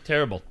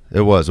 Terrible.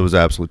 It was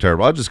absolutely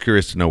terrible. I was just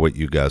curious to know what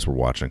you guys were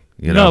watching.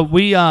 No,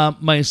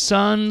 my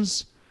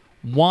sons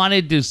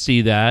wanted to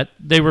see that.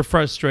 They were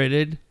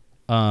frustrated.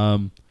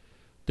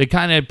 They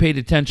kind of paid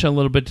attention a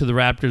little bit to the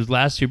Raptors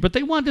last year, but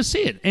they wanted to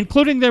see it,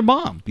 including their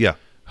mom. Yeah.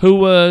 Who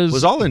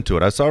was all into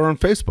it. I saw her on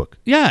Facebook.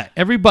 Yeah,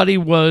 everybody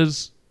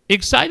was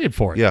excited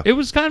for it. Yeah. It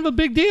was kind of a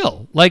big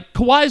deal. Like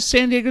Kawhi's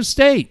San Diego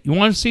State. You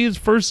want to see his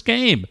first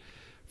game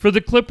for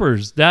the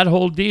Clippers, that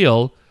whole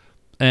deal.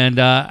 And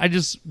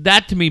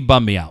that to me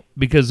bummed me out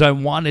because I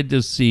wanted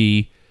to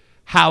see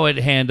how it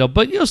handled.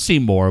 But you'll see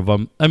more of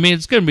them. I mean,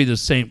 it's going to be the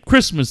same.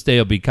 Christmas Day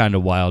will be kind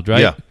of wild, right?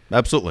 Yeah,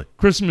 absolutely.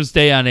 Christmas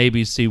Day on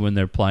ABC when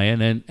they're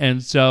playing.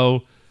 And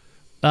so,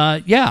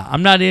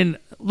 I'm not in.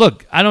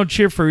 Look, I don't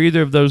cheer for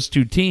either of those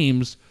two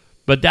teams.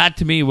 But that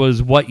to me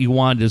was what you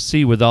wanted to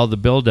see with all the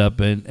buildup,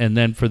 and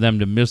then for them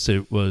to miss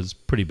it was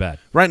pretty bad.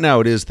 Right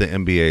now, it is the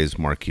NBA's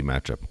marquee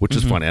matchup, which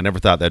is funny. I never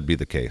thought that'd be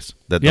the case,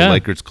 that the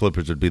Lakers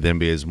Clippers would be the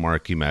NBA's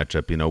marquee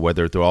matchup.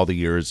 Whether through all the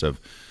years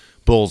of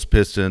Bulls,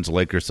 Pistons,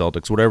 Lakers,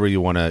 Celtics, whatever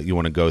you want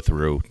to go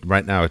through.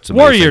 Right now, it's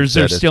amazing. Warriors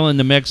are still in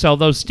the mix,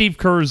 although Steve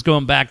Kerr is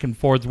going back and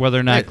forth whether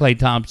or not Klay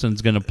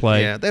Thompson's going to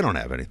play. Yeah, they don't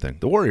have anything.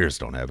 The Warriors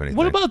don't have anything.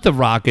 What about the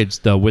Rockets,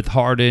 though, with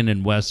Harden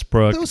and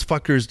Westbrook? Those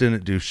fuckers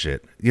didn't do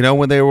shit.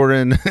 When they were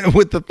in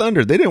with the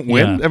Thunder, they didn't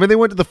win. Yeah. I mean, they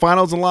went to the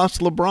finals and lost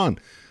to LeBron.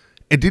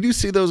 And did you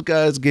see those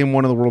guys game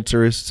 1 of the World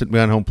Series sitting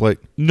behind home plate?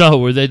 No,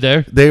 were they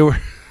there? They were.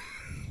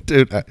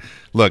 Dude,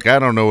 look, I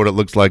don't know what it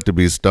looks like to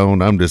be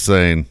stoned. I'm just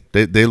saying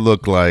they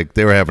look like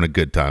they were having a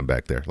good time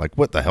back there. Like,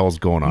 what the hell's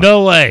going on?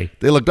 No way.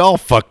 They looked all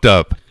fucked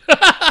up.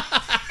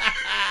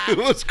 It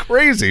was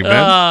crazy,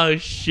 man. Oh,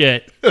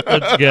 shit.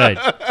 That's good.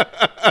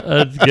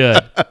 That's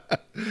good.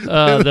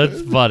 Oh,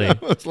 that's funny.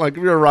 It's like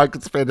if you're a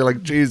Rockets fan, you're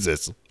like,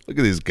 Jesus. Look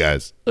at these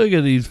guys. Look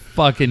at these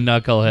fucking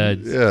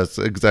knuckleheads. Yes,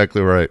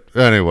 exactly right.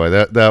 Anyway,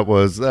 that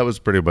was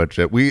pretty much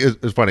it.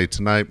 It's funny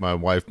tonight. My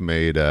wife she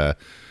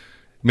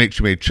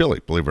made chili.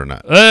 Believe it or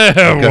not.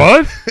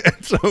 What?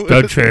 So,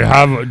 Don't you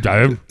have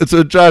Dave? and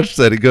so Josh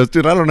said, he goes,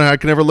 dude, I don't know how I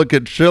can ever look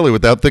at chili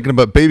without thinking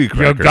about baby You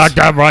crackers. got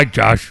that right,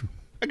 Josh.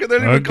 I could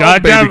not even call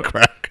goddamn- baby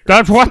crackers.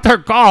 That's what they're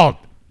called.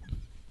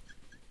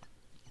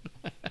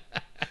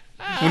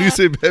 When you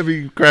say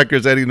baby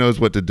crackers, Eddie knows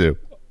what to do.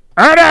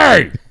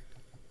 Eddie!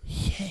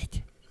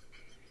 Shit.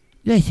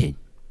 Listen,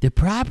 the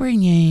proper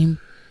name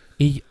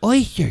is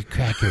oyster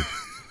cracker.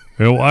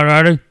 You know what,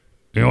 Eddie?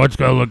 You know what's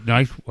going to look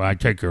nice? When I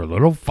take your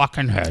little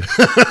fucking head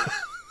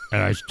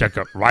and I stick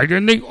it right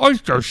in the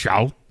oyster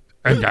shell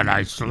and then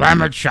I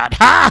slam it shut.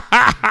 Ha,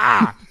 ha,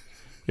 ha!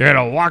 You're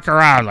going to walk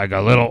around like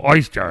a little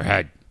oyster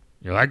head.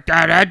 You like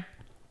that, Ed?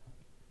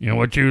 You know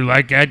what you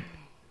like, Ed?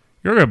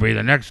 You're going to be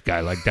the next guy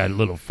like that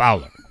little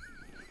Fowler.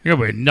 You're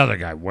going to be another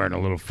guy wearing a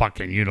little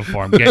fucking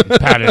uniform getting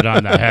patted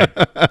on the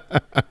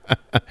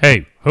head.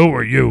 Hey, who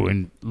were you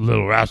in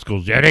Little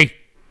Rascals, Eddie?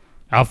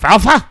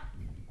 Alfalfa?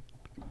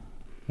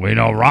 We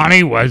know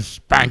Ronnie was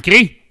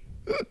Spanky.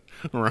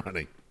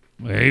 Ronnie.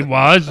 He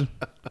was.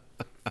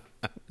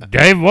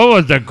 Dave, what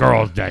was the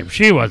girl's name?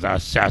 She was a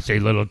sassy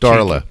little cheeky.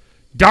 Darla.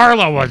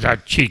 Darla was a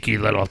cheeky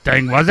little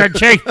thing, wasn't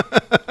she?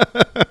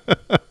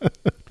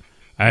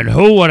 And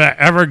who would have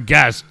ever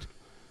guessed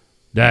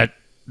that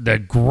the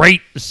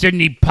great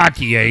Sidney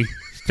Poitier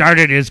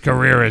started his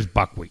career as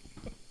Buckwheat?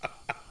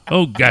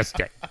 Who guessed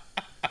it?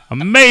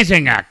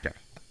 Amazing actor.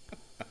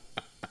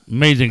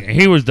 Amazing.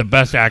 He was the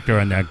best actor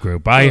in that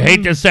group. I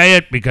hate to say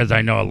it because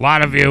I know a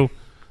lot of you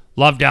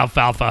loved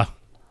Alfalfa,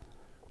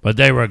 but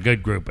they were a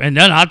good group. And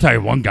then I'll tell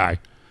you one guy,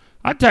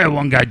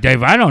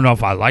 Dave, I don't know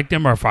if I liked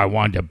him or if I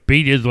wanted to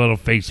beat his little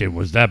face in,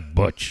 was that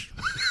Butch.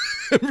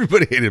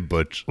 Everybody hated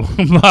Butch.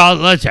 Well,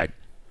 listen,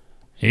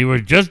 he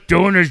was just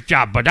doing his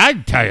job, but I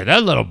tell you,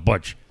 that little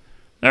Butch,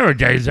 there were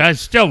days,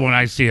 when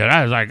I see it,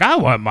 I was like, I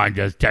wouldn't mind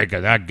just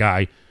taking that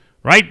guy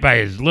right by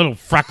his little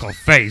freckle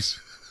face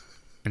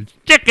and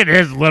sticking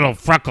his little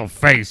freckle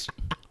face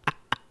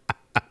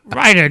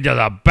right into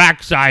the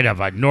backside of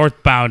a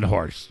northbound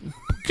horse.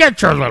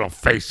 Get your little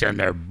face in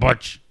there,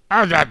 Butch.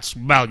 How's that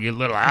smell, you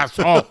little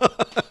asshole?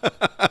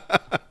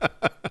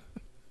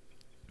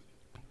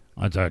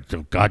 I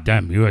thought,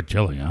 goddamn, you had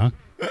chili, huh?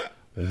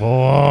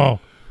 Whoa.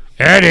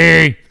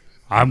 Eddie,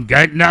 I'm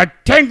getting a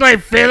tingly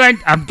feeling.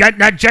 I'm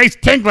getting a Jace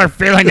Tingler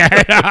feeling.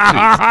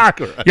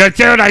 You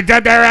see what I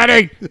did there,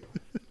 Eddie?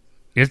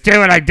 You see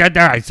what I did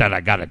there? I said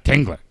I got a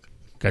tingler.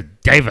 Because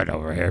David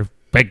over here,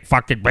 big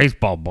fucking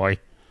baseball boy,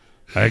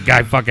 a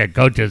guy fucking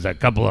coaches a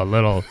couple of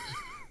little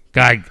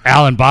guy,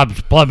 Alan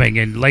Bob's Plumbing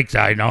in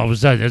Lakeside, and all of a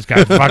sudden this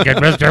guy's fucking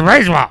Mr.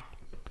 Baseball.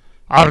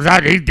 All of a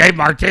sudden he's Dave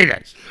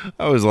Martinez.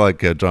 I was like,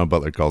 John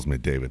Butler calls me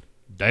David.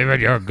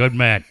 David, you're a good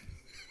man.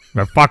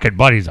 Your fucking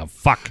buddy's a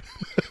fuck.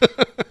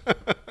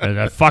 And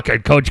that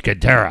fucking Coach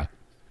Quintera.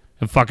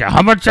 And fucking,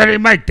 how much did he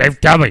make, Dave?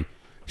 Tell me.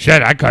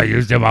 Shit, I could have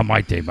used him on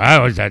my team. I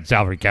always had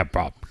salary cap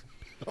problems.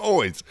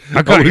 Always.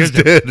 I could've Always used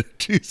him. did.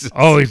 Jesus.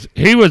 Always.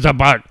 He was a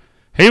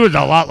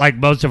lot like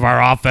most of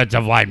our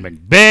offensive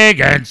linemen. Big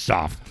and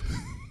soft.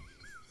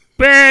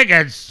 Big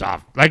and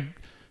soft. Like,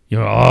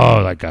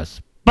 like a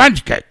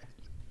sponge cake.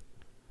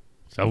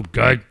 So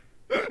good.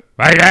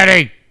 Right,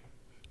 Eddie?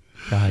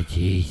 Oh,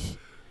 jeez.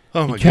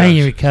 Oh, my Trying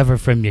to gosh. recover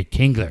from your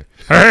tingler.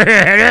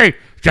 Eddie,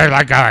 just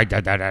like how I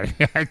did that. I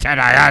said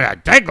I had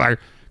a tingler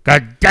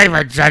because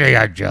David said he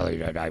had chili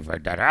tonight for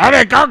dinner.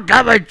 Eddie, go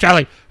get me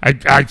chili.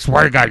 I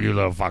swear to God, you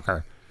little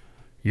fucker.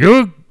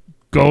 You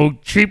go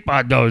cheap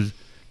on those.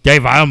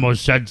 Dave, I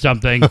almost said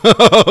something that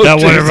would have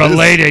Jesus.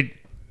 related.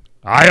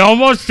 I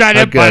almost said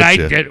I it, but I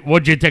gotcha. did.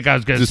 What'd you think I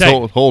was going to Just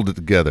say? hold it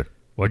together.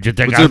 What'd you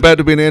think Was I it was bad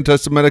to be an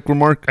anti-Semitic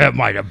remark? It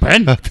might have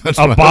been. That's what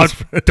I was About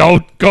afraid.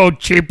 don't go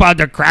cheap on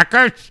the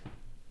crackers.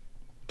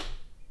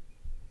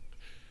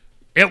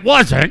 It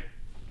wasn't.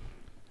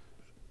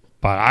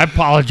 But I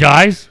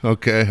apologize.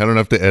 Okay, I don't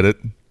have to edit.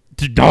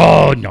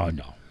 No. You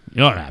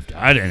don't have to.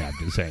 I didn't have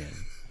to say it.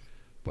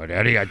 But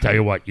Eddie, I tell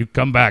you what, you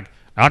come back.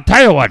 I'll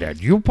tell you what, Ed,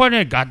 you put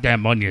in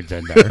goddamn onions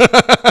in there.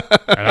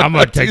 And I'm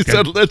going to take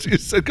That's you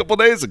said a couple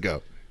days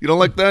ago. You don't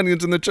like the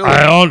onions in the chili.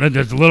 I own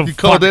this little You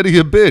called fuck. Eddie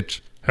a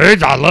bitch.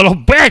 He's a little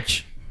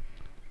bitch.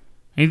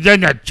 He's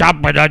in there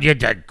chopping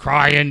onions and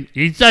crying.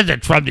 He says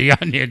it's from the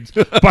onions,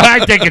 but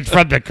I think it's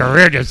from the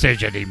career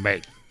decision he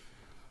made.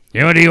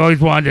 You know what he always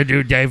wanted to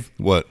do, Dave?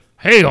 What?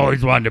 He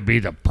always wanted to be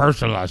the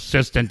personal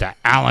assistant to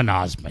Alan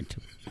Osmond.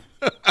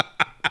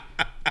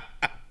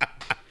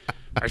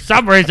 For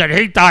some reason,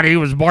 he thought he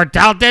was more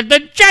talented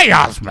than Jay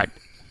Osmond.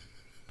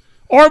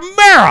 Or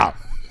Merrill.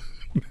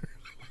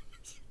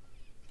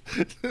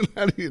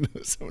 How do you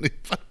know so many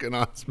fucking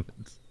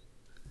Osmonds?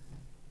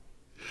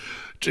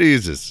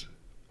 Jesus.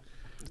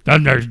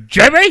 Then there's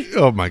Jimmy.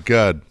 Oh, my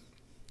God.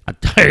 I'll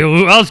tell you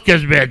who else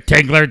gives me a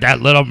tingler,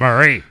 that little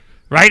Marie.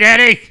 Right,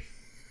 Eddie?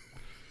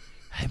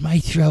 I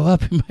might throw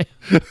up in my...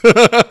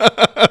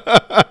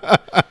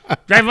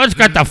 Dave, let's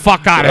get the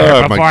fuck out of Oh,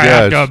 here my before I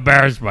have to gosh.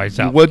 embarrass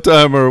myself. What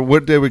time or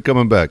what day we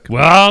coming back?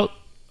 Well,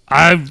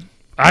 I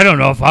don't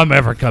know if I'm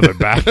ever coming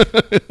back.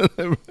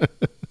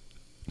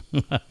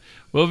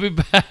 We'll be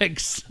back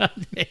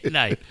Sunday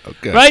night.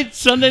 Okay. Right?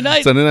 Sunday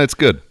night? Sunday night's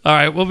good. All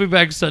right, we'll be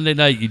back Sunday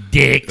night, you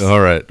dicks. All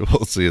right.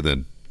 We'll see you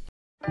then.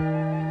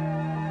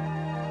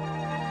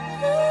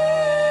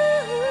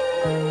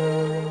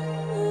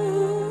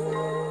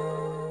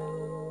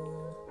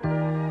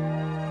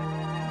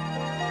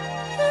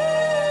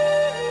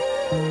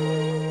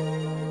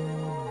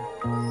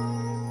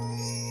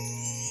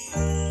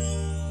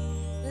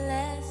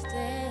 Let's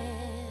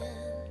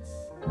dance.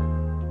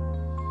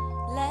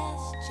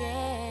 Let's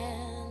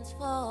chance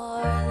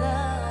for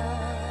love.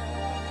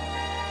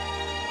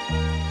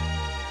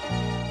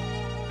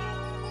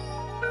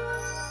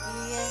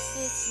 Yes,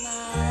 it's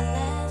my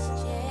last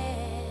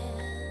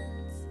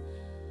chance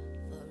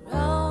for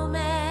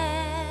romance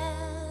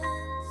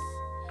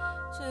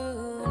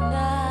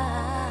tonight.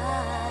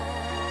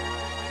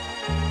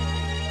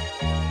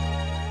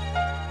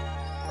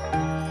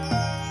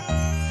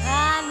 I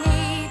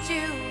need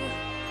you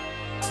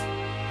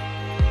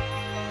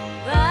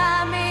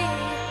by me,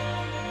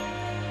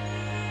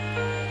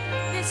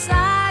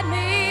 beside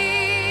me,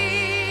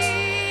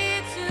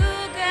 to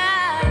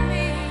guide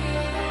me,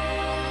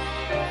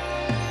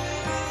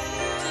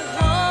 to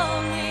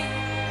hold me,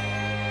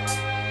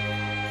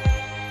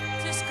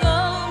 to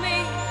scold me,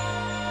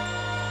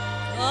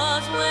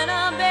 'cause when I